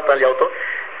ઢાંકીને બાજારતા લાવતો.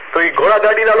 તો એ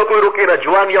ઘોડાગાડીના લોકો રોકીને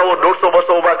જુવાનિયાઓ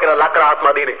 150-200 ઉભા કર્યા લાકડા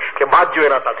હાથમાં દઈને કે બાજજો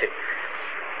એના સાથે.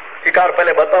 શિકાર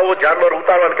પહેલે બતાવો, જાનવર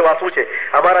ઉતારવાનું કે શું છે,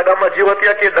 અમારા ગામમાં જીવ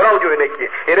હત્યા કે ધરાવજો એને કે,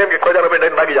 એને એમ કે ખોજાનો ભાઈ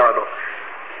ડઈને ભાગી જવાનો.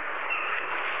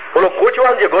 બોલો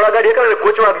કોચવાન જે ઘોડાગાડી કરે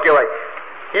કોચવાન કહેવાય,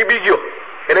 એ બી ગયો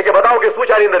એને કે બતાવો કે શું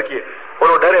ચારી અંદર કે.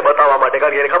 બોલો ડરે બતાવવા માટે,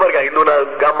 કારણ કે એને ખબર કે હિન્દુના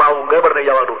ગામમાં આવું ગડબડ થઈ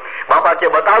જવાનું. બાપા કે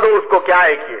બતા દો ઉસકો ક્યાં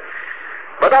હે કે,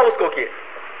 બતાવો ઉસકો કે.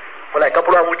 બોલા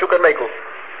કપડું ઊંચું કરી નાખ્યું.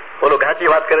 બોલો ઘાંચી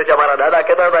વાત કરે છે. અમારા દાદા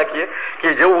કહેતા હતા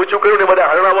કે જેવું ઊંચું કર્યું ને બધા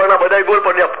હરણા વરણા બધા ગોળ,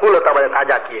 પણ ત્યાં ફૂલ હતા બધા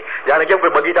તાજા કે, જાણે કેમ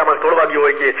કોઈ બગીચામાં તોડવા ગયો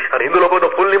હોય કે. અને હિન્દુ લોકો તો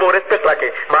ફૂલની બહુ રેસ્પેક્ટ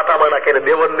રાખે, માતામાં નાખે ને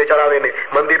દેવનને ચડાવે ને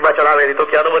મંદિરમાં ચડાવે ને, તો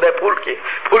ક્યાં બધા ફૂલ કે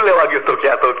ફૂલ લેવા ગયો તો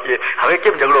ક્યાં તો કે હવે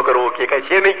કેમ ઝઘડો કરવો કે કઈ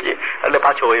છે નહીં કે, એટલે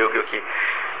પાછો વયો ગયો કે.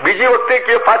 બીજી વખતે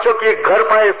કે પાછો કે ઘર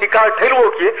પાસે શિકાર ઠેલવો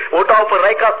કે, ઓટા ઉપર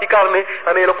રાખ્યા શિકારને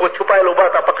અને એ લોકો છુપાયેલા ઉભા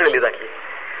હતા, પકડી લીધા કે.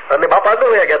 અને બાપા ન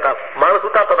વયા ગયા હતા, માણસ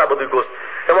ઉતારતા હતા બધું ગોસ્ત.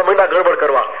 એમાં મહિના ગડબડ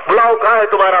કરવા, બોલાવો કાં હે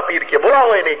તમારા પીર કે,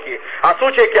 બોલાવો એ નહીં કે, આ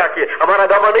શું છે ક્યાં કે, અમારા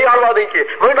ગામમાં નહીં આવવા દઈ કે,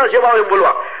 મહિના જેવા એમ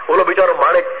બોલવા. ઓલો બિચારો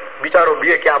માણેક બિચારો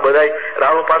બે કે આ બધાય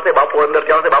રાણો પાસે બાપુ અંદર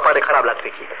ત્યાં બાપાને ખરાબ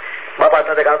લાગતી કે. બાપા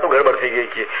સાથે કાં શું ગડબડ થઈ ગઈ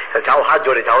કે, જાઓ હાથ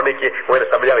જોડે જાઓ નહીં કે, હું એને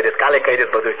સમજાવી દઈશ, કાલે કહી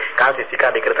દઈશ બધું, કાલથી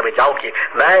શિકાર નહીં કરે તમે જાઓ કે.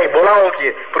 નહીં બોલાવો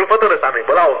કે, પ્રૂફ હતો ને સામે,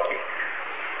 બોલાવો કે.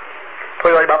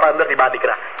 થોડી વાર બાપા અંદરથી બહાર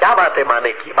નીકળ્યા. ક્યાં બાત હે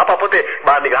માને કે, બાપા પોતે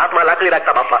બહાર નીકળ્યા, હાથમાં લાકડી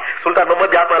રાખતા બાપા, સુલતાન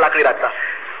મોહમ્મદ હાથમાં લાકડી રાખતા.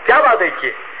 ક્યાં વાત હે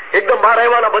કે, એકદમ બહાર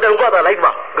આવ્યા બધા ઉભા હતા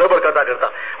લાઈનમાં ગડબડ કરતા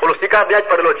કરતા. ઓલો શિકાર ત્યાં જ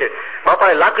પડેલો છે.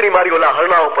 બાપાએ લાકડી મારી ઓલા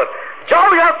હરણા ઉપર,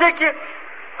 જાઓ યાર છે કે.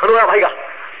 હરણા ભાઈગા,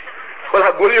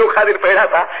 ઓલા ગોળીઓ ખાધીને પડ્યા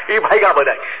હતા એ ભાઈગા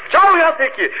બધા, જાઓ યાર છે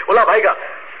કે. ઓલા ભાઈગા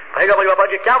ભાઈગા ભાઈ બાપા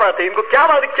કે ક્યાં વાત હે ઇनको, ક્યાં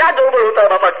વાત ક્યાં ગડબડ હોતા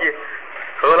બાપા કે.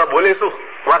 ઓલા બોલે શું,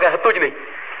 વહાં કઈ હતું જ નહીં.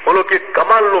 બોલો કે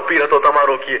કમાલનો પીર હતો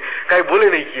તમારો કે, કઈ બોલે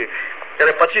નહીં કે.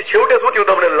 અને પછી છેવટે શું થયું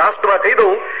તમને લાસ્ટમાં કહી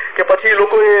દઉં કે પછી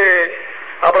લોકોએ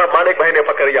આપણા માણેકભાઈ ને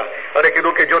પકડ્યા અને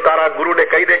કીધું કે જો તારા ગુરુને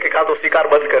કહી દે કે કાં તો શિકાર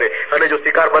બંધ કરે, અને જો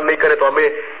શિકાર બંધ નહીં કરે તો અમે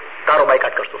તારો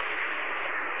બાયકાટ કરશું,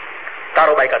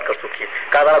 તારો બાયકાટ કરશું કે,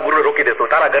 કાં તારા ગુરુને રોકી દેશું,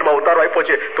 તારા ઘરમાં ઉતારો આપ્યો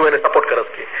છે તું એને સપોર્ટ કરસ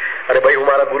કે. અરે ભાઈ હું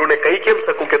મારા ગુરુને કહી કેમ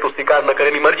શકું કે તું શિકાર ન કરે,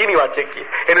 એની મરજીની વાત છે કે,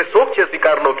 એને શોખ છે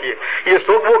શિકારનો કે. એ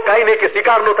શોખવો કાંઈ નહીં કે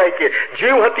શિકાર નો થાય કે.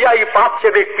 જીવ હત્યા એ પાપ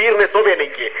છે, એક પીરને શોભે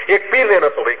નહીં કે, એક પીરને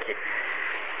ન શોભે કે.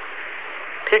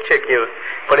 ઠીક છે કે,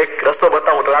 પણ એક રસ્તો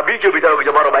બતાવું તો આ બીજો બિચારો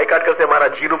કે મારો બાયકાટ કરશે,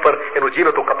 મારા જીન ઉપર એનું જીન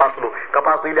હતું કપાસનું,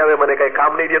 કપાસ નહીં લાવે મને કઈ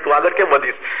કામ નહીં દે, તું આગળ કેમ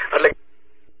વધીશ. એટલે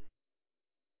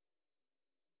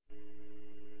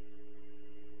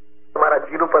મારા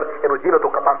જીન ઉપર એનું જીન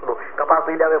હતું કપાસનું, કપાસ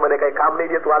નહીં લાવે મને કઈ કામ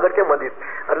નહીં દે, તું આગળ કેમ વધીશ.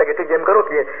 એટલે કે ઠીક એમ કરો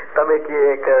કે તમે કે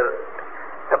એક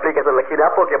એપ્લિકેશન લખીને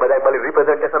આપો કે બધા ભલે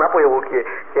રિપ્રેઝન્ટેશન આપો એવું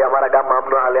કે અમારા ગામમાં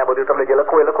આમનો હાલે, આ બધું તમને જે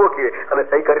લખો એ લખો કે, અને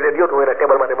સહી કરીને દો તો હું એને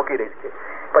ટેબલ માટે મૂકી દઈશ કે.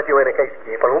 પછી હું એને કહીશ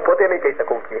કે, પણ હું પોતે નહીં કહી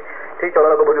શકું કે. ઠીક છે,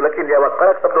 લોકો બધું લખી લેવા,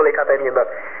 કડક શબ્દો લખાતા એની અંદર.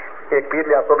 એક પીર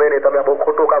ને શોભે નહીં, તમે બહુ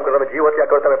ખોટું કામ કરો, તમે જીવ હત્યા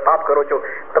કરો, તમે પાપ કરો છો,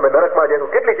 તમે નરકમાં જશો,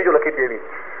 કેટલી ચીજો લખી હતી એવી.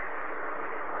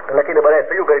 લખીને બધા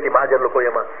સહયું કરી હતી મહાજન લોકો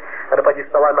એમાં. અને પછી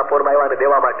સવારના પોરમાં આવ્યા ને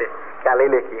દેવા માટે કે આ લઈ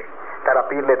લે કે, તારા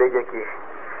પીરને દઈ જાય કે.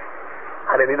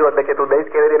 અને નિરોધ ને કે તું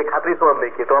દઈશ કે એની ખાતરી શું અમને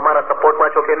કે, તો અમારા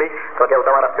સપોર્ટમાં છો કે નહીં, તો કે હું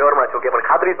તમારા ફેવરમાં છું કે, પણ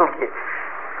ખાતરી શું કે,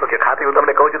 તો કે ખાતરી હું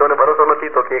તમને કહું છું તમને ભરોસો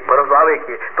નથી, તો કે એક ભરોસો આવે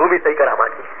કે તું બી સહી કરા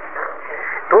માંગી,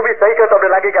 તું બી સહી કર, તમને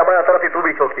લાગે કે અમારા તરફથી તું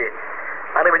બી છો કે.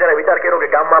 અને બિચારા વિચાર કર્યો કે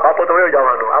ગામમાં બાપો તો વયો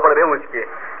જવાનો, આપણે રહેવું જ કે,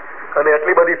 અને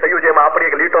એટલી બધી સહી છે એમાં આપણી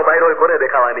એક લીટો માર્યો હોય કોને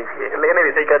દેખાવાની છે, એટલે એને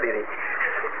બી સહી કરી દીધી,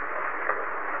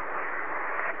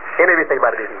 એને બી સહી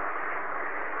મારી દીધી.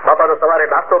 બાપા તો સવારે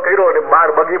નાસ્તો કર્યો અને બાર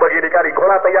બગી નીકાળી,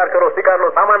 ઘોડા તૈયાર કરો, શિકારનો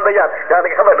સામાન તૈયાર, જાણે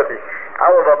કે ખબર નથી.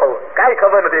 આવો બાપા, કાંઈ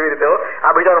ખબર નથી એવી રીતે.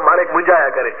 આ બીજાનો માણેક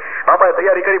મૂંઝાયા કરે. બાપાએ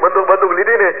તૈયારી કરી, બંદૂક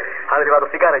લીધી ને, હાલ વાત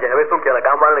શિકારે જાય. હવે શું કહેવાય,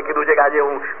 ગામવાળાને કીધું છે કે આજે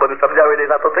હું બધું સમજાવી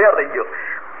દઈશ, આ તો તૈયાર થઈ ગયો.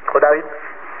 ખુદાવી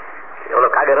ઓલો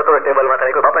કાગળ હતો ને ટેબલ માં,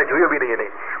 બાપાએ જોયું બી નહીં. એને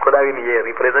ખુદાવીની એ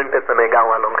રિપ્રેઝેન્ટેશન है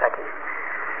गाँव वालों का की.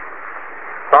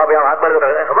 बाप यहाँ हाथ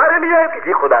मारे, हमारे लिए है कि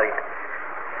जी खुदावी.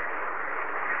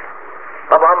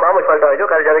 अब आम જ પલટા જો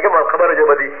કરે, જયારે કે ખબર છે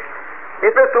બધી.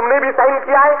 इसमें तुमने भी साइन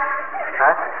किया है?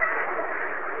 हाँ,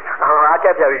 આ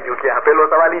ક્યાંથી આવી ગયું કે આ પેલો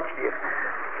સવાલ ઈ છે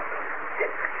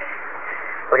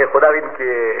કે ખુદાવીન કે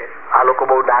આ લોકો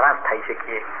બહુ નારાજ થાય છે.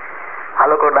 કે આ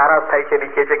લોકો नाराज થાય છે,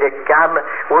 लिखे છે कि क्या,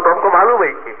 वो तो हमको मालूम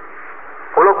है कि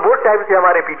वो लोग बहुत टाइम से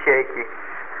हमारे पीछे है कि,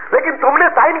 लेकिन तुमने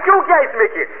साइन क्यों किया इसमें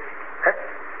कि?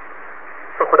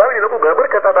 तो खुदावी लोग गड़बड़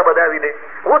करता था बदावीने.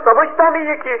 वो समझता नहीं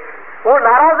है कि वो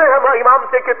नाराज है हम इमाम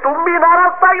से, कि तुम भी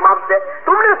नाराज था इमाम से,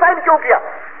 तुमने साइन क्यों किया?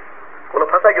 बोलो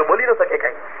फंसा गयो, बोली न सके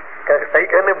कहीं, सही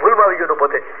कहने भूल में આવી ગયો તો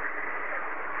પોતે.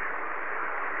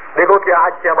 देखो कि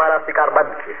आज से हमारा शिकार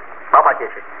बंद किए. पापा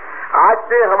कैसे आज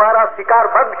से हमारा शिकार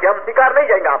बंद किया, हम शिकार नहीं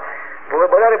जाएंगे. आप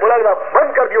बधाने बोला बंद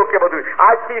कर दियो के બધું,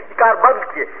 आज से शिकार बंद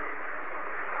किए.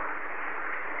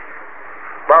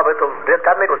 बाप है तो ड्रेस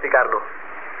करने को शिकार लो.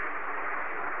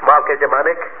 बाप कहते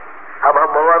मानिक अब हम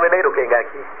महुआ में नहीं रुकेंगे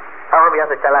कि अब हम यहाँ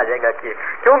से चला जाएगा कि,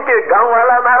 क्योंकि गांव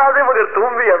वाला नाराज है मगर तुम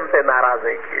भी हमसे नाराज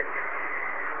है कि.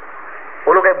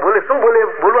 बोलो कहीं बोले शू बोले,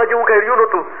 बोलवा जेવું कहीं રહ્યું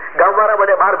નતું. गांव वाला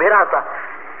बड़े बाहर भेरा था.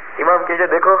 इमाम कहे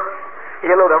देखो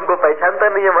ये लोग हमको पहचानता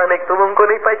नहीं है मानिक, तुम हमको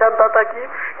नहीं पहचानता था कि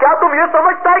क्या तुम ये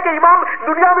समझता है कि इमाम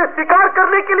दुनिया में शिकार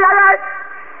करने के लिए आया है?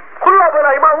 खुला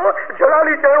बोला इमाम, वो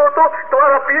जलाली चढ़ो तो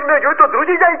तुम्हारा पीर ने जो तो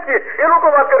ध्रुजी जाए कि ये लोग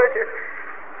बात करे छे.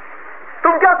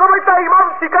 तुम क्या समझता है इमाम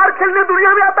शिकार खेलने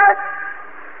दुनिया में आता है?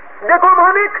 देखो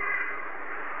मानिक,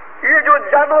 ये जो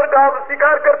जानवर का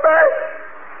शिकार करता है,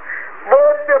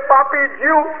 बहुत से पापी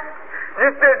जीव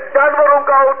जिसने जानवरों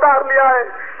का अवतार लिया है,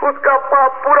 उसका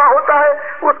पाप पूरा होता है,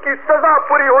 उसकी सजा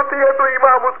पूरी होती है, तो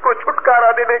इमाम उसको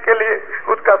छुटकारा देने के लिए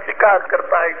उसका शिकार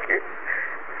करता है कि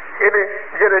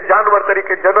जेने जानवर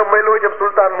तरीके जन्म मेलो. जब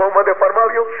सुल्तान मोहम्मदे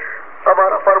फरमाव्यो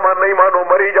અમારા ફરમાન નહીં માનો,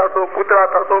 મરી જાશો, કૂતરા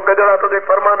થશો, ગધેડા થશે.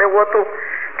 ફરમાન એવું હતું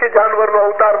કે જાનવરનો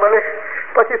અવતાર મળે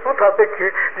પછી શું થશે કે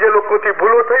જે લોકોથી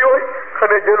ભૂલો થઈ હોય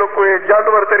અને જે લોકોએ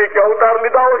જાનવર તરીકે અવતાર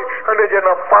લીધા હોય અને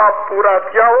જેના પાપ પૂરા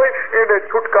થયા હોય એને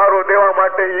છુટકારો દેવા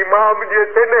માટે ઇમામ જે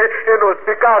છે ને એનો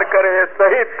શિકાર કરે, એ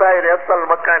શહીદ થાય ને અસલ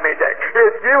મકાને જાય. એ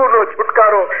જીવનો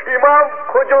છુટકારો. इमाम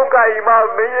खोजों का इमाम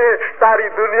नहीं है, सारी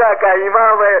दुनिया का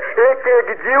इमाम है, एक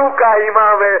एक जीव का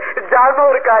इमाम है,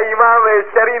 जानवर का इमाम है,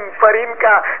 शरीन परीन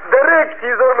का दरेक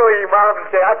चीजों इमाम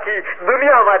છે. આખી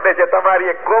દુનિયા માટે છે, તમારી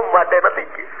એક કોમ માટે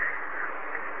નથી.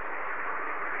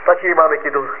 પછી इमाम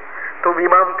કીધું तुम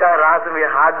इमाम का राज में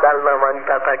हाथ डालना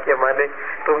मांगता था कि माने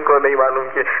तुमको नहीं मालूम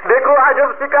कि देखो आज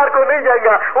हम शिकार को नहीं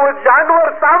जाएगा. वो जानवर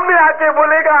सामने आके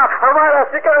बोलेगा हमारा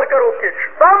शिकार करो के,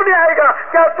 सामने आएगा.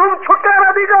 क्या तुम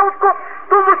छुटकारा देगा उसको?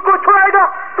 तुम उसको छुड़ाएगा?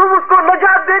 तुम उसको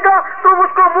नजात देगा? तुम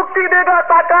उसको मुक्ति देगा?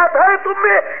 ताकत है तुम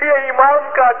में? ये इमाम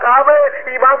का काम है,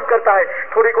 इमाम करता है.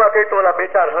 थोड़ी बात है तो वाला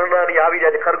बेचार हरनानी આવી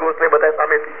જાય, खरगोश ने बताया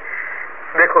सामने थी.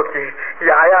 देखो कि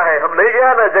ये आया है, हम नहीं गया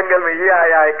ना जंगल में, ये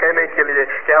आया है कहने के लिए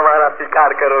कि हमारा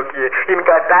शिकार करो कि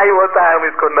इनका टाइम होता है, हम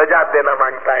इसको नजात देना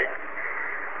मांगता है.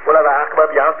 बोला आंख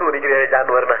बात आंसू निकले हैं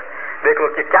जानवर ना. देखो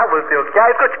कि क्या बोलते हो, क्या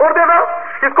इसको छोड़ देना,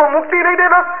 इसको मुक्ति नहीं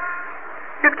देना,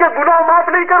 इसके गुनाह माफ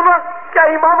नहीं करना? क्या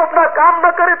इमाम अपना काम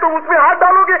न करे तो उसमें हाथ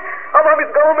डालोगे? अब हम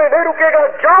इस गांव में नहीं रुकेगा,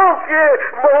 जाओ कि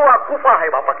महुआ कुफा है,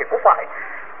 बापा के कुफा है.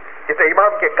 जैसे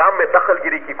इमाम के काम में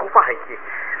दखलगिरी की गुफा है कि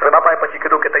बापा પછી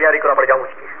કીધું કે તૈયારી કરો, આપણે જવું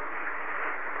છે.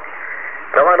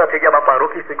 રવાના થઈ ગયા બાપા.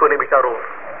 રોકી સિકોને બિચારો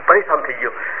પરેશાન થઈ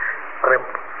ગયો અને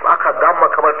આખા ગામમાં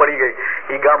ખબર પડી ગઈ.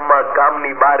 એ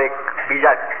ગામની બહાર એક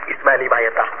બીજા ઇસ્માઇલી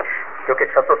ભાઈ હતા. જો કે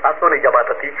 600-700 ની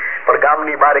જમાત હતી, પણ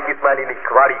ગામની બહાર એક ઇસ્માઇલીની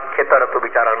વાડી ખેતર હતું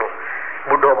બિચારાનું.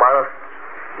 બુઢો માણસ,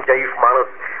 જયીફ માણસ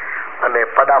અને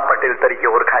પદા પટેલ તરીકે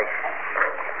ઓળખાય.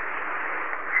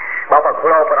 બાપા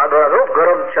ઘોડા ઉપર આગળ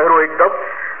ગરમ ચહેરો એકદમ,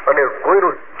 અને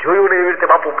કોઈનું જોયું નહીં એવી રીતે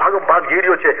બાપુ ભાગમ ભાગ જઈ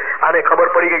રહ્યો છે. આને ખબર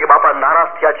પડી ગઈ કે બાપા નારાજ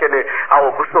થયા છે ને આવો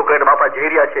ગુસ્સો કરીને બાપા જઈ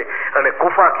રહ્યા છે અને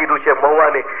કુફા કીધું છે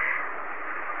મહુવાને.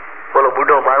 બોલો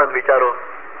બુઢો માણસ બિચારો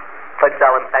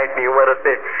 55-60 ની ઉંમર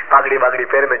હશે, પાઘડી બાગડી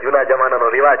પહેરીને જૂના જમાનાનો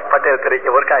રિવાજ પટેલ તરીકે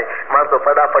ઓળખાય. માણસો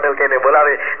પદા પટેલ કહીને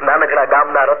બોલાવે. નાનકડા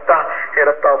ગામના રસ્તા, એ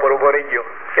રસ્તા ઉપર ઉભો રહી ગયો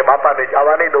કે બાપાને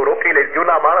જવા નહીં દો, રોકી લઈશ.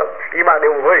 જૂના માણસ ઈમાન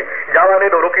એવું હોય, જવા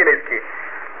નહીં દો, રોકી લઈશ કે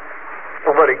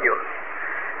ઉભો રહી ગયો.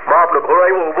 बाप नो घोड़ा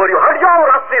वो उभो रह्यो, हट जाओ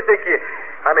रास्ते से किए.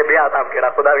 અને બે હાથ આમ કેડા,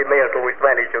 खुदावी नहीं हटो,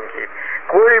 इस्माइली चौकी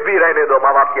कोई भी रहने दो,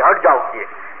 माँ बाप की हट जाओ किए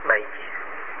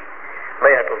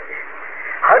नहीं हटो किए.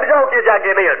 हट जाओ कि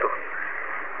जाके नहीं हटो।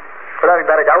 खुदा भी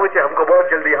तारे जाऊ है, हमको बहुत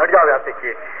जल्दी हट जाओ यहाँ से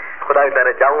कि खुदा भी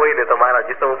तारे जाऊ ही ने तो मारा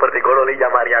जिसम ऊपर थी घोड़ो लई जा,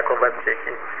 मारी आंखों बंद છે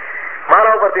કે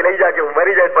મારા ઉપરથી લઈ જા કે હું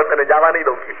મરી જાય પણ તને જવા નહીં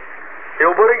દઉં કે એ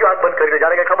ઉભો રહી ગયો આંખ બંધ કરીને,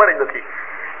 જાણે કઈ ખબર જ નથી।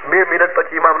 2 મિનિટ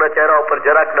પછી ઇમામના ચહેરા ઉપર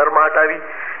જરાક નરમાહટ આવી।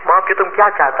 માફ કે તુમ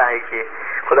ક્યાં ચાહતા હે કે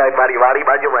खुदा मारी वारी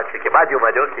बाजूમાં છે કે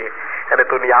બાજુમાં જો કે અને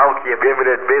તું ની આવ કે 2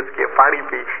 મિનિટ બેસ કે પાણી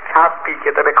પી છાપ પી કે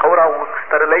તને ખવડાવું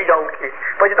તને લઈ જાઉં કે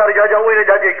પછી તારે જ્યાં જવું હોય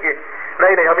જાજે કે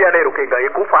नहीं नहीं हम यहाँ नहीं रुकेगा, ये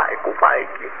गुफा है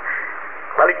कि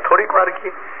मालिक थोड़ी વાર की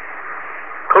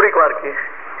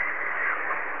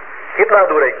कितना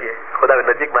दूर है कि खुदा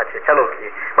नजीकમાં છે, ચલો કે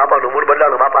બાપાનું મૂળ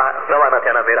બદલાનો બાપા રવાના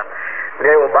થયાના ભેરા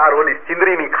લે वो बार ओली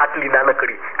સિંદરીની ખાટલી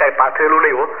નાનકડી કઈ પાથરેલું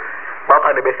નહીં હો,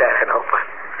 બાપાને બેસાડ્યા એના ઉપર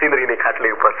સિંદરીની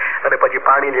ખાટલી ઉપર અને પછી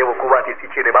પાણી લેવો કુવાથી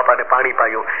સીંચીને બાપાને પાણી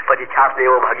પાયું, પછી છાસ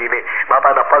લેવો ભાગીને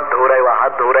બાપાના પગ ધોરાવ્યા,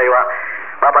 હાથ ધોરાવ્યા।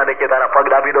 बापा ने के तारा पग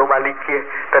दाबी दो मालिक के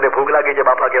तने भूख लगी है,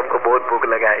 बापा के हमको बहुत भूख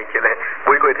लगा है के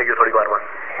भूख कोई थी गई थोड़ी वार में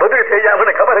બધું થઈ જાય,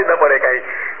 મને ખબર જ ન પડે કઈ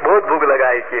बहुत भूख लगा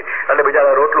है કે અને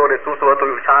બિચારા રોટલો ને શું શું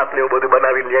હતું છાસ ને એવું બધું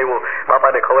બનાવી લઈ આવ્યો,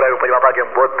 બાપાને ખવડાવ્યું। પછી બાપા કે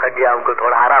बहुत थक गया, हमको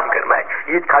थोड़ा आराम करना है,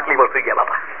 ये જ ખાટલી પર સુઈ ગયા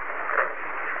બાપા।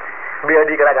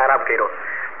 2 કલાક આરામ કર્યો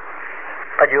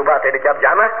પછી ઉભા થઈને કે अब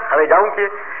जाना, હવે जाऊं કે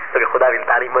तो कि खुदा की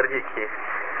तारी मर्जी की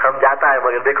हम जाता है,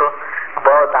 मगर देखो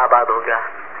बहुत आबाद होगा,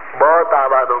 बहुत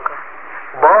आबाद होगा,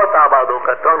 बहुत आबाद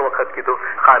होगा। 3 વખત કીધું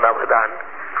ખાના બદાન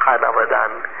ખાના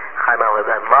બદાન ખાના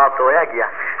બદાન। માફ તો વયા ગયા,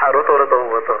 આ રોતો રોતો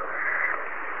હું હતો।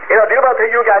 એના દિલમાં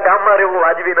થઈ ગયું કે આ ગામમાં રહેવું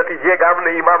વાજબી નથી, જે ગામને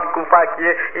ઇમામ કુફા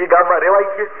કીએ એ ગામમાં રહેવાય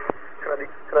છે।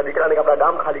 એના દીકરાને આપણા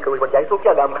ગામ ખાલી કરવું પણ જઈશું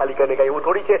ક્યાં ગામ ખાલી કરીને, કઈ એવું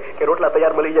થોડી છે કે રોટલા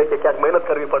તૈયાર મળી જાય છે, ક્યાંક મહેનત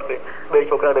કરવી પડશે। 2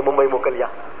 છોકરાને મુંબઈ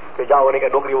મોકલ્યા કે જાઓ અને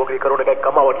કઈ નોકરી વોકરી કરો ને કઈક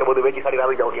કમાવો, એટલે બધું વેચી સાડી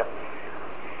આવી જાઓ ત્યાં।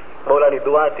 મૌલાની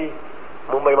દુઆ હતી,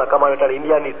 મુંબઈમાં કમાવા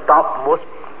ઇન્ડિયાની ટોપ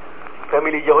મોસ્ટ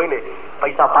ફેમિલી જે હોય ને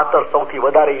પૈસા પાત્ર સૌથી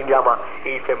વધારે ઇન્ડિયામાં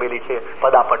એ ફેમિલી છે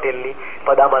પદા પટેલની।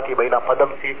 પદામાંથી બન્યા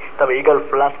પદમસિંહ। તમે ઈગલ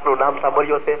ફ્લાસ્કનું નામ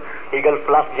સાંભળ્યું છે? ઈગલ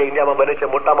ફ્લાસ્ક જે ઇન્ડિયામાં બને છે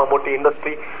મોટામાં મોટી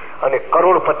ઇન્ડસ્ટ્રી અને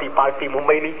કરોડપતિ પાર્ટી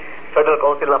મુંબઈની ફેડરલ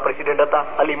કાઉન્સિલના પ્રેસિડેન્ટ હતા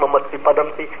અલી મોહમ્મદસિંહ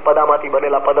પદમસિંહ। પદામાંથી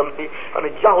બનેલા પદમસિંહ અને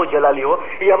જાહો જલાલી હો,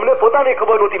 એ અમને પોતાને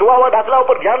ખબર નહોતી, હું આવા દાખલા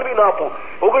ઉપર ધ્યાન બી ના આપું।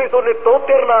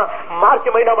 1973ના માર્ચ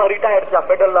મહિનામાં રિટાયર થયા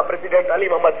ફેડરલના પ્રેસિડેન્ટ અલી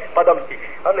મોહમ્મદ પદમસિંહ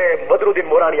અને બદરુદ્દીન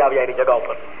મોરાણી આવ્યા એની જગા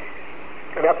ઉપર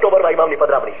અને ઓક્ટોબરમાં ઇમામની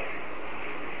પધરામણી।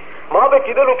 મહાબે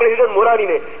કીધેલું પ્રેસિડેન્ટ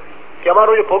મોરાણીને કે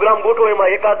અમારો જે પ્રોગ્રામ ગોઠવો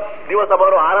એમાં એકાદ દિવસ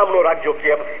અમારો આરામ નો રાખજો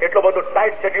કે એટલો બધો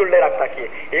ટાઈટ શેડ્યુલ નહીં રાખતા કે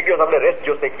એક દિવસ અમને રેસ્ટ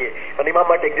જોશે કે અને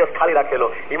ઇમામ માટે એક દિવસ ખાલી રાખેલો।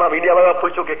 ઇમામ ઇન્ડિયામાં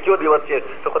પૂછ્યું કે કયો દિવસ છે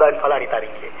તો ખુદા ફલાણી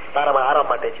તારીખ છે, તારામાં આરામ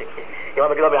માટે છે કે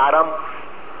ઇમામે કીધું અમે આરામ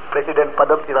પ્રેસિડેન્ટ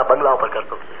પદમસિંહના બંગલા ઉપર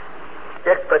કરશો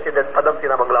કે એક્સ પ્રેસિડેન્ટ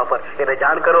પદમસિંહના બંગલા ઉપર એને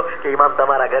જાણ કરો કે ઇમામ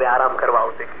તમારા ઘરે આરામ કરવા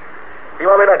આવશે।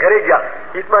 ઇમામ એના ઘરે ગયા,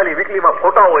 ઇસ્માઇલી વીકલીમાં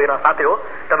ફોટા હોય એના સાથે હો,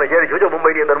 તમે જયારે જોજો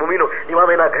મુંબઈની અંદર મૂવીનો,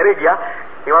 ઇમામ એના ઘરે ગયા।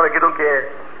 ઇમામે કીધું કે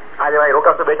આજે ભાઈ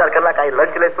રોકાશું 2-4 કલાક, અહીં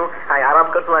લંચ લેશું, અહીં આરામ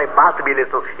કરશું, અહીં બાથ બી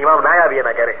લેશું। ઇમામ ના આવી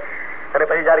એના ઘરે અને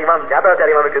પછી જયારે ઇમામ જાતા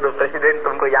ત્યારે ઇમામે કીધું પ્रेसिडेंट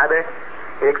तुमको याद है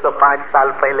 105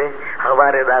 साल पहले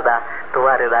हमारे दादा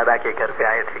तुम्हारे दादा के घर पे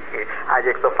आए थे कि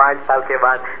आज 105 साल के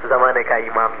बाद जमाने का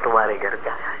इमाम तुम्हारे घर पे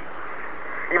आया है।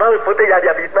 ઇમામે પોતે યાદી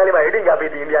આપી, ઇસ્માઇલીમાં હેડિંગ આપી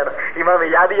હતી ઇન્ડિયાના। ઇમામે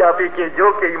યાદી આપી કે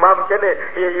જો કે ઇમામ છે ને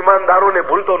એ ઈમાનદારોને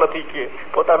ભૂલતો નથી કે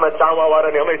પોતાના ચાહવા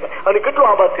વાળાને હંમેશા, અને કેટલો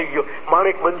આબાદ થઈ ગયો।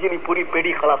 માણેક મંજીની પૂરી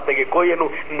પેઢી ખલાસ થઈ ગઈ, કોઈ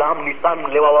એનું નામ નિશાન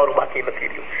લેવા વાળું બાકી નથી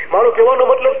રહ્યું। મારો કહેવાનો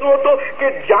મતલબ શું હતો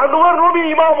કે જાનવરનો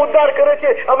બી ઇમામ ઉદ્ધાર કરે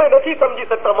છે, અમે નથી સમજી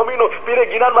શકતા। મમ્મીનો પીરે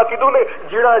ગિનાનમાં કીધું ને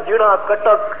ઝીણા ઝીણા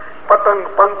કટક પતંગ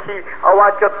પંખી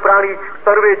અવાચક પ્રાણી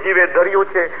સર્વે જીવે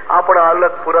ધર્યું છે આપણા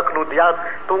અલગ પુરખનું ધ્યાન।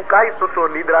 તું કાંઈ સૂતો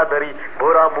નિદ્રા ધરી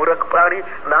ભોરા મૂરખ પ્રાણી।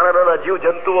 નાના નાના જીવ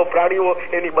જંતુઓ પ્રાણીઓ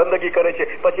એની બંદગી કરે છે,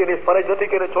 પછી એની ફરજ નથી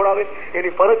કે એને છોડાવે,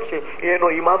 એની ફરજ છે,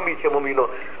 એનો ઇમામ બી છે મમ્મીનો।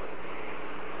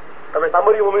 તમે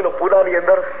સાંભળ્યું મમ્મીનો પૂનાની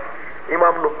અંદર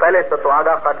ઇમામનું પેલેસ હતો,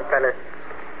 આગા ખાન પેલેસ।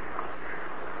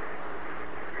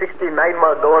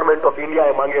 69માં ગવર્મેન્ટ ઓફ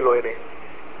ઇન્ડિયાએ માંગેલો એને,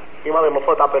 ઇમામે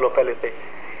મફત આપેલો પેલેસ।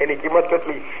 એની કિંમત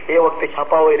કેટલી એ વખતે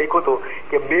છાપાઓએ લખ્યું હતું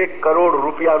કે 2 કરોડ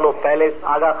રૂપિયાનો પેલેસ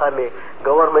આગા ખાને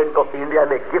ગવર્મેન્ટ ઓફ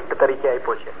ઇન્ડિયાને ગિફ્ટ તરીકે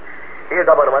આપ્યો છે એ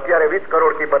જમાનામાં। અત્યારે 20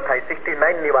 કરોડ કિંમત થાય,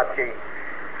 69ની વાત છે।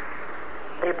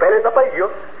 એ પેલેસ અપાઈ ગયો,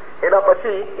 એના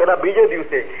પછી એના બીજે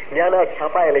દિવસે ત્યાંના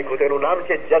છાપાએ લખ્યું હતું, એનું નામ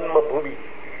છે જન્મભૂમિ।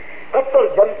 કટ્ટર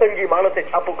જનસંઘી માણસે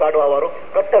છાપું કાઢવા વાળો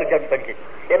કટ્ટર જનસંઘી,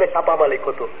 એને છાપામાં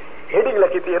લખ્યું હતું, હેડિંગ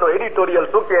લખી હતી, એનો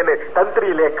એડિટોરિયલ શું કે એને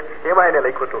તંત્રી લેખ, એમાં એને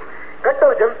લખ્યું હતું।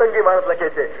 કટ્ટર જનસંઘી માણસ લખે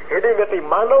છે, હેડિંગ હતી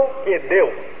માનવ કે દેવ।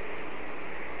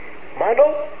 માનવ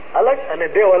અલગ અને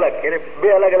દેવ અલગ, એને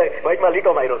 2 અલગ અલગ વાઇટમાં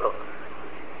લીટો માર્યો હતો।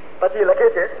 પછી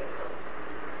લખે છે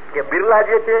કે બિરલા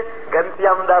જે છે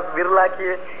ઘનશ્યામદાસ બિરલા કે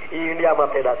એ ઇન્ડિયામાં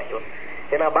પેદા થયો,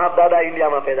 એના બાપ દાદા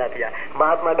ઇન્ડિયામાં પેદા થયા.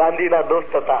 મહાત્મા ગાંધીના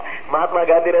દોસ્ત હતા. મહાત્મા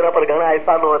ગાંધીને એના પર ઘણા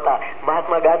અહેસાનો હતા.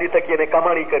 મહાત્મા ગાંધી થકી એને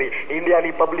કમાણી કરી,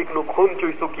 ઇન્ડિયાની પબ્લિકનું ખૂન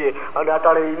ચૂસી શકીએ. અને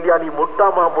અટાણે ઇન્ડિયાની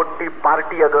મોટામાં મોટી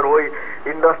પાર્ટી અગર હોય,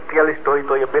 ઇન્ડસ્ટ્રીયલિસ્ટ હોય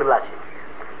તો એ બિરલા છે.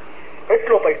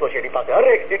 એટલો પૈસો છે એની પાસે.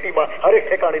 હરેક સિટીમાં હરેક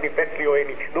ઠેકાણીની ફેક્ટરીઓ,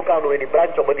 એની દુકાનો, એની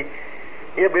બ્રાન્ચો બધી.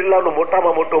 એ બિરલાનું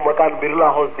મોટામાં મોટું મકાન બિરલા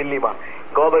હાઉસ દિલ્હીમાં.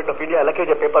 ગવર્મેન્ટ ઓફ ઇન્ડિયા લખ્યું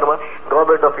છે પેપરમાં,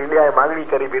 ગવર્મેન્ટ ઓફ ઇન્ડિયાએ માંગણી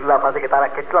કરી બિરલા પાસે કે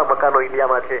તારા કેટલા મકાનો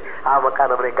ઇન્ડિયામાં છે, આ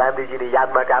મકાન અમને ગાંધીજીની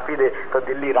યાદ માટે આપી દે તો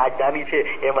દિલ્હી રાજધાની છે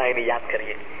એમાં એની યાદ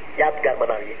કરીએ, યાદગાર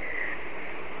બનાવીએ.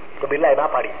 તો બિરલાએ ના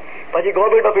પાડી. પછી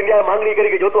ગવર્મેન્ટ ઓફ ઇન્ડિયાએ માંગણી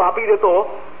કરી કે જો તું આપી દેતો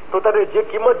તો તને જે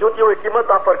કિંમત જોતી હોય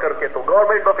કિંમત ઓફર કરકે. તો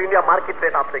government of India market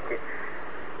rate આપશે કે,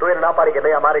 તો એને ના પાડી કે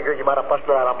નહીં અમારે જોઈએ મારા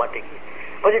પર્સનલ આરામ માટે.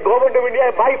 પછી ગવર્મેન્ટ ઓફ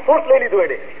ઇન્ડિયાએ બાય ફોર્સ લઈ લીધો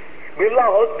એને બિરલા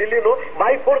હાઉસ દિલ્હીનો,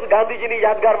 બાય ફોર્સ ગાંધીજીની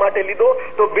યાદગાર માટે લીધો.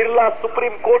 તો બિરલા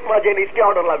સુપ્રીમ કોર્ટમાં જઈને સ્ટે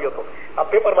ઓર્ડર લાવ્યો હતો. આ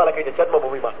પેપરમાં લખી છે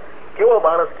જન્મભૂમિમાં. કેવો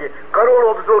માણસ કે કરોડો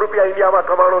અબજો રૂપિયા ઇન્ડિયામાં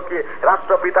કમાણો કે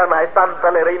રાષ્ટ્રપિતાના અહેસાન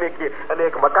તલે રહીને કે અને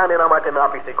એક મકાન એના માટે ના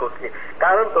આપી શક્યો કે.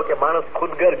 કારણ તો કે માણસ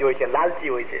ખુદગર્જ હોય છે,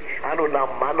 લાલચી હોય છે. આનું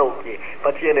નામ માનવ કે.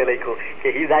 પછી એને લખ્યું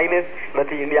કે હિઝ હાઇનેસ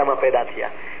નથી ઇન્ડિયામાં પેદા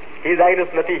થયા, હિઝ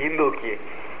હાઇનેસ નથી હિન્દુ કે,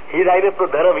 હિઝ હાઇનેસ નો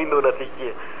ધર્મ હિન્દુ નથી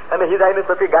કે, અને હિઝ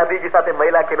હાઇનેસ નથી ગાંધીજી સાથે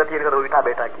મહિલા કે નથી ઉઠા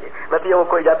બેઠા કે, નથી એવો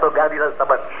કોઈ જાતનો ગાંધીના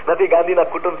સંબંધ, નથી ગાંધીના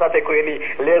કુટુંબ સાથે કોઈ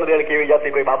એની લેણ દેણ કેવી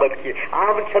જાતની કોઈ બાબત કે.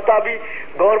 આમ છતાં બી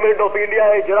ગવર્મેન્ટ ઓફ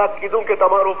ઇન્ડિયાએ જરાક કીધું કે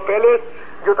તમારું પેલેસ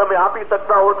જો તમે આપી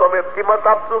શકતા હો તો અમે કિંમત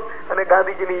આપશું અને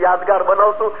ગાંધીજીની યાદગાર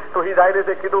બનાવશું. તો હિઝ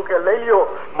હાઇનેસે કીધું કે લઈ લો,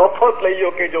 મફત લઈ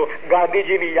લો કે જો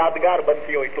ગાંધીજીની યાદગાર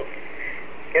બનતી હોય તો.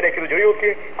 એને કીધું જોયું કે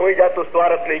કોઈ જાતનો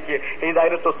સ્વાર્થ નહીં કે. હિઝ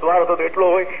હાઇનેસ તો સ્વાર્થ હતો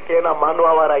એટલો હોય કે એના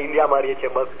માનવા વાળા ઇન્ડિયામાં રહે છે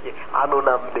બસ કે. આનું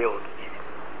નામ દેવ છે.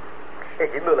 એ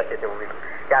હિન્દુ લખે છે મૂવી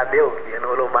કે આ દેવ છે અને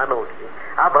ઓલો માનવ છે,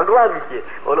 આ ભગવાન છે,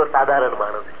 ઓલો સાધારણ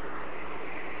માણસ છે.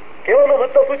 કેવાનો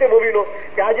મતલબ શું છે મૂવીનો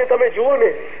કે આજે તમે જુઓ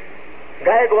ને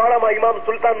ગાયકવાડામાં ઇમામ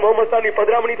સુલતાન મોહમ્મદ શાહની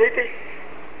પધરામણી થઈ હતી.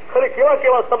 ખરે કેવા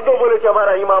કેવા શબ્દો બોલે છે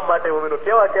અમારા ઇમામ માટે મૂવીનો.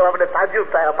 કેવા કેવા આપણે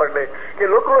તાજ્જુબ થાય આપણને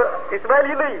કે લોકો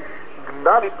ઇસ્માઇલી નહીં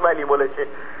નાન ઇસ્માઇલી બોલે છે.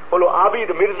 બોલો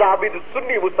આબિદ મિર્ઝા આબિદ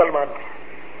સુન્ની મુસલમાન,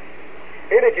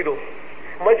 એને કીધું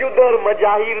મજુદર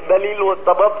મજાહિર દલીલો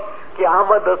સબબ કે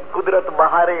આમદ કુદરત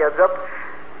બહારે અજબ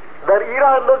દર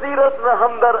ઈરા નઝીરસ ન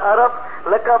હમદર અરબ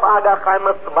લકબ આગા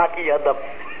ખાનસ બાકી અદબ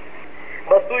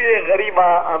બસુએ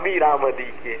ગરીબા અમીર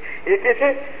આમદી કે. એ કે છે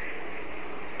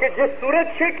કે જે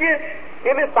સૂરજ છે કે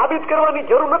એને સાબિત કરવાની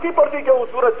જરૂર નથી પડતી કે હું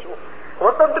સૂરજ છું.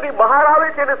 વસંતની બહાર આવે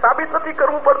છે એને સાબિત નથી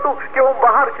કરવું પડતું કે હું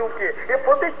બહાર છું કે, એ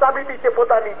પોતે જ સાબિતી છે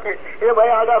પોતાની કે. એ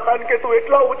ભાઈ આગા ખાન કે તું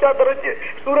એટલા ઊંચા દરજ્જે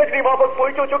સૂરજની બાબત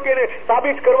પહોંચ્યો છો કે એને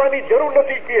સાબિત કરવાની જરૂર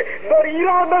નથી કે દર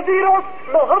ઈરા નઝીરસ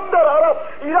ન હમદર અરબ.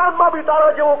 ઈરાનમાં બી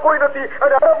તારા જેવો કોઈ નથી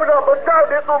અને અરબના બધા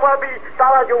દેશોમાં બી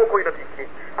તારા જેવો કોઈ નથી કે.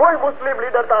 કોઈ મુસ્લિમ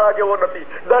લીડર તારા જેવો નથી.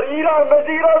 દર ઈરા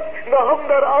નઝીરસ ન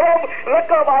હમદર અરબ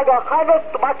લકબ આગા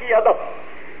ખાનસ બાકી અદબ.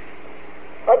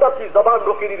 અદબથી જબાન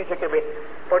રોકી દીધી છે કે બે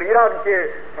પણ ઈરાન કે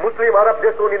મુસ્લિમ અરબ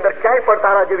દેશોની અંદર ક્યાંય પણ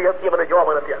તારા જેવી હસ્તી મને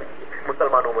જોવામાં નથી આવી.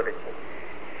 મુસલમાનો મને છે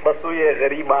બસુએ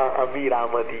ગરીબા અમીર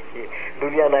આમદી કે.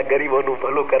 દુનિયાના ગરીબોનું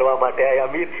ભલું કરવા માટે આ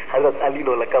અમીર હઝરત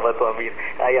અલીનો લકબ હતો અમીર.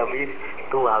 આ અમીર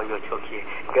તું આવ્યો છો કે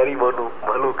ગરીબોનું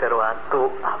ભલું કરવા તું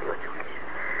આવ્યો છો કે.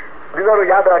 બીજાનું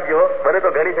યાદ રાખજો, મને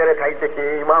તો ઘણી ફેરે થાય છે કે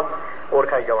ઇમામ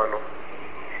ઓળખાઈ જવાનો.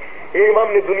 એ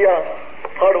ઇમામની દુનિયા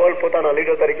થર્ડ વર્લ્ડ પોતાના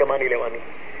લીડર તરીકે માની લેવાની.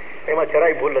 એમાં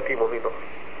જરાય ભૂલ નથી મૂવીનો.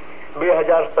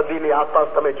 2000 સદીની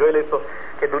આસપાસ તમે જોઈ લેશો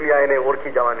કે દુનિયા એને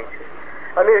ઓળખી જવાની છે.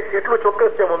 અને એટલું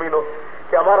ચોક્કસ છે મૂવીનો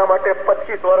કે અમારા માટે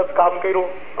 25 વર્ષ કામ કર્યું,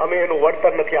 અમે એનું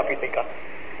વળતર નથી આપી શક્યા.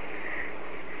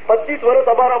 25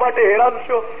 વર્ષ અમારા માટે હેરાન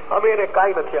છો, અમે એને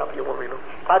કાંઈ નથી આપ્યું મૂવીનું.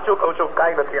 સાચું કહું છું,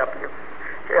 કાંઈ નથી આપ્યું.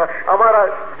 અમારા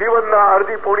જીવનના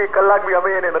અડધી પોણી કલાક બી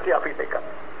અમે એને નથી આપી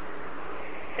શક્યા.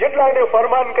 જેટલા એને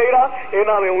ફરમાન કર્યા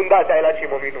એના અમે ઊંધા ચાલ્યા છીએ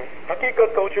મમ્મીનું.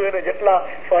 હકીકત કહું છું, એને જેટલા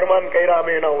ફરમાન કર્યા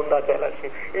અમે એના ઊંધા ચાલ્યા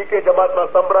છીએ. એ કે જમાતમાં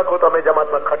સમ રાખો તો અમે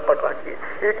જમાતમાં ખટપટ રાખીએ.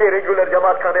 એ કે રેગ્યુલર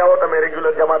જમાત ખાને આવો તો અમે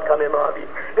રેગ્યુલર જમાત ખાને ન આવી.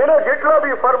 એના જેટલા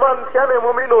બી ફરમાન થયા ને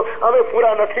મમ્મીનું અમે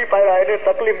પૂરા નથી પાડ્યા. એને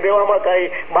તકલીફ દેવામાં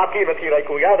કઈ બાકી નથી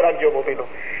રાખ્યું. યાદ રાખજો મમ્મીનું.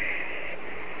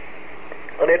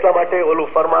 અને એટલા માટે ઓલું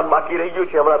ફરમાન બાકી રહી ગયું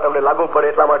છે, હમણાં તમને લાગુ પડે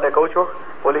એટલા માટે કહું છું.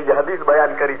 ઓલી જે હદીસ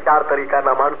બયાન કરી 4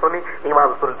 તરીકાના માણસોની,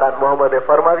 ઇમામ સુલતાન મોહમ્મદે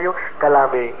ફરમાવ્યું,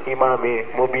 કલામે ઇમામે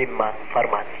મુબીનમાં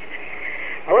ફરમાવ્યું.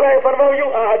 મોલાએ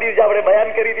ફરમાવ્યું. આ હદીસ જે આપણે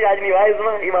બયાન કરી હતી આજની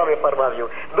વાઇઝમાં, ઇમામે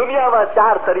ફરમાવ્યું દુનિયામાં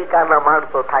 4 તરીકાના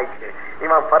માણસો થાય છે.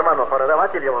 ઇમામ ફરમાનો ફરજ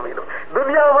વાંચી લેવા મહિનો.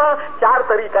 દુનિયામાં 4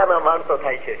 તરીકાના માણસો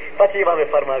થાય છે. પછી ઇમામે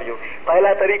ફરમાવ્યું,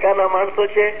 પહેલા તરીકાના માણસો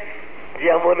છે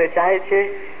જે અમોને ચાહે છે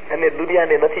અને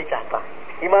દુનિયાને નથી ચાહતા.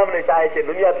 ઇમામને ચાહે છે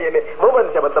દુનિયાથી, એને મોહમ્મદ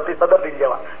છે મતલબ સદરદીન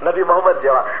જેવા, નબી મોહમ્મદ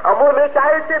જેવા. અમોને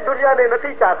ચાહે છે દુનિયાને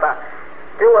નથી ચાહતા.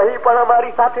 તેઓ અહીં પણ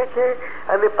અમારી સાથે છે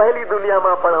અને પહેલી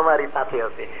દુનિયામાં પણ અમારી સાથે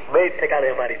હશે. બે ઠેકાણે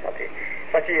અમારી સાથે.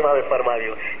 પછી એમાં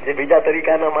ફરમાવ્યું, જે બીજા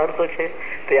તરીકાના માણસો છે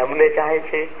તે અમને ચાહે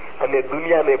છે અને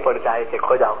દુનિયાને પણ ચાહે છે.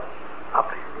 ખોજાઓ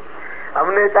આપણે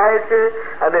અમને ચાહે છે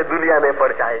અને દુનિયાને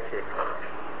પણ ચાહે છે.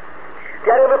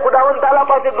 ત્યારે અમે ખુદાવંદ તાલા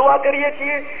પાસે દુઆ કરીએ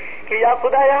છીએ કે યા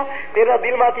ખુદાયા, તેના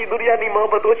દિલમાંથી દુનિયાની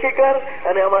મોહબ્બત ઓછી કર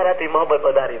અને અમારાથી મોહબ્બત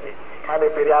વધારી દે. ખાને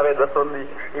પીરે આવે દસોની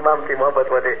ઇમામથી મોહબ્બત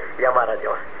વધે એ અમારા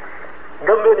જેવા.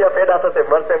 ગમે ત્યાં પેદા થશે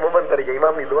મરશે મોમન તરીકે.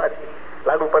 ઇમામની દુઆ છે,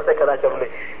 લાગુ પડશે કદાચ અમને.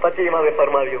 પછી ઇમામે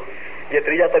ફરમાવ્યું, જે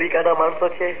ત્રીજા તરીકાના માણસો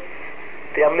છે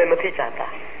તે અમને નથી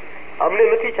ચાહતા, અમને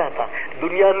નથી ચાહતા,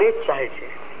 દુનિયાને જ ચાહે છે.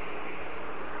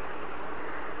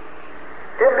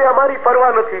 તેમને અમારી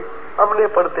પરવા નથી, અમને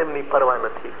પણ તેમની પરવા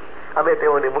નથી. અમે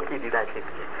તેઓને મૂકી દીધા છે.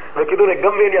 મેં કીધું ને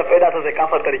ગમે ત્યાં પેદા થશે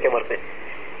કાફર તરીકે મરશે.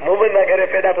 મોમનના ઘરે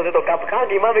પેદા થશે તો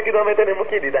કારણ ઇમામે કીધું અમે તેને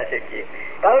મૂકી દીધા છે,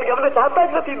 કારણ કે અમને ચાહતા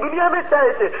જ નથી, દુનિયાને જ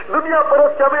ચાહે છે, દુનિયા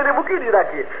પરસ છે, અમે એને મૂકી દીધા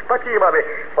છીએ. પછી ઇમામે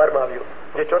ફરમાવ્યું,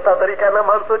 જે ચોથા તરીકાના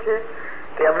માણસો છે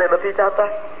તે અમને નથી ચાહતા,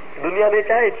 દુનિયાને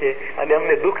ચાહે છે અને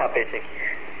અમને દુઃખ આપે છે.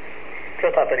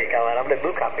 ચોથા તરીકા વાળા અમને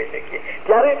દુઃખ આપે છે.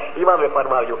 ત્યારે ઇમામે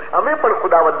ફરમાવ્યું, અમે પણ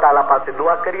ખુદાવંદ તાલા પાસે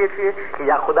દુઆ કરીએ છીએ કે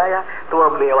યા ખુદાયા, તું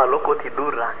અમને એવા લોકોથી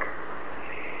દૂર રાખ.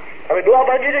 હવે દુઆ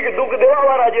માંગીએ છીએ કે દુઃખ દેવા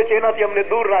વાળા જે છે એનાથી અમને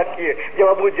દૂર રાખીએ. જેમ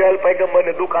અબુ જહેલ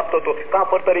પૈગંબરને દુઃખ આપતો હતો,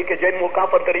 કાફર તરીકે જન્મો,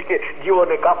 કાફર તરીકે જીવો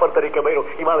ને કાફર તરીકે મર્યો.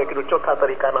 ઇમામે કીધું ચોથા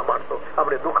તરીકાના માણસો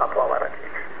અમને દુઃખ આપવા વાળા છે.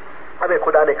 અમે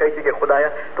ખુદાને કહી છીએ કે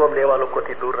ખુદાયા, તું અમને એવા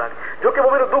લોકોથી દૂર રાખ. જો કે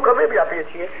મમ્મીનું દુઃખ અમે બી આપીએ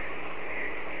છીએ.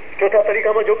 ચોથા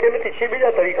તરીકામાં જો કે નથી છે,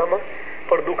 બીજા તરીકામાં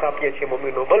પણ દુઃખ આપીએ છીએ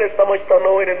મમ્મીનો. ભલે સમજતા ન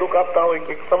હોય ને દુઃખ આપતા હોય,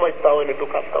 કે સમજતા હોય ને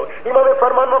દુઃખ આપતા હોય. ઇમામે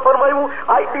ફરમાનમાં ફરમાયું,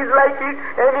 it is like it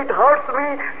and it hurts me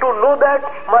to know that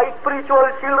my spiritual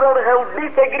children have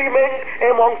disagreement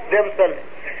amongst themselves.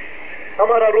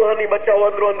 અમારા રૂહાની બચ્ચાઓ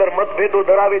અંદરો અંદર મતભેદો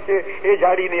ધરાવે છે, એ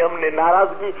જાણીને અમને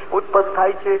નારાજગી ઉત્પન્ન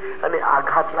થાય છે અને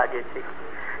આઘાત લાગે છે.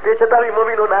 તે છતાં બી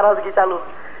મમ્મીનો નારાજગી ચાલુ,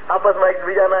 આપસમાં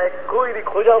એકબીજાના કોઈની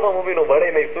ખોજામાં મમ્મીનો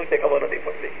ભળે નહીં. શું છે ખબર નથી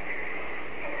પડતી.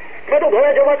 મેં તો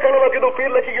ઘણા જમાતખાનામાં કીધું,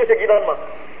 પીર લખી ગયો છે ગિલાનમાં,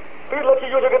 પીર લખી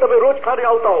ગયો છે કે તમે રોજ ખાને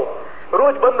આવતા હો,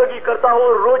 રોજ બંદગી કરતા હો,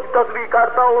 રોજ તસબીહ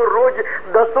કાઢતા હો, રોજ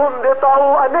દસૂન દેતા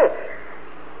હો, અને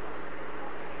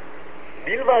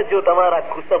દિલમાં જો તમારા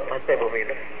ખુશબ હશે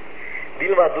મમ્મીને,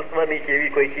 દિલમાં દુશ્મની કે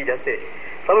એવી કોઈ ચીજ હશે,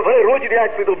 તમે ભલે રોજ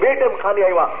રિયાજ પીધું, બે ટાઈમ ખાને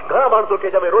આવ્યા. ઘણા માણસો કે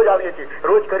અમે રોજ આવીએ છીએ,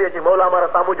 રોજ કરીએ છીએ, મૌલા અમારા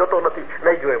સામું જોતો નથી,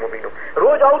 નહીં જોઈએ મમ્મીનો.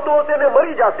 રોજ આવતો હશે ને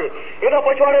મરી જશે, એના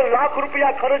પછવાડે લાખ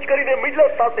રૂપિયા ખર્ચ કરીને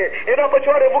મિજલત થશે, એના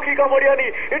પછવાડે મુખી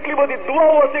કામડિયાની એટલી બધી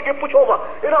દુઆઓ હશે કે પૂછોમાં,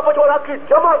 એના પછવાડે આખી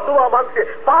જમાત દુઆ માંગશે,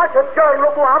 5000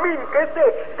 લોકો આમીન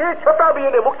કહેશે, તે છતાં બી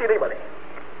એને મુક્તિ નહીં મળે.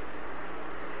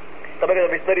 તમે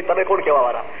મિસ્ટરી તમે કોણ કહેવા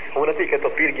વાળા? હું નથી કહેતો,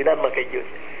 પીર ગિડાનમાં કહી ગયો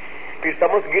છે. પીર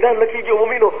સમજ ગિડાન લખી ગયો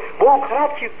મમ્મીનો, બહુ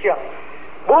ખરાબ ચીજ છે,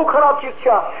 બહુ ખરાબ ચીજ છે.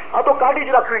 આ તો કાઢી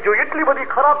જ રાખવી જોઈએ, એટલી બધી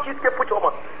ખરાબ ચીજ કે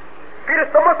પૂછોમાં. પીર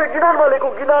સમસે ગિનાનમાં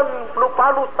લખ્યું, ગિનાનનું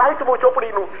પાનું 60મું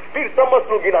ચોપડીનું, પીર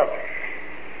સમસનું ગિનાન.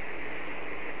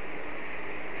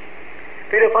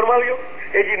 પીરે ફરમાવ્યું,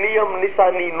 એ જે નિયમ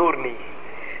નિશાની નૂરની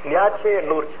ન્યા છે,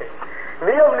 નૂર છે.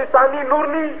 નિયમ નિશાની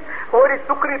નૂરની ઓરી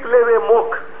સુકરીત લેવે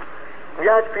મોખ.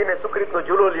 વ્યાજ પીને સુકરીત નો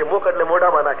ઝૂલો લે, મોખ એટલે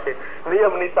મોઢામાં નાખે.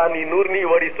 નિયમ નિશાની નૂરની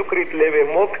વળી સુકરીત લેવે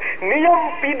મોખ. નિયમ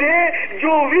પીધે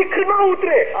જો વીખ ન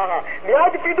ઉતરે.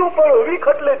 વ્યાજ પીધું પણ વીખ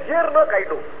એટલે ઝેર ન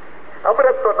કાઢ્યું.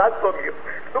 અમૃત તો નાચતો ગયો,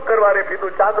 શુક્રવારે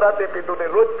પીધું, ચાંદરાતે પીધું ને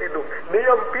રોજ પીધું.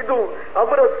 નિયમ પીધું,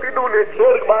 અમૃત પીધું ને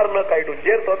ઝેર બહાર ન કાઢ્યું,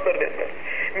 ઝેર તો અંદર ને અંદર.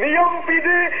 નિયમ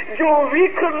પીધે જો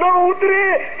વીખ ન ઉતરે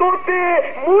તો તે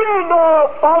મુએ ન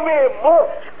પામે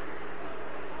મોક્ષ.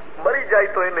 મરી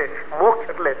જાય તો એને મોક્ષ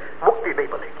એટલે મુક્તિ નહીં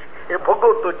મળે. એ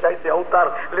ભોગવતો જાય છે, અવતાર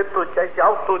લેતો જાય છે,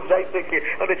 આવતો જાય છે કે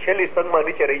અને છેલ્લી સંગમાં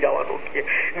નીચે રહી જવાનું કે.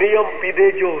 નિયમ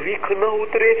પીધે જો વીખ ન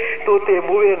ઉતરે તો તે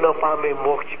મુએ ન પામે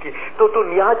મોક્ષ કે. તો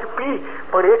તું ન્યાજ પી,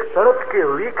 પણ એક શરત કે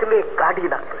વીખ ને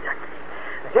કાઢી નાખતો જાય.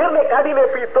 ઝેરને કાઢીને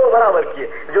પી તો બરાબર કે,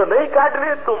 જો નહીં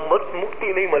કાઢે તો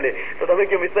મુક્તિ નહીં મળે. તો તમે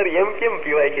કે મિસ્ટર એમ કેમ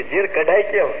પીવાય કે ઝેર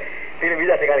કઢાય કેમ? તેને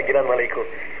બીજા ઠેકાણે જ્ઞાનમાં લખ્યું,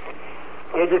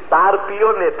 એ જે સાર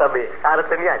પીઓ ને તમે, સાર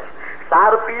ન્યાજ,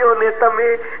 સાર પીઓ ને તમે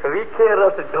વીખે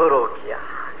રસ ઢોરો ક્યાં.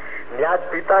 ન્યાજ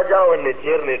પીતા જાઓ અને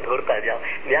ઝેર ને ઢોરતા જાઓ,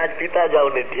 ન્યાજ પીતા જાઓ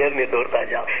ને ઝેર ને ઢોરતા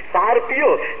જાઓ. સાર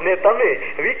પીઓ ને તમે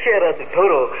વીખે રસ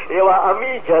ઢોરો, એવા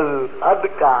અમી જલ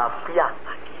અદકા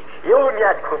પ્યાસા કે. એવું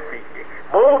ન્યાજ ખૂબ પી,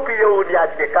 બહુ પી એવું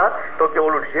ન્યાજ કે કા તો કે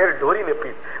ઓલું ઝેર ઢોરીને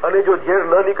પી. અને જો ઝેર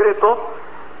ન નીકળે તો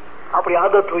આપણી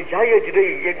આદત હોય જાય જ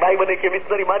નહીં. એક ભાઈ મને કે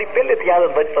મિસ્ટરી મારી પહેલેથી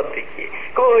આદત બચપનથી કે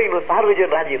કોઈનું સારું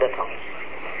જેને રાજી ન થાવ.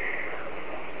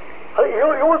 હવે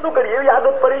એવું શું કરીએ? એવી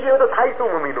આદત પડી ગઈ તો થાય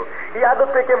શું મમ્મીનું? એ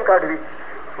આદત ને કેમ કાઢવી?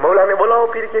 મૌલાને બોલાવો,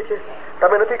 પીર કે છે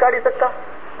તમે નથી કાઢી શકતા,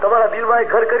 તમારા દિલમાં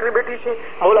ઘર કરીને બેઠી છે,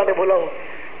 મૌલાને બોલાવો,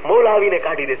 મૌલા આવીને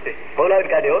કાઢી દેશે. મૌલા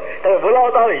કાઢ્યો, તમે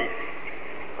બોલાવો તો આવી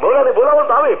મૌલાને બોલાવો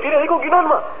તો આવે, પીરે નીકળું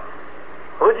જ્ઞાનમાં.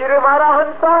 હોજી રે મારા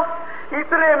હંસા,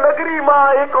 ઈતરે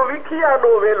નગરીમાં એક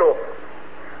વિખિયાનો વેલો.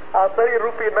 આ શરીર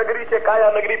રૂપી નગરી છે,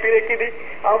 કાયા નગરી પીરે કીધી.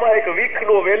 આમાં એક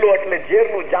વીખનો વેલો એટલે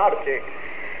ઝેરનું ઝાડ છે.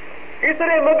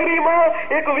 ઈતરે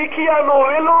નગરીમાં એક વિખિયાનો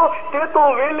વેલો, તે તો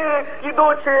વેલે કીધો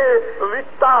છે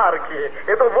વિસ્તાર કે.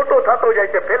 એ તો મોટો થતો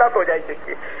જાય છે, ફેલાતો જાય છે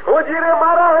કે. હોજી રે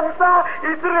મારા હંસા,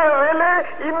 ઈતરે વેલે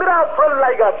ઇન્દ્રા ફળ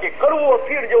લાગ્યા કે. કડવો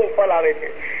ફીર જેવું ફળ આવે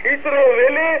છે. ઈતરે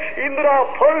વેલે ઇન્દ્રા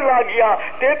ફળ લાગ્યા,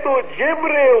 તે તો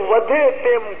જેમ રે વધે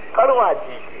તેમ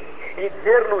કડવાજી. એ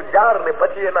ઝેરનું ઝાડ ને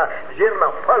પછી એના ઝેરના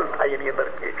ફળ થાય એની અંદર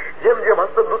કે. જેમ જેમ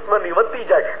હસદ દુશ્મની વધતી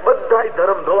જાય, બધા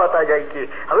ધર્મ ધોવાતા જાય કે.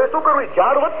 હવે શું કરવું?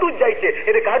 ઝાડ વધતું જ જાય છે,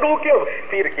 એને કાઢવું કેમ?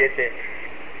 પીર કે છે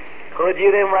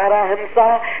હોજી રે મારા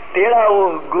હંસા, તેડાવો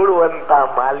ગુણવંતા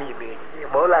માલીને.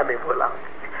 મૌલાને બોલાવ,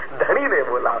 ધણીને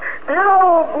બોલાવ.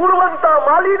 તેડાવો ગુણવંતા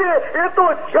માલીને, એ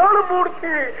તો જળ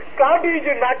મૂળથી કાઢી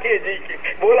જ નાખે જી કે.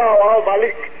 બોલાવો, આવો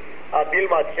માલિક, આ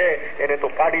દિલમાં છે એને તો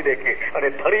કાઢી દે કે. અને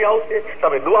ધણી આવશે,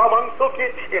 તમે દુઆ માંગશો કે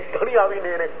એ ધણી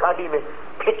આવીને એને કાઢીને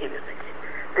ફેંકી દેશે કે.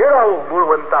 તેડાવો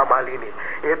ગુણવંતા માલીને,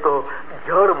 એ તો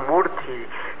જળ મૂળથી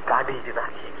કાઢી જ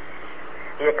નાખે.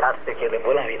 એક હાથ છે કે એને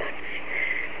બોલાવી નાખે.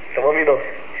 તો મમ્મીનો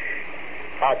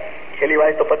આ છેલ્લી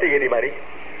વાય તો પતી ગયેલી મારી,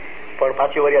 પણ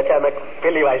પાછી વળી અચાનક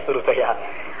પેલી વાય શરૂ થયા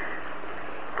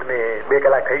અને 2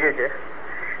 કલાક થઈ ગઈ છે.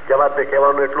 જવાબને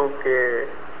કહેવાનું એટલું કે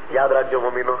યાદ રાખજો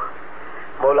મમ્મીનો,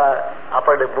 મૌલા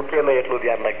આપણને મૂકે નહીં એટલું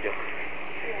ધ્યાન રાખજો.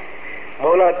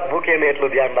 મૌલા મૂકે નહીં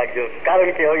એટલું ધ્યાન રાખજો,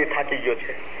 કારણ કે હવે થાકી ગયો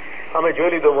છે. અમે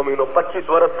જોઈ લીધો મમ્મીનો. 25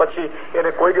 વર્ષ પછી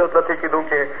એને કોઈ દિવસ નથી કીધું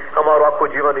કે અમારું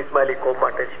આખું જીવન ઇસ્માઇલી કોમ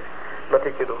માટે છે,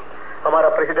 નથી કીધું.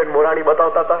 અમારા પ્રેસિડેન્ટ મોરાણી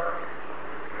બતાવતા હતા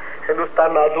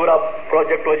હિન્દુસ્તાનના અધૂરા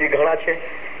પ્રોજેક્ટો હજી ઘણા છે.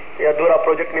 એ અધૂરા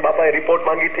પ્રોજેક્ટની બાપાએ રિપોર્ટ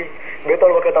માંગી હતી.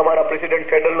 2-3 વખત અમારા પ્રેસિડેન્ટ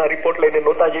ફેડરલના રિપોર્ટ લઈને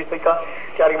નહોતા જઈ શક્યા.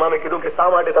 ત્યારે ઇમામે કીધું કે શા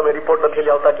માટે તમે રિપોર્ટ નથી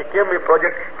લઈ આવતા, કે કેમ એ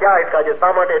પ્રોજેક્ટ ક્યાં અટકા છે,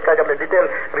 શા માટે અટકા છે, આપણે ડિટેલ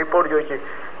રિપોર્ટ જોઈ છે.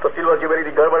 તો સિલ્વર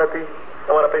જ્યુબેરીની ગડબડ હતી.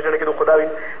 અમારા પ્રેસિડેન્ટે કીધું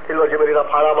ખુદાવીન સિલ્વર જ્યુબેરીના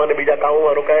ફાળામાં અને બીજા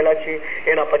કામોમાં રોકાયેલા છીએ,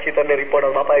 એના પછી તમને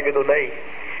રિપોર્ટ. બાપાએ કીધું નહીં,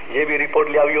 જે બી રિપોર્ટ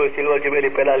લઈ આવી હોય સિલ્વર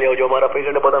જ્યુબેલી પહેલા લઈ આવજો. અમારા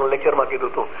પ્રેસિડેન્ટે બધાના લેક્ચરમાં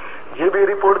કીધું હતું, જે બી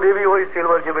રિપોર્ટ દેવી હોય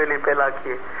સિલ્વર જ્યુબેલી પહેલા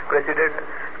કે. પ્રેસિડેન્ટ,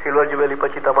 સિલ્વર જ્યુબેલી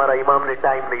પછી તમારા ઇમામને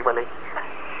ટાઈમ નહીં મળે.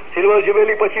 સિલ્વર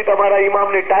જ્યુબેલી પછી તમારા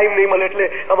ઇમામને ટાઈમ નહીં મળે.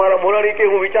 એટલે અમારા મોરાણી કે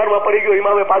હું વિચારમાં પડી ગયો.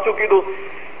 ઇમામે પાછું કીધું,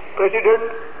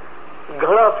 પ્રેસિડેન્ટ,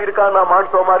 ઘણા ફિરકાના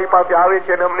માણસો અમારી પાસે આવે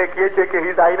છે અને અમને કહે છે કે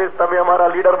હિઝ હાઈનેસ તમે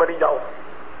અમારા લીડર બની જાઓ,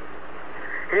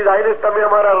 હિઝ હાઈનેસ તમે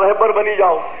અમારા રહેબર બની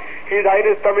જાઓ, હિઝ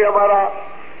હાઈનેસ તમે અમારા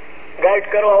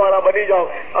ગાઈડ કરવા વાળા બની જાઓ,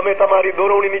 અમે તમારી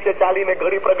દોરવણી નીચે ચાલીને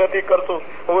ઘણી પ્રગતિ કરશું.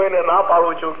 હું એને ના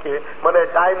પાડું છું કે મને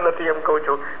ટાઈમ નથી એમ કહું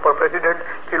છું, પણ પ્રેસિડેન્ટ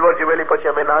સિલ્વર જ્યુબેલી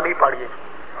પછી અમે ના નહીં પાડીએ.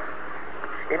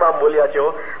 ઇમામ બોલ્યા છે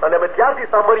અને અમે ત્યારથી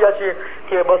સાંભળ્યા છીએ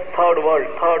કે બસ થર્ડ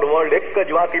વર્લ્ડ એક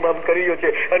જ વાત ઇમામ કરી રહ્યો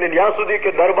છે. અને ત્યાં સુધી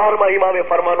કે દરબારમાં ઇમામે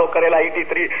ફરમાનો કરેલા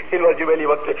 83 સિલ્વર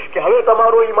જ્યુબેલી વખતે કે હવે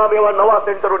તમારો ઇમામ એવા નવા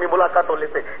સેન્ટરોની મુલાકાતો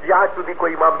લેશે જે આજ સુધી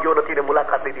કોઈ ઇમામ ગયો નથી ને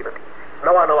મુલાકાત લીધી નથી.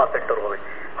 નવા સેન્ટરો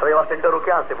હવે એવા સેન્ટરો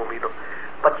ક્યાં હશે મમ્મીનો?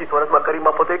 25 વર્ષમાં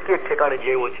કરીમમાં પોતે એક ઠેકાણે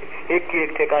જેવો છે, એક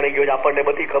ઠેકાણે ગયો છે, આપણને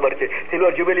બધી ખબર છે.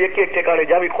 સિલ્વર જ્યુબેલી એક ઠેકાણે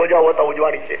જાવી ખોજાઓ હતા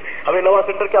ઉજવાની છે. હવે નવા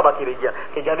સેન્ટર ક્યાં બાકી રહી ગયા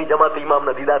કે જ્યાંની જમાત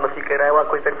ઇમામના દીદાર નથી કર્યા? એવા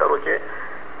કોઈ સેન્ટરો છે?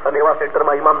 અને એવા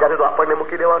સેન્ટરમાં ઇમામ જાતે તો આપણને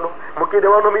મૂકી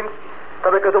દેવાનો મીન્સ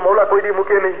તમે કહેશો મૌલા કોઈ દી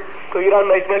મૂકે નહીં, તો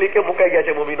ઈરાનના ઇસ્માઇલી કેમ મુકાઈ ગયા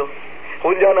છે મમ્મીનો?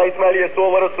 હુંજાના ઇસ્માઇલીએ 100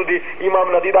 વર્ષ સુધી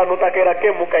ઇમામના દીદાર નહોતા કર્યા,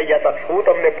 કેમ મુકાઈ ગયા હતા? હું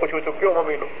તમને પૂછું છું, કયો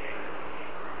મમ્મીનો?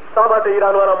 શા માટે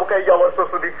ઈરાન વાળા મુકાઈ ગયા વર્ષો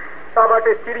સુધી? શા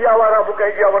માટે સિરિયા વાળા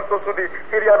મુકાઈ ગયા વર્ષો સુધી?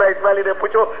 સિરિયાના ઇસ્માઇલીને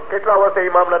પૂછો કેટલા વર્ષે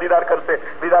ઇમામના દીદાર કરશે?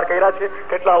 દીદાર કર્યા છે?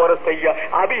 કેટલા વર્ષ થઈ ગયા?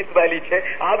 આ બી ઇસ્માઇલી છે,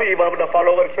 આ બી ઇમામના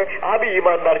ફોલોવર છે, આ બી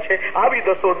ઈમાનદાર છે, આ બી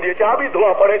દસોદીએ છે, આ બી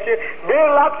ધોવા પડે છે. 2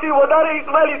 લાખથી વધારે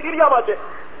ઇસ્માઇલી સિરિયામાં છે.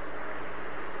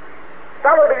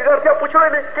 શા માટે દીદાર ત્યાં પૂછો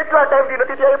એને કેટલા ટાઈમથી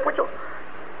નથી ત્યાં એ પૂછો.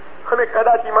 અને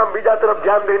કદાચ ઇમામ બીજા તરફ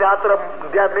ધ્યાન દઈને આ તરફ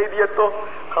ધ્યાન નહીં દે તો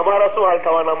અમારા શું હાલ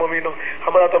થવાના મમ્મીનો?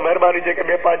 હમણાં તો મહેરબાની છે કે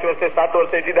 2-5 વર્ષે 7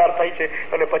 વર્ષે દીદાર થાય છે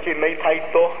અને પછી નહીં થાય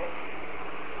તો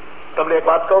તમને એક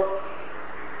વાત કહું,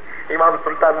 ઇમામ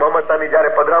સુલતાન મોહમ્મદ શાહની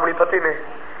જયારે પધરામણી થતી ને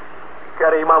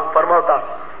ત્યારે ઇમામ ફરમાવતા,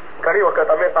 ઘણી વખત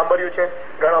અમે સાંભળ્યું છે,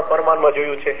 ઘણા ફરમાનમાં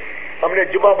જોયું છે, અમને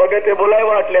જુમા ભગતે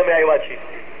બોલાવ્યા એટલે અમે આવ્યા છીએ,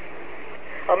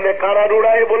 અમને કારા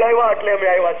રૂડાએ બોલાવ્યા એટલે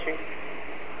અમે આવ્યા છીએ,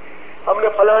 અમને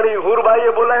ફલાણી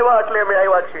હુરબાઈએ બોલાવ્યા એટલે અમે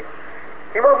આવ્યા છીએ.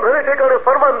 ઇમામ ઘરે ઠેકાણે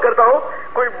ફરમાન કરતા હો.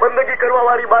 કોઈ બંદગી કરવા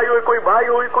વાળી બાઈ હોય, કોઈ ભાઈ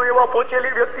હોય, કોઈ એવા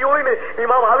પહોંચેલી વ્યક્તિ હોય ને,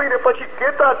 ઇમામ આવીને પછી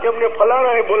કહેતા કે અમને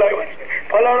ફલાણાએ બોલાવ્યા છે,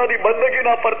 ફલાણાની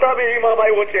બંદગીના પ્રતાપે ઇમામ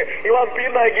આવ્યો છે. ઇમામ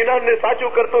પીરના જ્ઞાનને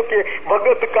સાચું કરતો કે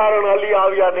ભગત કારણ અલી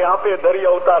આવ્યા ને આપે ધરી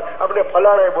અવતાર, અમને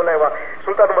ફલાણાએ બોલાવ્યા.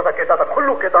 સુલતાન મસા કહેતા હતા,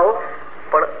 ખુલ્લું કહેતા હો.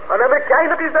 પણ અને અમે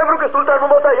ક્યાંય નથી સાંભળ્યું કે સુલતાન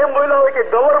મસા એમ બોલ્યા હોય કે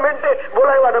ગવર્મેન્ટે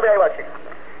બોલાવ્યા અમે આવ્યા છીએ.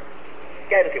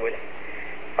 ક્યાંય નથી બોલ્યા.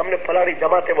 અમને ફલાણી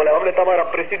જમાતે બોલાવ્યા, અમને તમારા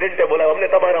પ્રેસિડેન્ટે બોલાવ્યા, અમને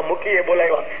તમારા મુખીએ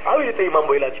બોલાવ્યા, આવી રીતે ઇમામ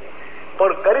બોલ્યા છે.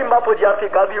 પણ કરીમ બાપુ જ્યારથી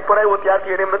ગાદી ઉપર આવ્યો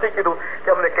ત્યારથી એને એમ નથી કીધું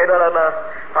કે અમને કેનેડાના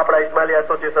આપણા ઇસ્માઇલી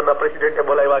એસોસિએશનના પ્રેસિડેન્ટે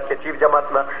બોલાવ્યા, કે ચીફ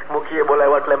જમાતના મુખીએ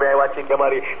બોલાવ્યા એટલે મેં આવ્યા છીએ, કે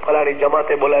અમારી ફલાણી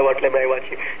જમાતે બોલાવ્યા એટલે મેં આવ્યા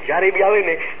છીએ. જયારે બી આવે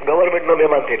ને ગવર્મેન્ટનો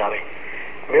મહેમાન થઈને આવે.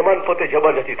 મહેમાન પોતે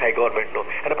જબરદસ્તી થાય ગવર્મેન્ટનો,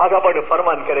 અને પાછા આપણને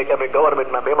ફરમાન કરે કે અમે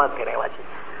ગવર્મેન્ટના મહેમાન થઈને આવ્યા છીએ.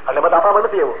 એટલે બધા આપણામાં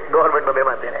નથી એવું ગવર્મેન્ટનો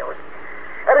મહેમાન થઈને આવ્યો છે.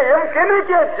 અરે એમ કે નહીં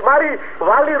કે મારી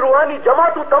વાલી રૂહાની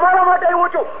જમાત હું તમારા માટે આવ્યો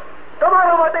છું,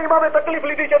 તમારા માટે ઇમામે તકલીફ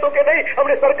લીધી છે તો કે નહીં,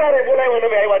 અમને સરકારે બોલાવ્યા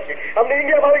અમે આવ્યા છીએ, અમને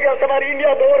ઇન્ડિયામાં આવી ગયા, તમારી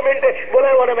ઇન્ડિયા ગવર્મેન્ટે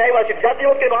બોલાવ્યા અમે આવ્યા છીએ. જાતિ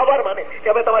વખતેનો આભાર માને કે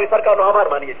અમે તમારી સરકારનો આભાર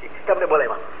માનીએ છીએ કે અમને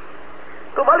બોલાવ્યા.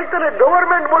 તો માલિક તને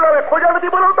ગવર્મેન્ટ બોલાવે, ખોજા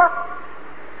નથી બોલાવતા?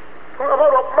 હું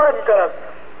અમારું અપમાન કરસ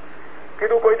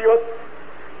કીધું કોઈ દિવસ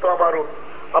તો અમારું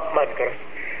અપમાન કરે.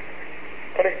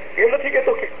 અને એમ નથી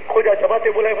કેતો કે ખોજા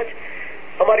જમાતે બોલાવ્યા છે.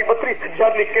 અમારી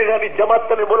 32,000ની કેરાની જમાત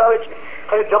તને બોલાવે છે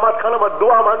અને જમાત ખાનામાં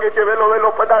દુઆ માંગે છે, વેલો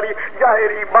વેલો પધારી,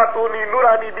 જાહેરી બાતુની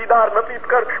નુરાની દીદાર નસીબ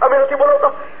કર. અમે નથી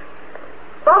બોલાવતા.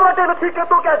 શા માટે નથી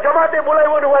કેતો કે આ જમાતે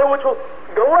બોલાવ્યો ને હું આવ્યો છું?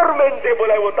 ગવર્મેન્ટે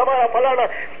બોલાવ્યો, તમારા ફલાણા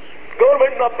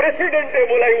ગવર્મેન્ટના પ્રેસિડેન્ટે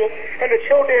બોલાવ્યો, અને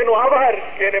છેવટે એનો આભાર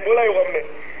કે એને બોલાવ્યો અમને.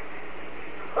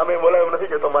 અમે બોલાવ્યો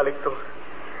નથી કેતો માલિક. તો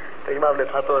ઇમામને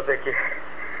થતો હશે કે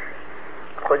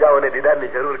ખોજાઓને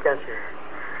દીદારની જરૂર ક્યાં છે?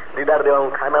 દીદાર દેવા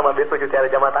હું ખાનામાં બેસું છું ત્યારે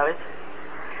જમાત આવે છે.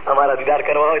 અમારા દીદાર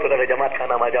કરવા હોય તો તમે જમાત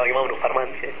ખાનામાં જાઓ, ઇમામનું ફરમાન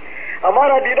છે.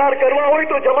 અમારા દીદાર કરવા હોય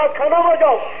તો જમાત ખાનામાં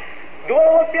જાઓ. દુઆ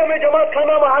વખતે અમે જમાત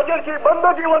ખાનામાં હાજર છીએ,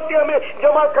 બંદગી વખતે અમે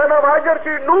જમાત ખાનામાં હાજર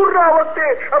છીએ, નૂરના વખતે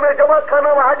અમે જમાત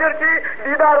ખાનામાં હાજર છીએ.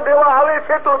 દીદાર દેવા આવે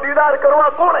છે તો દીદાર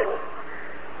કરવા કોણ આવ્યું?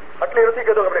 એટલે નથી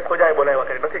કહેતો આપણે ખોજાએ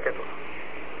બોલાવ્યા કરે, નથી કહેતો,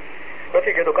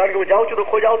 નથી કહેતો. કારણ કે હું જાઉં છું તો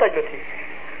ખોજા આવતા જ નથી,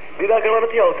 દીદાર કરવા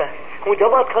નથી આવતા. હું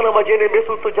જમાત ખાનામાં જઈને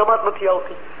બેસું તો જમાત નથી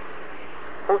આવતી.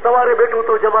 હું સવારે બેઠું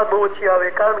તો જમાત બહુ ઓછી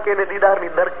આવે, કારણ કે એને દીદારની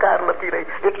દરકાર નથી રહી.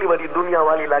 એટલી બધી દુનિયા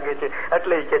વાળી લાગે છે.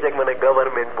 એટલે એ કહે છે કે મને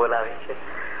ગવર્મેન્ટ બોલાવે છે,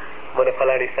 મને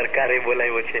ફલાણી સરકારે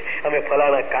બોલાવ્યો છે, અમે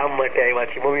ફલાણા કામ માટે આવ્યા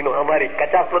છીએ. મમ્મીનો અમારી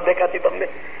કચાસ નથી દેખાતી તમને?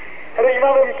 અરે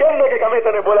ઇમામ એમ કેમ ન કે અમે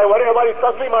તને બોલાવ્યો? અરે અમારી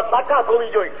તસલીમાં તાકાત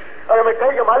હોવી જોઈએ. અને અમે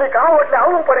કહી કે માલિક આવો એટલે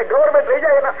આવવું પડે, ગવર્મેન્ટ રહી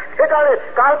જાય એના ઠેકાણે.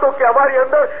 કારણ તો કે અમારી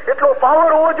અંદર એટલો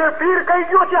પાવર હોવો જોઈએ. પીર કહી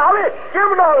ગયો છે આવે,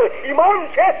 કેમ ના આવે? ઇમામ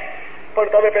છે, પણ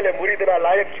તમે પેલે મુરીદના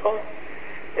લાયક છો?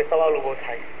 એ સવાલ ઉભો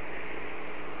થાય.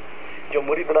 જો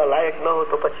મુરીદના લાયક ન હો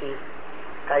તો પછી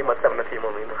કઈ મતલબ નથી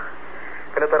મમ્મીનો.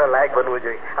 એટલે તારા લાયક બનવું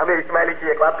જોઈએ. અમે ઇસ્માઇલી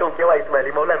છીએ. એક વાત કહું, કેવા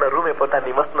ઇસ્માઇલી? મૌલાના રૂમે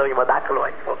પોતાની મસનવીમાં દાખલો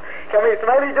આપ્યો કે અમે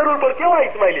ઇસ્માઇલી જરૂર, પણ કેવા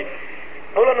ઇસ્માઇલી?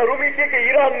 મૌલાના રૂમી છે કે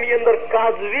ઈરાનની અંદર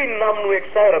કાઝવીન નામનું એક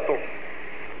શહેર હતું,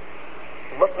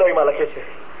 મસનવીમાં લખે છે.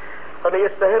 અને એ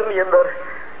શહેરની અંદર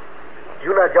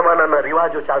જૂના જમાનાના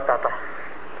રિવાજો ચાલતા હતા.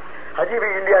 હજી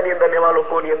બી ઇન્ડિયાની અંદર એવા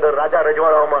લોકોની અંદર રાજા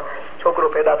રજવાડાઓમાં છોકરો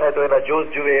પેદા થાય તો એના જોશ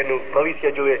જુએ, એનું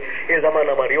ભવિષ્ય જુએ. એ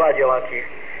જમાનામાં રિવાજ એવા છે.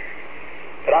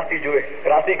 રાશિ જુએ,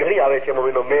 રાશિ ઘણી આવે છે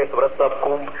મમ્મીનો, મેષ, વૃષભ,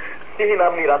 કુંભ. સિંહ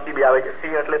નામની રાશિ બી આવે છે.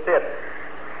 સિંહ એટલે શેર.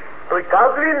 તો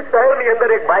કાઝવીન શહેરની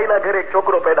અંદર એક ભાઈના ઘરે એક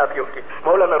છોકરો પેદા થયો કે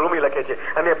મૌલાના રૂમી લખે છે.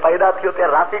 અને પેદા થયો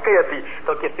ત્યાં રાશિ કઈ હતી?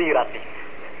 તો કે સિંહ રાશિ.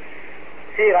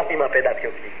 સિંહ રાશિમાં પેદા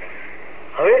થયો કે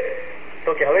હવે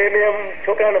તો કે હવે એને એમ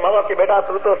છોકરાને મા બાપ કે બેટા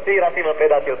તું તો સિંહ રાશિમાં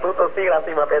પેદા થયો, તું તો સિંહ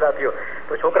રાશિમાં પેદા થયો.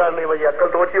 તો છોકરાને પછી અક્કલ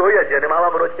તો ઓછી હોય જ, અને મા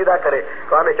બાપ રોજ કીધા કરે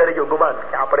તો આને ચડી ગયું ગુમાન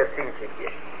કે આપણે સિંહ છીએ,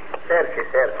 શેર છે,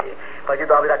 શેર છીએ. પછી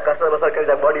તો આ બધા કસર બસર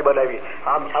કરી બોડી બનાવી,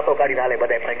 આમ છાતો કાઢીને હાલે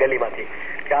બધા ગલીમાંથી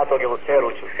કે આ તો કે હું શેર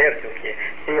છું, શેર છું કે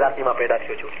સિંહ રાશિમાં પેદા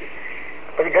થયો છું કે.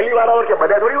 પછી ગલી વાળા ઓળખે,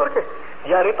 બધા થોડી ઓળખે.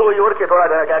 જ્યાં રહેતો હોય ઓળખે,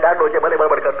 થોડા ગાંડો છે ભલે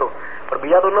બરાબર કરતો, પણ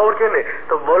બીજા તો ન ઓળખે ને.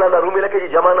 તો મૌલાના રૂમી લખે છે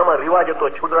જમાનામાં રિવાજ હતો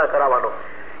છુદરા કરાવવાનો.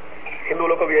 હિન્દુ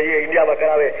લોકો બી અહીંયા ઇન્ડિયામાં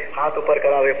કરાવે, હાથ ઉપર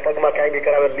કરાવે, પગમાં ક્યાંય બી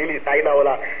કરાવે, લીલી સાઈના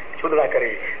ઓલા છુદરા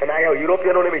કરી. અને અહીંયા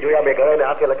યુરોપિયનોને બી જોયા મેં, ઘરે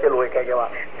હાથે લખેલું હોય ક્યાંક એવા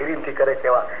ગ્રીન થી કરે છે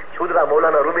એવા છુદરા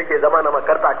મૌલાના રૂમી કે જમાનામાં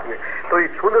કરતા છીએ. તો એ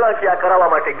છુદરા ક્યાં કરાવવા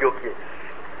માટે ગયો કે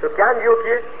તો ક્યાં ગયો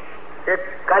કે એક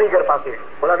કારીગર પાસે.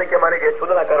 બોલાને કે મારે કે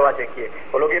છુદરા કરવા છે કે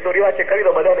બોલો કે તો રિવાજ છે, કરી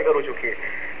દો, બધાને કરું છું કે.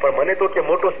 પણ મને તો કે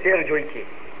મોટો શેર જોઈ કે.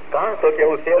 કાં તો કે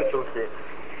હું શેર છું કે.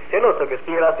 એનો તો કે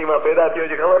સિંહ રાશિમાં પેદા થયો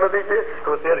છે, ખબર નથી કે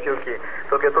હું શેર છું કે.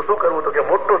 તો કે તો શું કરવું? તો કે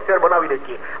મોટો શેર બનાવી દે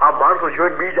કે આ માણસો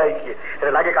જોઈને બી જાય કે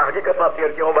એટલે લાગે કે હકીકતમાં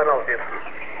શેર કેવો બનાવશે.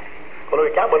 બોલો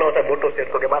ક્યાં બનાવતા મોટો શેર?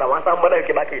 તો કે મારા વાંસામાં બનાવ્યું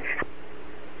કે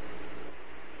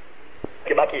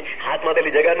બાકી હાથમાં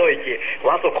તેલી જગા ન હોય કે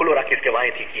વાંસો ખુલ્લો રાખીશ કે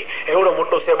વાંયથી કે એવડો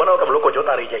મોટો શેર બનાવો કે લોકો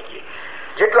જોતા રહી જાય કે.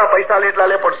 જેટલા પૈસા લે એટલા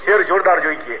લે, પણ શેર જોરદાર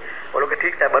જોઈ કે. બોલો કે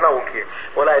ઠીક છે બનાવું કે.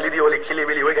 ઓલા લીધી ઓલી ખીલી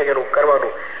બીલી હોય કે એનું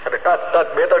કરવાનું. અને ટક ટક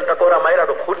 2-3 ટકોરા માર્યા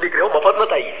તો ખૂન નીકળે, મફત ન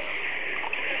થાય.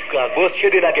 ગોસ્ત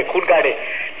છેદી નાખે, ખૂન કાઢે.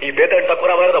 એ 2-3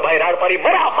 ટકોરા માર્યા તો ભાઈ રાડ પાડી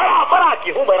મરા મરા મરા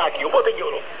કે હું મરા કે ઉભો થઈ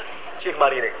ગયો ચીખ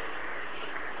મારીને.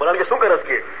 બોલા કે શું કરસ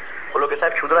કે? બોલો કે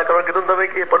સાહેબ છુદરા કરવા કીધું તમે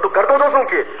કે પણ તું કરતો તો શું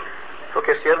કે? તો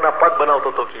કે શેરના પગ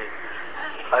બનાવતો તો કે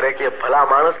અરે કે ભલા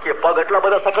માણસ કે પગ એટલા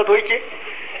બધા સખત હોય કે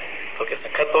તો કે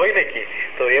સખત તો હોય ને કે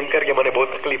તો એમ કર કે મને બહુ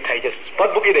તકલીફ થાય છે, પગ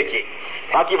મૂકી દે કે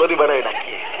બાકી બધું બનાવી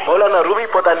નાખીએ. મૌલાના રૂમી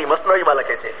પોતાની મસનવીમાં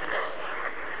લખે છે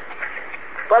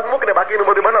પગ મૂક ને બાકીનું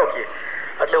બધું બનાવ કે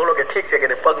એટલે ઓલો કે ઠીક છે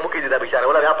કે પગ મૂકી દીધા બિચારા.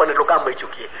 ઓલા આપણને એટલું કામ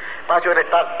બચ્યું કે પાછો એને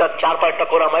 4-5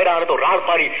 ટકોરા માર્યા અને તો રાડ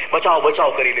પાડી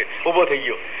બચાવ કરીને ઉભો થઈ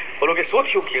ગયો. ઓલો કે શું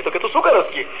થયું કે તો કે તું શું કરસ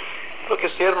કે તો કે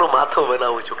શેરનું માથું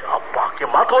બનાવું છું. કે અપ્પા કે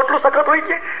માથું એટલું સખત હોય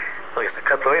કે તો એ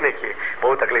સખત હોય ને કે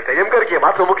બહુ તકલીફ થાય. એમ કર કે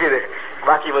માથું મૂકી દે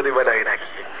બાકી બધું બનાવી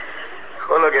નાખીએ.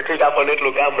 બોલો કે ઠીક આપણને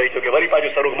એટલું કામ બચ્યું કે વળી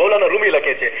પાછું શરૂ. મૌલાના રૂમી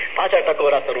લખે છે 5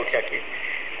 ટકોરા શરૂ થયા કે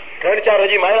 3-4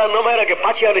 હજી માર્યા ન માર્યા કે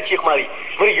પાછી આને ચીખ મારી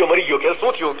મરી ગયો કે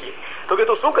શું થયું કે તો કે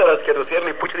તું શું કરસ કે તું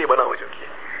શેરની પૂંછડી બનાવું છું કે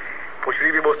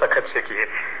પૂંછડી બી બહુ સખત છે કે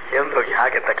એમ તો કે હા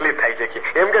કે તકલીફ થાય છે કે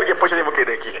એમ કર કે પૂંછડી મૂકી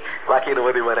દે કે બાકીનું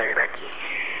બધું બનાવી નાખીએ.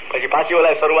 પછી પાછી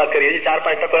ઓલાએ શરૂઆત કરી હજી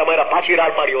 4-5 ટકોરા માર્યા પાછી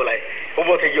રાડ પાડી. ઓલાએ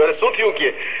ઉભો થઈ ગયો. અરે શું થયું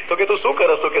કે તો કે તું શું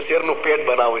કરસ તો કે શેરનું પેટ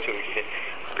બનાવું છું કે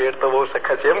પેટ તો બહુ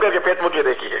સખત છે. એમ કર કે પેટ મૂકી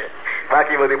દે કે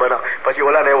બાકી બધું બનાવ. પછી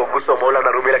ઓલાને એવો ગુસ્સો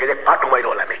મૌલાના રૂમી લાગે છે પાટું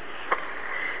માર્યો ઓલાને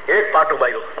એક પાટું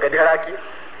માર્યો ગધેડા કે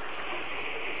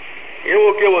એવો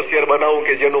કેવો શેર બનાવું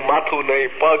કે જેનું માથું નહીં,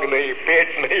 પગ નહીં,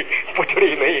 પેટ નહીં,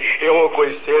 પૂંછડી નહીં, એવો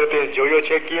કોઈ શેર તે જોયો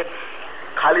છે કે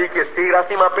ખાલી કે સિંહ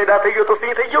રાશિમાં પેદા થઈ ગયો તો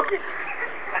સિંહ થઈ ગયો કે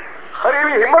અરે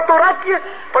એવી હિંમત તો રાખીએ.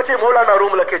 પછી મૌલાના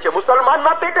રૂમ લખે છે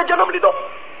મુસલમાનના પેટે જન્મ લીધો,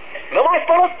 નમાઝ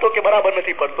પડસ તો કે બરાબર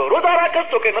નથી પડતો, રોજા રાખસ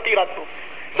તો કે નથી રાખતો,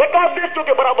 ઝકાત દેસ તો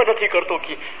કે બરાબર નથી કરતો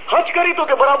કે હજ કરી તો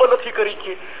કે બરાબર નથી કરી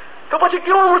કે તો પછી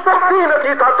કેવો મુસલમાની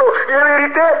નથી થતો. એવી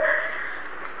રીતે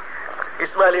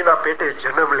ઇસ્માઇલીના પેટે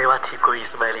જન્મ લેવાથી કોઈ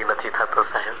ઇસ્માઇલી નથી થતો.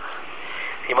 સાહેબ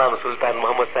ઇમામ સુલતાન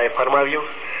મોહમ્મદ સાહેબ ફરમાવ્યું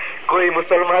કોઈ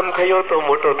મુસલમાન થયો તો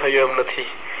મોટો થયો એમ નથી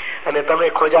અને તમે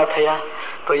ખોજા થયા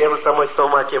તો એમ સમજશો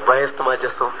માં કે બહેસ્તમાં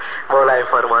જશો. મૌલાએ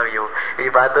ફરમાવ્યું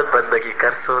ઇબાદત બંદગી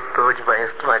કરશો તો જ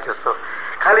બહેસ્તમાં જશો.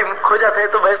 ખાલી ખોજા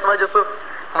થાય તો બહેસ્તમાં જશો.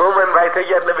 મોમન ભાઈ થઈ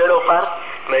ગયા એટલે બેડો પાર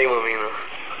નહીં. મમ્મીનો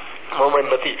મોમન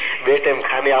નથી. 2 ટાઈમ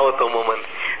ખાને આવો તો મોમન,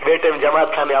 2 ટાઈમ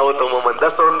જમાત ખાને આવો તો મોમન,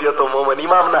 10 ઓંધિયો તો મોમન,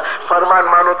 ઇમામના ફરમાન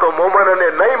માનો તો મોમન અને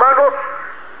નહીં માનો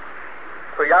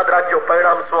તો યાદ રાખજો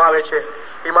પરિણામ શું આવે છે.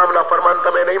 ઇમામના ફરમાન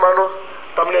તમે નહીં માનો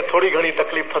તમને થોડી ઘણી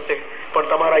તકલીફ થશે પણ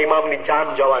તમારા ઇમામની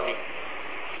જાન જવાની,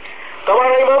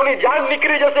 તમારા ઇમામની જાન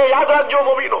નીકળી જશે. યાદ રાખજો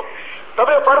મોમીનો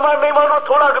તમે ફરમાન નહીં માનો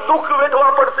થોડાક દુઃખ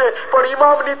વેઠવા પડશે પણ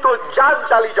ઇમામની તો જાન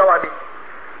ચાલી જવાની.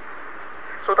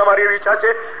 શું તમારી એવી ઈચ્છા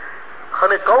છે?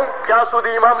 અને કહું ક્યાં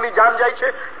સુધી ઇમામની જાન જાય છે?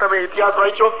 તમે ઇતિહાસ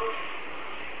વાંચો.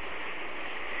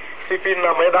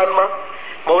 સિફીનના મેદાનમાં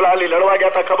મૌલા અલી લડવા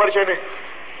ગયા હતા ખબર છે ને.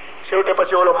 છેવટે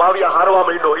પછી ઓલો માવિયા હારવા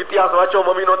માંડ્યો. ઇતિહાસ વાંચો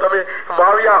મમ્મીનો તમે.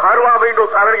 માવિયા હારવા માંડ્યો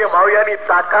કારણ કે માવિયાની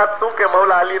તાકાત શું કે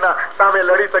મૌલા અલીના સામે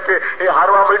લડી શકે એ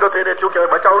હારવા માંડ્યો. તેને થયું કે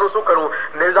બચાવનું શું કરવું.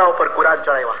 નેઝા ઉપર કુરાન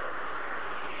ચડાવ્યા,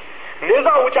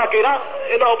 નેઝા ઊંચા કર્યા,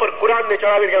 એના ઉપર કુરાનને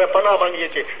ચડાવીને અમે પનાહ માંગીએ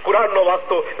છીએ, કુરાનનો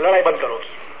વાસ્તો, લડાઈ બંધ કરો.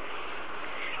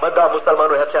 બધા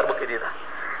મુસલમાનો હથિયાર મૂકી દીધા.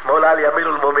 મૌલા અલી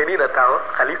અમીરુલ મોમિનીન હતા,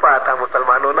 ખલીફા હતા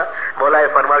મુસલમાનોના. મૌલાએ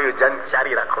ફરમાવ્યું જંગ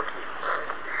જારી રાખો કે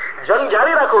જંગ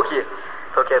જારી રાખો કે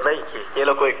તો કે નહીં કે એ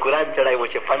લોકોએ કુરાન ચડાવ્યું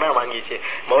છે, પનાહ માંગી છે.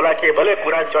 મૌલા કે ભલે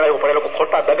કુરાન ચડાવ્યું પણ એ લોકો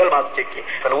ખોટા દગલબાજ છે કે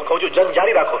અને હું કહું છું જંગ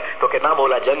જારી રાખો તો કે ના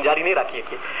મૌલા જંગ જારી નહીં રાખીએ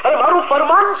કે અરે મારું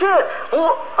ફરમાન છે, હું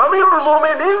અમીરુલ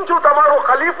મોમિનીન છું, તમારો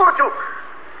ખલીફો છું,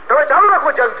 તમે ચાલુ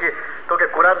રાખો જંગ કે તો કે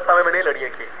કુરાન સામે અમે નહીં લડીએ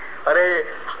કે અરે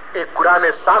એ કુરાને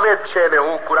સામે જ છે ને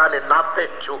હું કુરાને નાતે જ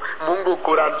છું, મૂંગું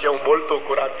કુરાન છે, હું બોલતો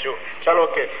કુરાન છું. ચાલો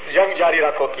કે જંગ જારી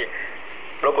રાખો કે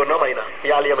લોકો ન માન્યા.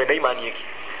 યાલી અમે નહીં માનીએ કે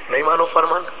નહીં માનો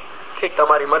ફરમાન ઠીક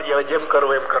તમારી મરજી, હવે જેમ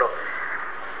કરો એમ કરો.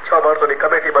 6 માણસોની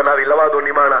કમિટી બનાવી, લવાદો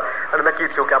નિમાણા અને નક્કી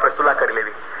થયું કે આપણે સુલા કરી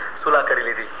લેવી. સુલા કરી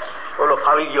લીધી. ઓલો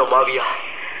ફાવી ગયો માવિયા.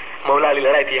 મૌલા અલી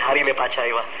લડાઈથી હારીને પાછા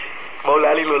આવ્યા. મૌલા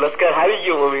અલીનું લશ્કર હારી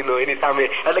ગયું મમ્મીનો એની સામે.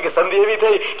 એટલે કે સંધિ એવી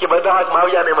થઈ કે બધા હાથ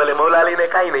માવિયાને મળે, મૌલા અલીને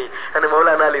કાંઈ નહીં. અને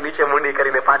મૌલાના અલી નીચે મુંડી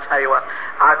કરીને પાછા આવ્યા.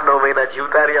 8-9 મહિના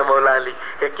જીવતા રહ્યા મૌલા અલી.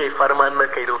 એકેય ફરમાન ન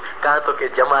કર્યું. કાં તો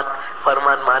કે જમાત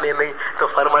ફરમાન માને નહીં તો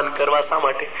ફરમાન કરવા શા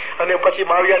માટે. અને પછી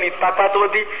માવિયાની તાકાત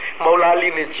વધી. મૌલા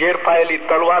અલીને ઝેર પાયેલી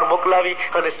તલવાર મોકલાવી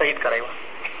અને શહીદ કરાવ્યા.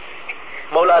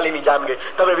 મૌલા અલીની જાન ગઈ.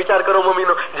 તમે વિચાર કરો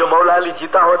મમ્મીનો, જો મૌલા અલી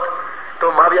જીતા હોત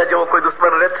તો માવિયા જેવો કોઈ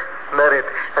દુશ્મન રહેત ન રહેત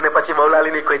અને પછી મૌલા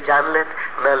અલીની કોઈ જાન લેત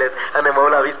ન લેત અને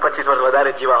મૌલા 20-25 વર્ષ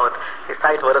વધારે જીવા હોત.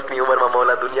 60 વર્ષની ઉંમરમાં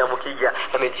મૌલા દુનિયા મૂકી ગયા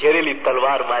અને ઝેરેલી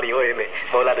તલવાર મારી હોય એને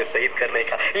મૌલાને શહીદ કરી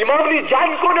નાખ્યા. ઇમામની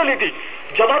જાન કોને લીધી?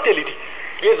 જમાતે લીધી.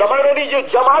 એ જમાનાની જે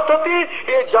જમાત હતી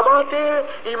એ જમાતે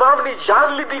ઇમામની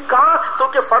જાન લીધી. કાં તો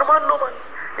કે ફરમાન નો માની.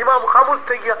 ઇમામ ખામોશ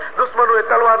થઈ ગયા. દુશ્મનોએ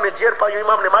તલવારને ઝેર પાયું,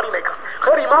 ઇમામને મારી નાખ્યા.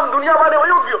 ખર ઇમામ દુનિયામાં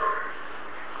વયો ગયો.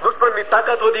 દુશ્મનની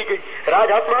તાકાત વધી ગઈ.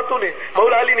 રાજ હાથમાં હતું ને,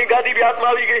 મૌલા અલીની ગાદી બી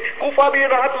હાથમાં આવી ગઈ, કુફા બી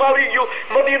એના હાથમાં આવી ગયું,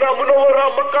 મદીના મુનવ્વરા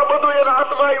મક્કા બધું એના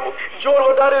હાથમાં આવ્યું. જોર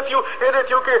વધારે થયું. એને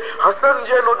થયું કે હસન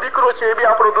જેનો દીકરો છે એ બી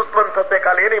આપણો દુશ્મન થશે,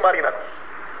 કાલે એને મારી નાખો.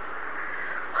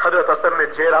 હજરત હસનને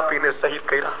ઝેર આપીને શહીદ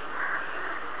કર્યા.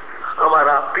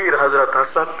 અમારા પીર હજરત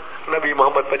હસન નબી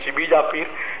મોહમ્મદ પછી બીજા પીર,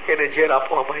 એને ઝેર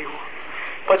આપવામાં આવ્યું.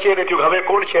 પછી એને થયું હવે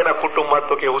કોણ છે એના કુટુંબમાં,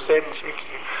 તો કે હુસેન છે,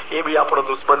 એ બી આપણો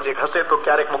દુશ્મન છે, હશે તો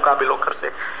ક્યારેક મુકાબલો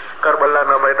કરશે.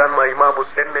 કરબલાના મેદાનમાં ઇમામ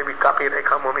હુસેનને બી કાપી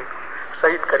નાખ્યા, મમ્મી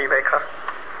શહીદ કરી નાખ્યા.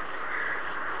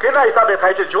 કેના હિસાબે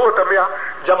થાય છે? જો તમે આ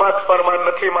જમાત ફરમાન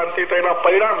નથી માનતી તો એના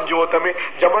પરિણામ જુઓ તમે.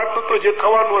 જમાતનું તો જે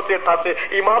થવાનું હશે થશે,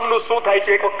 ઇમામનું શું થાય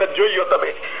છે એક વખત જોઈ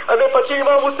તમે. અને પછી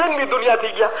ઇમામ હુસેન બી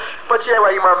દુનિયાથી ગયા. પછી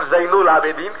એવા ઇમામ ઝૈનુલ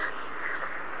આબેદીન,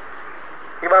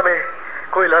 ઇમામે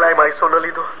કોઈ લડાઈમાં હિસ્સો ન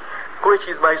લીધો, કોઈ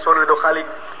ચીજમાં હિસ્સો ન લીધો, ખાલી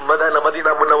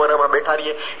મદીના મુનવ્વરામાં બેઠા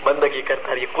રહીએ, બંદગી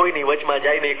કરતા રહીએ, કોઈની વચમાં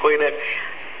જાય નહીં,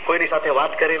 કોઈની સાથે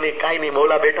વાત કરે નહીં, કાંઈ નહીં.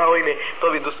 મૌલા બેઠા હોય ને તો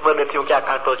બી દુશ્મનને થયું કે આ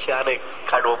કાંટો છે, આને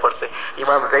કાઢવો પડશે.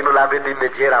 ઇમામ ઝૈનુલ આબેદીનને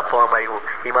ઝેર આપવામાં આવ્યું,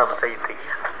 ઇમામ શહીદ થઈ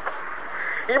ગયા.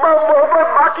 ઇમામ મોહમ્મદ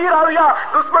બાકીર આવ્યા,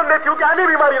 દુશ્મનને થયું કે આની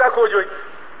બીમારી રાખવો જોઈએ.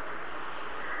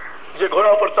 જે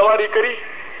ઘોડા પર સવારી કરી,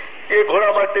 એ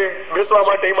ઘોડા માટે બેસવા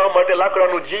માટે ઇમામ માટે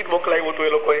લાકડાનું જીદ મોકલાવ્યું હતું એ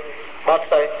લોકોએ,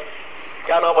 બાદશાહે,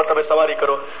 કે આના પર તમે સવારી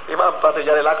કરો. ઇમામ પાસે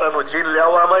જયારે લાકડાનું જીદ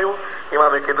લેવામાં આવ્યું,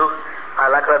 ઇમામે કીધું આ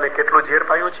લાકડાને કેટલું ઝેર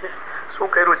પાયું છે, શું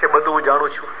કર્યું છે બધું હું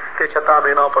જાણું છું, તે છતાં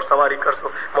અમે એના ઉપર સવારી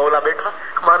કરશો. મૌલા બેઠા,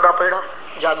 માંદા પડ્યા,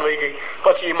 જાન વહી ગઈ.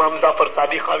 પછી ઇમામ જાફર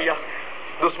સાદિક આવ્યા.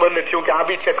 દુશ્મનને થયું કે આ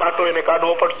બી છે કાંટો, એને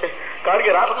કાઢવો પડશે, કારણ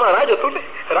કે રાતમાં રાજ હતું ને,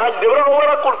 રાજ દેવરાવ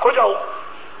વાળા કોણ ખોજાવું,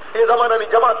 એ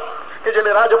જમાનાની જમાત કે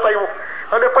જેને રાજ અપાયું.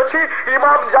 અને પછી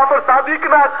ઇમામ જાફર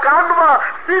સાદિકના કાનમાં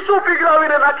શીશુ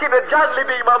પીગળાવીને નાખીને જાન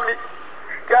લીધી ઇમામની.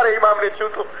 ત્યારે ઇમામને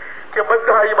થયું હતું કે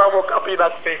બધા ઇમામો કાપી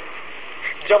નાખશે,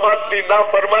 જમાતની ના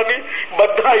ફરમાની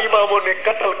બધા ઇમામોને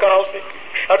કતલ કરાવશે.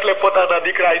 એટલે પોતાના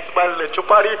દીકરા ઇસ્માઇલને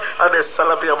છુપાડી અને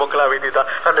સલમિયા મોકલાવી દીધા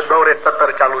અને દૌરે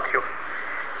 17 ચાલુ થયું.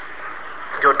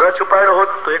 જો ન છુપાયો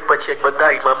હોત તો એક પછી એક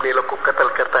બધા ઇમામને એ લોકો કતલ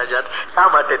કરતા જાત. શા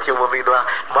માટે થયું મમ્મીનો? આ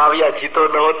માવિયા જીતો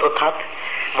ન હોત તો થાત,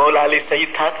 મૌલા અલી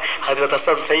શહીદ થાત, હજરત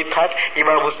હસન શહીદ થાત,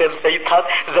 ઇમામ હુસેન શહીદ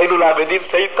થાત, ઝૈનુલ આબેદીન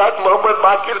શહીદ થાત, મોહમ્મદ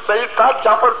બાકીર શહીદ થાત,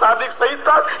 જાફર સાદિક શહીદ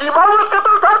થાત, ઇમામો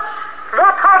કતલ થાત ન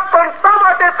થાત. પણ શા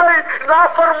માટે થઈ?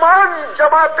 નાફરમાન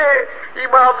જમાતે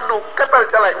ઇમામનું કતલ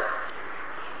ચલાવ્યું.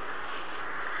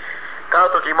 કહો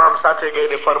તો ઇમામ સાથે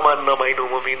ગઈને ફરમાન ન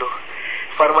માન્યું. મમ્મીનો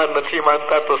ફરમાન નથી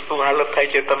માનતા તો શું હાલત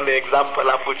થાય છે તમને એક્ઝામ્પલ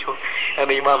આપું છું.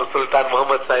 અને ઇમામ સુલતાન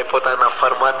મોહમ્મદ સાહેબ પોતાના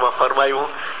ફરમાનમાં ફરમાયું,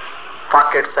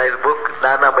 પાકેટ સાઇઝ બુક,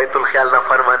 નાના બૈતુલ ખ્યાલના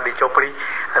ફરમાનની ચોપડી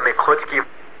અને ખોજકી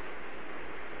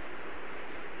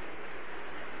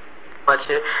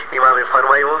છે. ઇમામે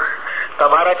ફરમાયું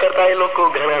તમારા કરતા એ લોકો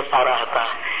ઘણા સારા હતા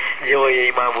જેઓએ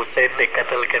ઇમામ હુસૈનને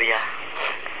કતલ કર્યા.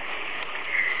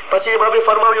 પછી ઇમામે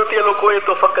ફરમાવ્યું તે લોકોએ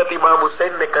તો ફક્ત ઇમામ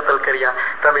હુસૈનને કતલ કર્યા,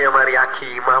 તમે અમારી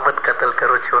આખી ઇમામત કતલ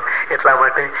કરો છો. એટલા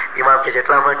માટે ઇમામ કે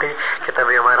જેટલા માટે કે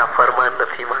તમે અમારા ફરમાન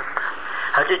નથી માનતા.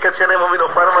 હકીકત છે ને મમ્મીનો,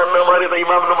 ફરમાન ન માનીએ તો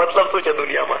ઇમામનો મતલબ શું છે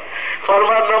દુનિયામાં?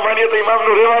 ફરમાન ન માનીએ તો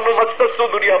ઇમામનું રહેવાનું મકસદ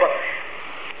શું દુનિયામાં?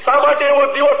 શા માટે એવો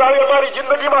દિવસ આવે અમારી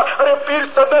જિંદગીમાં? અરે પીર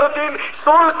સદરુદ્દીન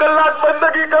 16 કલાક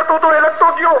બંદગી કરતો તો એ લખતો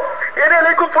ગયો, એને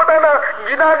લખ્યું પોતાના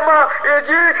વિધાનમાં, એ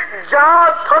જી જા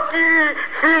થકી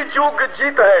હી જુગ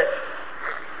જીત હૈ.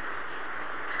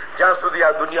 જ્યાં સુધી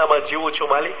આ દુનિયામાં જીવું છું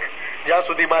માલિક, જ્યાં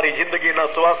સુધી મારી જિંદગીના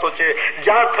શ્વાસો છે,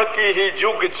 જ્યાં થકી હી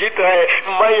જુગ જીત હૈ,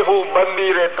 मैं हूँ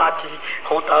બંદી રે તાકી,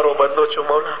 હું તારો બંદો છું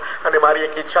મૌલા. અને મારી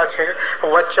એક ઈચ્છા છે,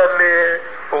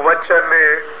 વચને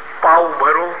પાઉં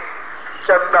ભરું,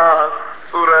 ચંદા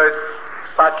સૂરજ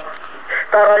સાચી,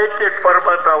 તારા એક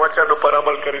ફરમાનના વચન ઉપર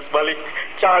અમલ કરીશ માલિક.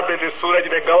 ચાંદ ને સૂરજ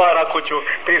ને ગવા રાખું છું.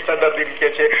 પીર સદરુદ્દીન કે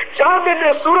છે ચાંદ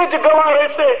ને સૂરજ ગવા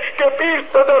રહેશે કે પીર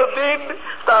સદરુદ્દીન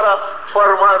તારા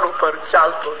ફરમાન ઉપર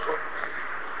ચાલતો હતો.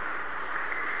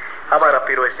 અમારા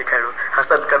પીરોએ શીખાડ્યું.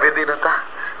 હસન કબીરદીન હતા,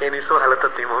 એની શું હાલત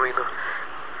હતી મમ્મીનો?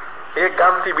 એક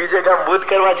ગામથી બીજે ગામ બુધ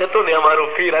કરવા જતો ને અમારો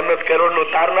પીર અનંત કરોડ નો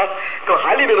તારનાથ, તો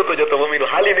હાલીને નતો જતો મમ્મીનો,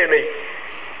 હાલીને નહીં,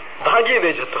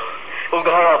 ભાગીને જતો.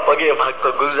 ઉઘાડા પગે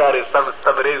ભાગતો, ગુલજારે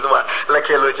સબરેજમાં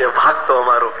લખેલું છે ભાગતો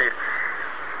અમારો પીર.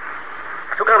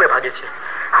 શું કામે ભાગે છે?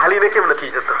 હાલીને કેમ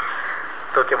નથી જતો?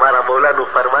 તો કે મારા મૌલાનું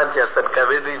ફરમાન છે, હસન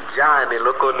કબીરદીન જા અને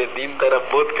લોકોને દીન તરફ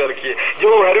બોધ કર. કે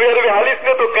જો હરવે હરવે હાલીશ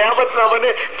ને તો કયામત ના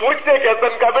મને પૂછશે કે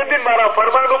હસન કબીરદીન મારા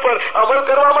ફરમાન ઉપર અમલ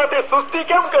કરવા માટે સુસ્તી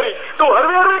કેમ કરી? તું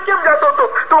હરવે હરવે કેમ જતો હતો?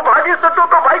 તું ભાગી શકતો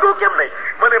તો ભાગ્યો કેમ નહીં?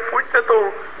 મને પૂછશે તો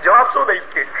જવાબ શું દઈશ?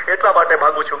 કે એટલા માટે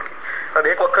ભાગું છું. અને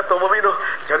એક વખત તો મમ્મીનો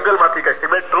જંગલમાંથી કઈ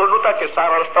સિમેન્ટ રોડ નહોતા કે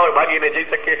સારા રસ્તા હોય ભાગીને જઈ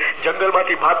શકે,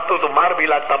 જંગલમાંથી ભાગતો તો માર બી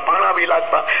લાગતા, પાણા બી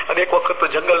લાગતા. અને એક વખત તો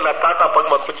જંગલના કાંટા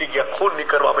પગમાં ખૂચી ગયા, ખૂન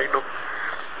નીકળવા માંડ્યું.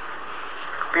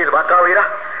 પીર વાંકા આવ્યા,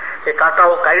 એ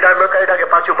કાંટાઓ કાયડા ન કાયડા કે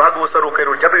પાછું ભાગવું શરૂ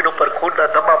કર્યું. જમીન ઉપર ખૂનના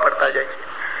ધબ્બા પડતા જાય છે.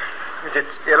 જે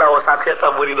ચેલાઓ સાથે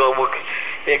હતા મુરીદો અમુક,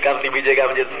 એક ગામથી બીજે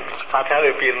ગામ જે સાથે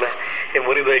આવે પીરના, એ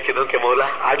મુરીદોએ કીધું કે મૌલા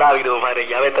આડા આવીને ઉભા રહી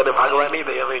ગયા, હવે તને ભાગવા નહીં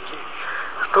દે. હવે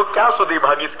તું ક્યાં સુધી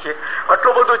ભાગીશ કે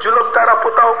આટલો બધો જુલમ તારા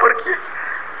પોતા ઉપર કે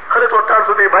અરે તો અત્યાર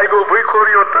સુધી ભાગ્યો, ભૂખો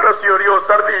રહ્યો, તરસ્યો રહ્યો,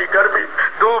 શરદી ગરમી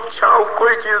ધૂપ છાવ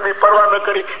કોઈ ચીજની પરવા ન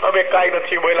કરી. અમે કાંઈ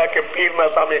નથી બોલ્યા કે પીરના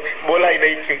સામે બોલાય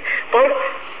નહીં છે, પણ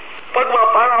પગમાં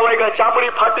પાણા વાગ્યા,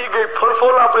 ચામડી ફાટી ગઈ,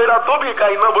 ફરફોલા પડ્યા તો બી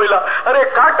કાંઈ ન બોલ્યા. અરે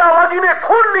કાંટા વાગીને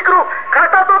ખૂન નીકળ્યું,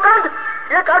 કાંટા તો કાઢ,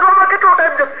 એ કાઢવામાં કેટલો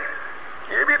ટાઈમ જશે?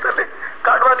 એ બી તને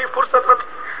કાઢવાની ફુરસત નથી.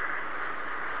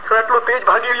 આટલો તેજ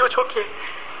ભાગી રહ્યો છો કે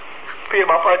પીર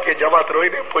બાપા કે જમાત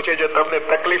રોઈને પૂછે છે તમને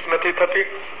તકલીફ નથી થતી?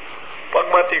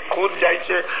 પગમાંથી ખૂન જાય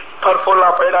છે,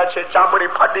 ફરફોલા પડ્યા છે, ચામડી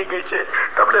ફાટી ગઈ છે,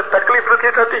 તમને તકલીફ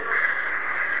નથી થતી?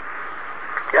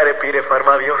 ત્યારે પીરે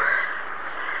ફરમાવ્યો,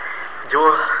 જો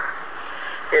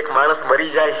એક માણસ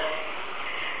મરી જાય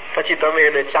પછી તમે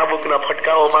એને ચાબુકના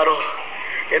ફટકાઓ મારો,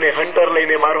 એને હંટર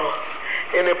લઈને મારો,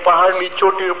 એને પહાડની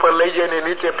ચોટી ઉપર લઈ જઈને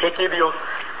નીચે ફેંકી દો,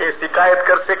 એ શિકાયત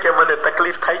કરશે કે મને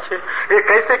તકલીફ થાય છે, એ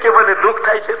કહેશે કે મને દુઃખ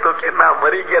થાય છે? તો કે ના,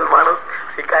 મરી ગયેલ માણસ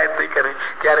શિકાયત નહીં કરે.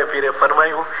 ત્યારે પીરે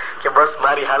ફરમાયું કે બસ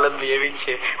મારી હાલત બી એવી જ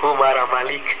છે, હું મારા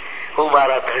માલિક, હું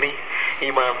મારા ધણી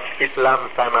ઇમામ ઇસ્લામ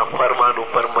શાહના ફરમાન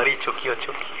ઉપર મરી ચૂક્યો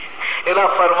છું, એના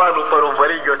ફરમાન ઉપર હું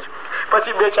મરી ગયો છું.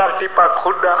 પછી બે ચાર ટીપા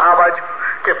ખૂનના આ બાજુ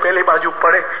કે પેલી બાજુ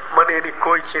પડે મને એની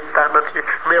કોઈ ચિંતા નથી.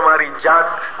 મેં મારી જાન,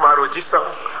 મારું જીસમ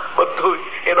બધું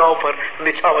એના ઉપર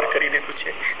નિછાવર કરી દીધું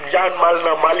છે, જાન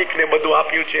માલના માલિકને બધું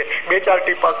આપ્યું છે. બે ચાર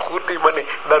ટીપા ખૂનની મને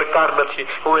દરકાર નથી,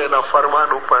 હું એના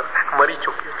ફરમાન ઉપર મરી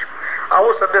ચૂક્યો છું.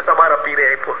 આવો સંદેશ અમારા પીરે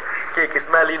આપ્યો કે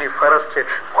ઇસ્માઇલીની ફરજ છે,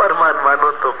 ફરમાન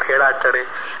માનો તો ખેડા ચડે.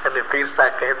 અને પીરસા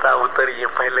કહેતા ઉતરીએ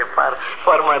પહેલે પાર.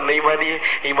 ફરમાન નહીં માનીએ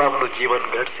ઇમામનું જીવન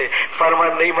ઘટશે,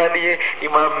 ફરમાન નહીં માનીએ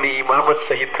ઇમામની ઇમામત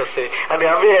શહીદ થશે અને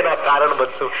અમે એના કારણ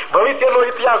બનશું. ભવિષ્યનો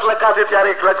ઇતિહાસ લખાશે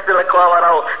ત્યારે એક લક્ષ્ય લખવા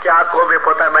વાળાઓ કે આ કોમે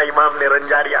પોતાના ઇમામને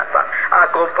રંજાર્યા હતા, આ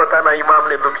કોમ પોતાના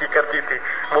ઇમામને દુઃખી કરતી હતી.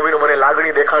 મૂવીનો મને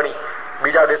લાગણી દેખાણી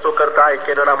બીજા દેશો કરતા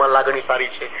કેનેડામાં લાગણી સારી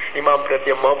છે, ઇમામ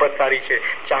પ્રત્યે મોહબ્બત સારી છે,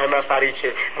 ચાહના સારી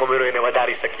છે. મૂવીનો એને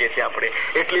વધારી શકીએ છીએ આપણે,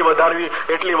 એટલી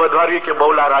વધારવી કે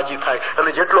મૌલા રાજી થાય.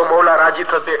 અને જેટલો મૌલા રાજી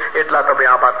થશે એટલા તમે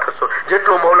આબાદ થશો,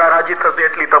 જેટલો મૌલા રાજી થશે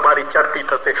એટલી તમારી ચડતી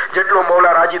થશે, જેટલો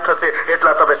મૌલા રાજી થશે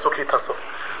એટલા તમે સુખી થશો.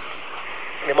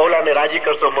 મૌલાને રાજી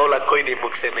કરશો, મૌલા કોઈ નહીં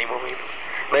મૂકશે,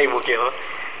 નહીં મૂકે. હો,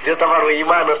 જો તમારું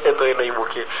ઈમાન હશે તો એ નહીં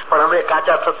મૂકીએ. પણ અમે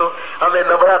કાચા થશો, અમે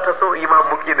નબળા થશો, ઇમામ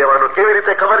મૂકી દેવાનો. કેવી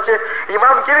રીતે ખબર છે?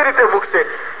 ઇમામ કેવી રીતે મૂકશે?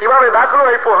 ઇમામે દાખલો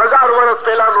આપ્યો, 1000 વર્ષ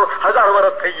પહેલાનો, 1000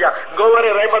 વર્ષ થઈ ગયા.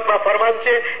 ગૌવરે રહેમતમાં ફરમાન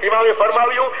છે, ઇમામે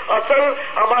ફરમાવ્યું, અસલ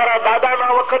અમારા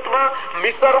દાદાના વખતમાં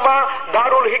મિસરમાં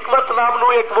દારુલ હિકમત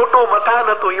નામનું એક મોટું મકાન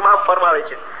હતું. ઇમામ ફરમાવે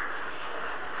છે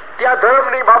ત્યાં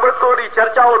ધર્મની બાબતોની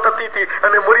ચર્ચાઓ થતી હતી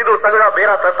અને મુરીદો સગડા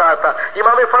ભેરા થતા હતા.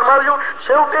 ઇમામે ફરમાવ્યું,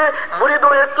 છેવટે મુરીદો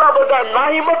એટલા બધા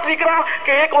નાહિમત નીકળ્યા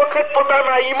કે એક વખત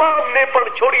પોતાના ઇમામને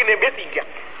પણ છોડીને બેસી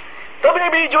ગયા. તમે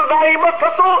બી જો નાહિમત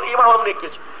થશો, ઇમામ અમને કે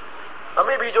છે,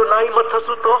 અમે બી જો નાહિમત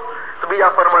થશું તો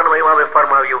બીજા ફરમાનમાં ઇમામે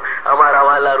ફરમાવ્યું, અમારા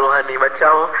વાલા રૂહાની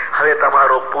બચ્ચાઓ, હવે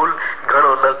તમારો પુલ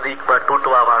ઘણો નજદીકમાં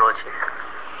તૂટવા વાળો છે.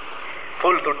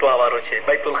 પુલ તૂટવા વાળો છે,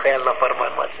 બૈતુલ ખયાલના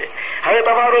ફરમાનમાં છે. હવે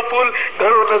તમારો પુલ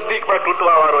ઘણો નજદીકમાં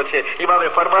તૂટવા વાળો છે. ઇમામે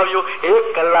ફરમાવ્યું,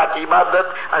 1 કલાક ઇબાદત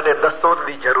અને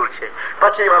દસોની જરૂર છે.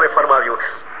 પછી ઇમામે ફરમાવ્યું,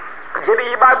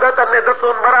 જેની ઇબાદત અને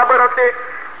દસોન બરાબર હશે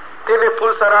તેને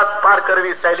પુલ સરાત પાર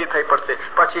કરવી સહેલી થઈ પડશે.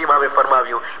 પછી ઇમામે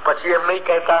ફરમાવ્યું, પછી એમ નહીં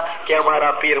કહેતા કે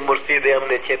અમારા પીર મુર્શિદે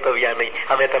અમને ચેતવ્યા નહીં,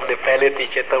 અમે તમને પહેલેથી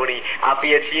ચેતવણી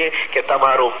આપીએ છીએ કે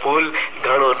તમારો પુલ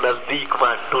ઘણો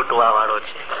નજદીકમાં તૂટવા વાળો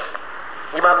છે.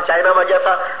 ઇમામ ચાઇનામાં ગયા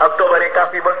હતા ઓક્ટોબર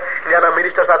 81માં, ત્યાંના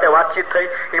મિનિસ્ટર સાથે વાતચીત થઈ.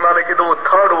 ઇમામે કીધું, હું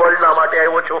 3rd વર્લ્ડના માટે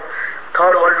આવ્યો છું,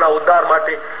 3rd વર્લ્ડના ઉદ્ધાર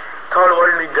માટે, 3rd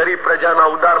વર્લ્ડની ગરીબ પ્રજાના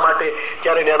ઉદ્ધાર માટે.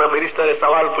 ત્યારે ત્યાંના મિનિસ્ટરે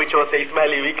સવાલ પૂછ્યો છે,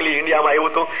 ઇસ્માઇલી વીકલી ઇન્ડિયામાં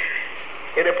આવ્યું હતું,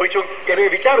 એને પૂછ્યું, એને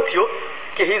વિચાર થયો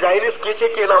કે હિઝ હાઇનેસ કહે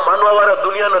છે કે એના માનવા વાળા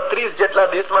દુનિયાના 30 જેટલા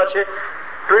દેશમાં છે,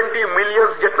 20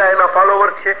 મિલિયન જેટલા એના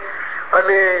ફોલોવર છે,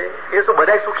 અને એ શું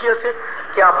બધા સુખી હશે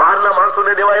કે આ બહારના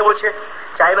માણસોને દેવા આવ્યો છે?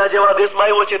 ચાઇના જેવા દેશમાં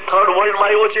આવ્યો છે, 3rd વર્લ્ડમાં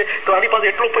આવ્યો છે, તો આની પાસે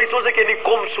એટલો પૈસો છે કે એની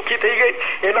કોમ સુખી થઈ ગઈ,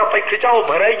 એના ખીચાઓ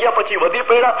ભરાઈ ગયા, પછી વધી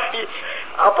પડ્યા,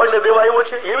 આપણને દેવા આવ્યો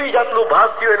છે. એવી જાતનું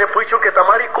ભાસ થયું. એને પૂછ્યું કે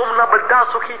તમારી કોમના બધા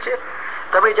સુખી છે?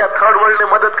 તમે જ્યાં 3rd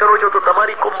વર્લ્ડને મદદ કરો છો તો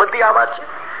તમારી કોમ બધી આબાદ છે?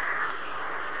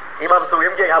 ઇમામ શું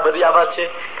એમ કે આ બધી આબાદ છે?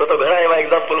 તો ઘણા એવા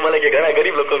એક્ઝામ્પલ મળે કે ઘણા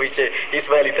ગરીબ લોકો બી છે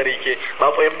ઇસ્માઇલી તરીકે.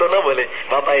 બાપા એમ તો ન બોલે.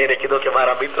 બાપા એને કીધું કે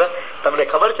મારા મિત્ર, તમને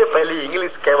ખબર છે પહેલી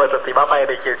ઇંગ્લિશ કહેવત હતી? બાપા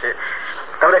એને કહે છે,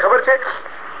 તમને ખબર છે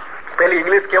પહેલી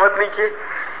ઇંગ્લિશ કહેવત ની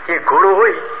કે ઘોડો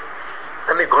હોય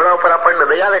અને ઘોડા ઉપર આપણને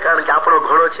દયા આવે, કારણ કે આપણો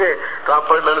ઘોડો છે તો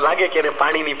આપણને લાગે કે એને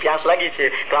પાણીની પ્યાસ લાગી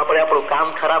છે, તો આપણે આપણું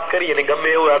કામ ખરાબ કરી અને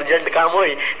ગમે એવું અર્જન્ટ કામ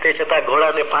હોય તે છતાં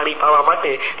ઘોડાને પાણી પાવા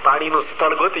માટે પાણીનું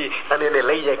સ્થળ ગોતી અને એને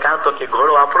લઈ જાય, કારણ તો કે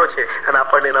ઘોડો આપણો છે અને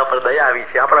આપણને એના પર દયા આવી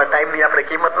છે. આપણા ટાઈમની આપણે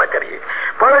કિંમત ન કરીએ,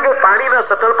 પણ અગર પાણીના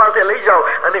સ્થળ પાસે લઈ જાઓ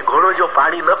અને ઘોડો જો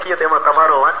પાણી ન પીએ તેમાં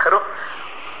તમારો વાંક ખરો?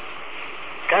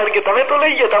 કારણ કે તમે તો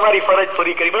લઈ ગયા, તમારી ફરજ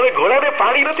પૂરી કરી, હવે ઘોડાને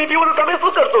પાણી નથી પીવું તો તમે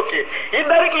શું કરશો? કે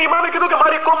ઇનડાયરેક્ટલી ઇમામે કીધું કે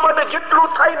મારી કોમ માટે જેટલું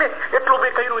થાય ને એટલું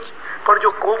મેં કર્યું છે, પણ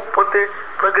જો કોમ પોતે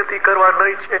પ્રગતિ કરવા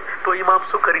નહીં છે તો ઇમામ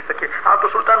શું કરી શકે? આ તો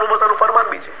સુલતાન મુહમ્મદનું ફરમાન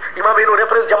બી છે. ઇમામ એનો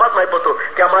રેફરન્સ જમાતમાં આપ્યો હતો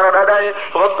કે અમારા દાદાએ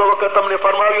વખતો વખત તમને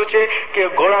ફરમાવ્યું છે કે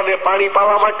ઘોડાને પાણી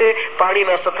પાવા માટે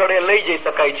પાણીના સ્થળે લઈ જઈ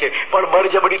શકાય છે, પણ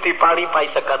બળજબરીથી પાણી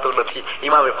પાઈ શકાતું નથી.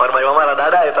 ઇમામે ફરમાવ્યું, અમારા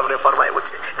દાદાએ તમને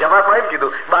ફરમાવ્યું છે. જમાતમાં એમ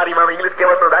કીધું, બાર ઇમામ ઇંગ્લિશ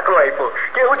કહેવાતો દાખલો આપ્યો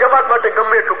કે હું જમાત માટે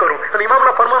ગમે એટલું કરું, અને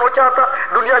ઇમામના ફરમાન ઓછા હતા.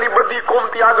 દુનિયાની બધી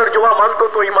કોમથી આગળ જોવા માંગતો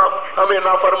તો ઇમામ, અમે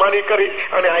ના ફરમાની કરી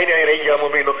અને આઈને અહીં રહી ગયા,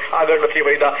 મમ્મીનો આગળ નથી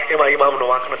વધ્યા. એમાં ઇમામનો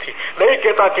વાંક નથી. નહીં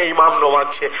કહેતા કે ઇમામનો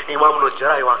વાંક છે, ઇમામનો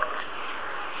જરાય વાંક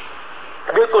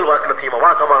નથી, બિલકુલ વાંક નથી. એમાં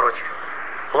વાંક અમારો છે,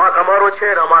 વાંક અમારો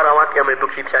છે. અમારા વાંકે અમે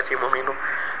દુઃખી થયા છીએ મમ્મીનું.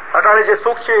 અટાણે જે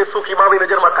સુખ છે એ સુખ ઇમામની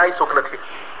નજરમાં કાંઈ સુખ નથી.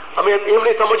 અમે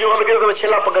એમને સમજ્યું, અમે કીધું તમે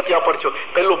છેલ્લા પગથિયા પર છો,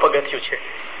 પહેલું પગથિયું છે.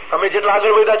 અમે જેટલા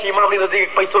આગળ વધ્યા છીએ ઇમામની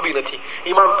નજીક પૈસો બી નથી.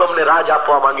 ઇમામ તો અમને રાજ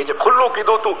આપવા માંગે છે, ખુલ્લું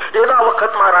કીધું તું એના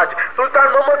વખતમાં રાજ.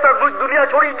 સુલતાન મોહમ્મદ દુનિયા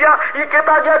છોડી ગયા, એ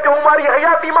કહેતા ગયા કે હું મારી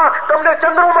હયાતીમાં તમને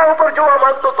ચંદ્રમા ઉપર જોવા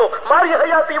માંગતો હતો, મારી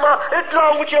હયાતીમાં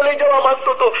એટલા ઊંચે લઈ જવા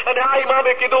માંગતો હતો. અને આ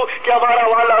ઇમામે કીધું કે અમારા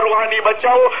વાલા રૂહાની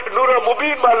બચાવો, નૂર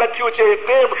મુબીનમાં લખ્યું છે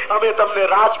તેમ અમે તમને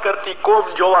રાજ કરતી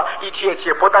કોમ જોવા ઈચ્છીએ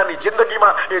છીએ. પોતાની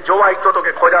જિંદગીમાં એ જોવા ઈચ્છતો હતો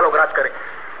કે ખોજાલો રાજ કરે.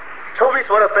 26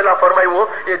 વર્ષ પહેલા ફરમાયું,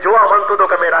 એ જોવા માંગતો હતો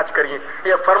કે અમે રાજ કરીએ.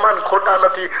 એ ફરમાન ખોટા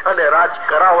નથી અને રાજ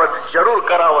કરાવત, જરૂર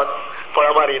કરાવત, પણ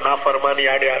અમારી નાફરમાની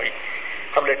આડે આવી.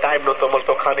 અમને ટાઈમ નહોતો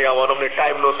મળતો ખાને આવવાનો, અમને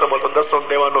ટાઈમ નહોતો મળતો દસમ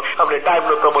દેવાનો, અમને ટાઈમ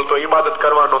નહોતો મળતો ઇબાદત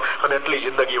કરવાનો, અને એટલી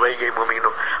જિંદગી વહી ગઈ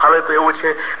મમ્મીનો. હવે તો એવું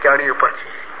છે કે અણી ઉપર છે.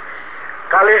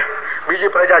 કાલે બીજી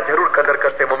પ્રજા જરૂર કદર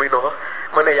કરશે મમ્મીનો.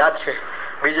 મને યાદ છે,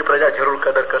 બીજી પ્રજા જરૂર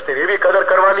કદર કરશે. એવી કદર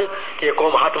કરવાની કે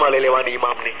કોમ હાથમાં લઈ લેવાની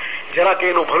ઇમામની, જરા કે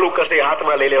એનું ભલું કરશે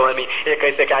હાથમાં લઈ લેવાની. એ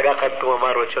કહેશે કે આગા ખાન તું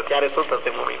અમારો છો, ત્યારે શું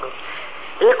થશે મમ્મીનું?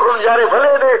 એક રૂમ જયારે ભલે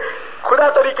એને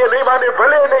ખુદા તરીકે નહીં માને,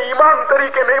 ભલે એને ઇમામ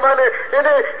તરીકે નહીં માને,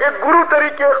 એને એક ગુરુ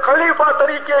તરીકે, ખલીફા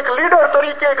તરીકે, એક લીડર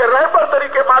તરીકે, એક રહેબર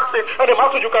તરીકે માનશે અને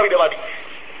માથું ઝુકાવી દેવાની,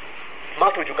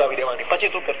 માથું ઝુકાવી દેવાની.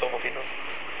 પછી શું કરશો મમ્મીનું?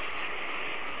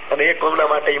 અને એ કોમના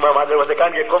માટે ઇમામ આગળ વધે,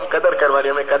 કારણ કે કોમ કદર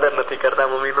કરવાની. અમે કદર નથી કરતા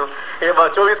મમ્મીનું. એ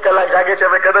 24 કલાક જાગે છે,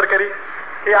 અમે કદર કરી?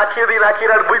 એ આખી દિન આખી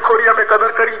રાત ભૂખોડી અમે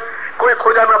કદર કરી? કોઈ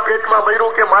ખોજાના પેટમાં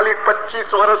મર્યું કે માલિક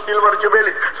 25 વર્ષ સિલ્વર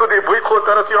જુબેલી સુધી ભૂખો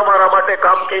તરસ્યો અમારા માટે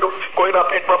કામ કર્યું? કોઈના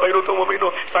પેટમાં મર્યું તો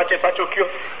મમ્મીનું? સાચે સાચું કયો,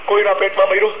 કોઈના પેટમાં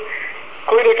મર્યું?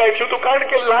 કોઈને કઈ થયું તું? કારણ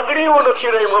કે લાગણીઓ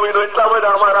નથી રહી મમ્મીનો. એટલા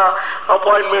બધા અમારા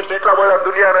અપોઇન્ટમેન્ટ, એટલા બધા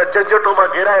દુનિયાના ઝંઝટોમાં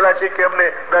ઘેરાયેલા છે કે અમને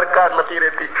દરકાર નથી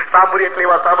રહેતી. સાંભળી એટલી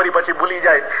વાર સાંભળી પછી ભૂલી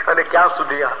જાય. અને ક્યાં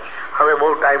સુધી આ? હવે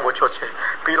બહુ ટાઈમ ઓછો છે.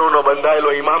 પીરોનો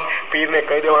બંધાયેલો ઇમામ, પીરને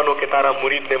કહી દેવાનું કે તારા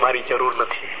મુરીદને મારી જરૂર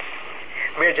નથી,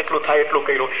 મેં જેટલું થાય એટલું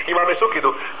કર્યું. ઇમામે શું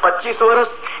કીધું? 25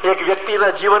 વર્ષ એક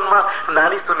વ્યક્તિના જીવનમાં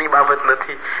નાની સુની બાબત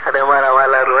નથી. અને અમારા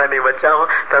વાલા રૂહાની બચાવો,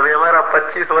 તમે અમારા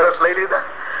 25 વર્ષ લઈ લીધા,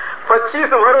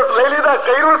 25 વર્ષ લઈ લીધા.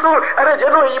 કર્યું શું? અરે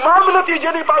જેનો ઇમામ નથી,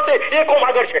 જેની પાસે એ કોમ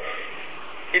આગળ છે.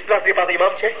 ઇસ્લામની પાસે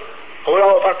ઇમામ છે,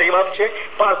 હોરાઓ પાસે ઇમામ છે,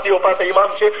 પારસીઓ પાસે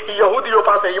ઇમામ છે, યહૂદીઓ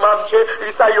પાસે ઇમામ છે,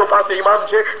 ઈસાઈઓ પાસે ઇમામ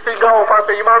છે, સિંગાઓ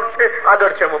પાસે ઇમામ છે.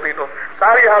 આગળ છે મમ્મીનો,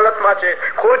 સારી હાલતમાં છે,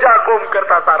 ખોજા કોમ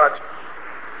કરતા સારા છે.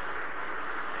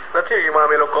 નથી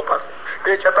ઇમામ એ લોકો પાસે,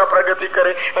 તે છતાં પ્રગતિ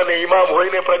કરે. અને ઇમામ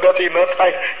હોઈને પ્રગતિ ન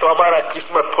થાય તો અમારા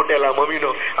કિસ્મત ફૂટેલા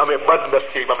મમ્મીનો. અમે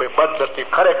બદનસીબ, અમે બદનસીબ.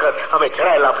 ખરેખર અમે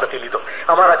જરાય લાભ નથી લીધો.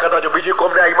 અમારા કરતા જો બીજી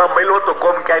કોમને ઇમામ મળ્યો તો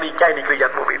કોમ ક્યાંય નીકળી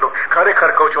જાત મમ્મીનો.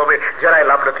 ખરેખર કહું છું, અમે જરાય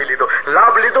લાભ નથી લીધો.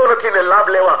 લાભ લીધો નથી ને લાભ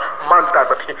લેવા માંગતા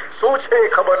નથી. શું છે એ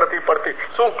ખબર નથી પડતી,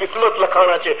 શું કિસ્મત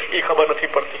લખાણા છે એ ખબર નથી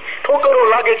પડતી. ઠોકરો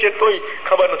લાગે છે તોય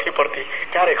ખબર નથી પડતી.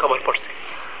 ક્યારે ખબર પડશે?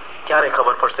 ક્યારે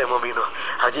ખબર પડશે મમ્મીનો?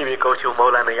 હજી બી કહું છું,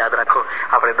 મૌલાને યાદ રાખો.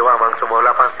 આપણે દુઆ માંગશું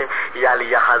મૌલા પાસે,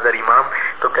 યાલી યા હાજર ઇમામ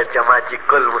તો ગજ જમાતજી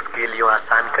કુલ મુશ્કેલીઓ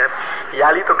આસાન કર.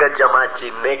 યાલી તો ગજ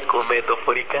જમાતજી નેક ઉમેદો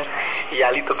પૂરી કર.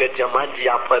 યાલી તો ગજ જમાતજી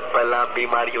આફત બલા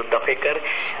બીમારીઓ દફે કર.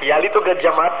 યાલી તો ગજ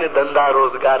જમાતને ધંધા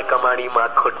રોજગાર કમાણીમાં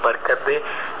ખોટ બરકત દે.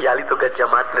 યાલી તો ગજ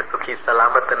જમાતને સુખી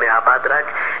સલામત અને આબાદ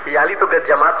રાખ. યાલી તો ગજ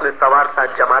જમાતને સવાર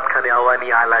સાંજ જમાત ખાને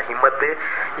આવવાની આલા હિંમત દે.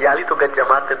 યાલી તો ગજ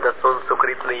જમાતને દસોન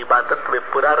સુખરીતને ઇબાદત में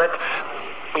पूरा रख.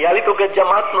 याली तो गज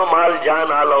जमात नो माल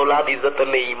जान हाल औलाद इज्जत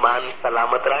ने ईमान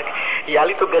सलामत राख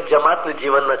याली तो गज जमात ने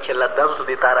जीवन न छेल्ला दम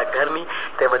સુધી તારા ઘરની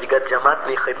તેમજ ગજ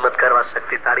જમાતની ખિદમત કરવા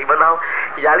શક્તિ તારી બનાવ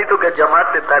याली तो गज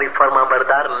जमात ने तारी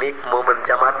फरमाबरदार नेक मोमन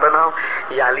जमात बनाओ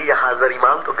याली हाजिर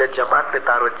इमाम तो गज जमात ने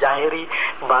तारो जाहिरी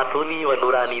बातूनी व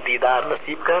नूरानी दीदार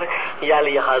नसीब कर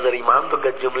याली हाजिर इमाम तो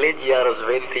गज जुमले जिया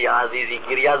रज़वेंती आजीजी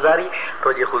गिरियाजारी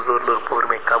तो जे हुजूर नूरपुर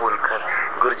में कबूल कर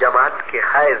गुर जमात के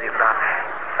हाय जिंदा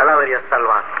सलाम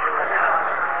सलवात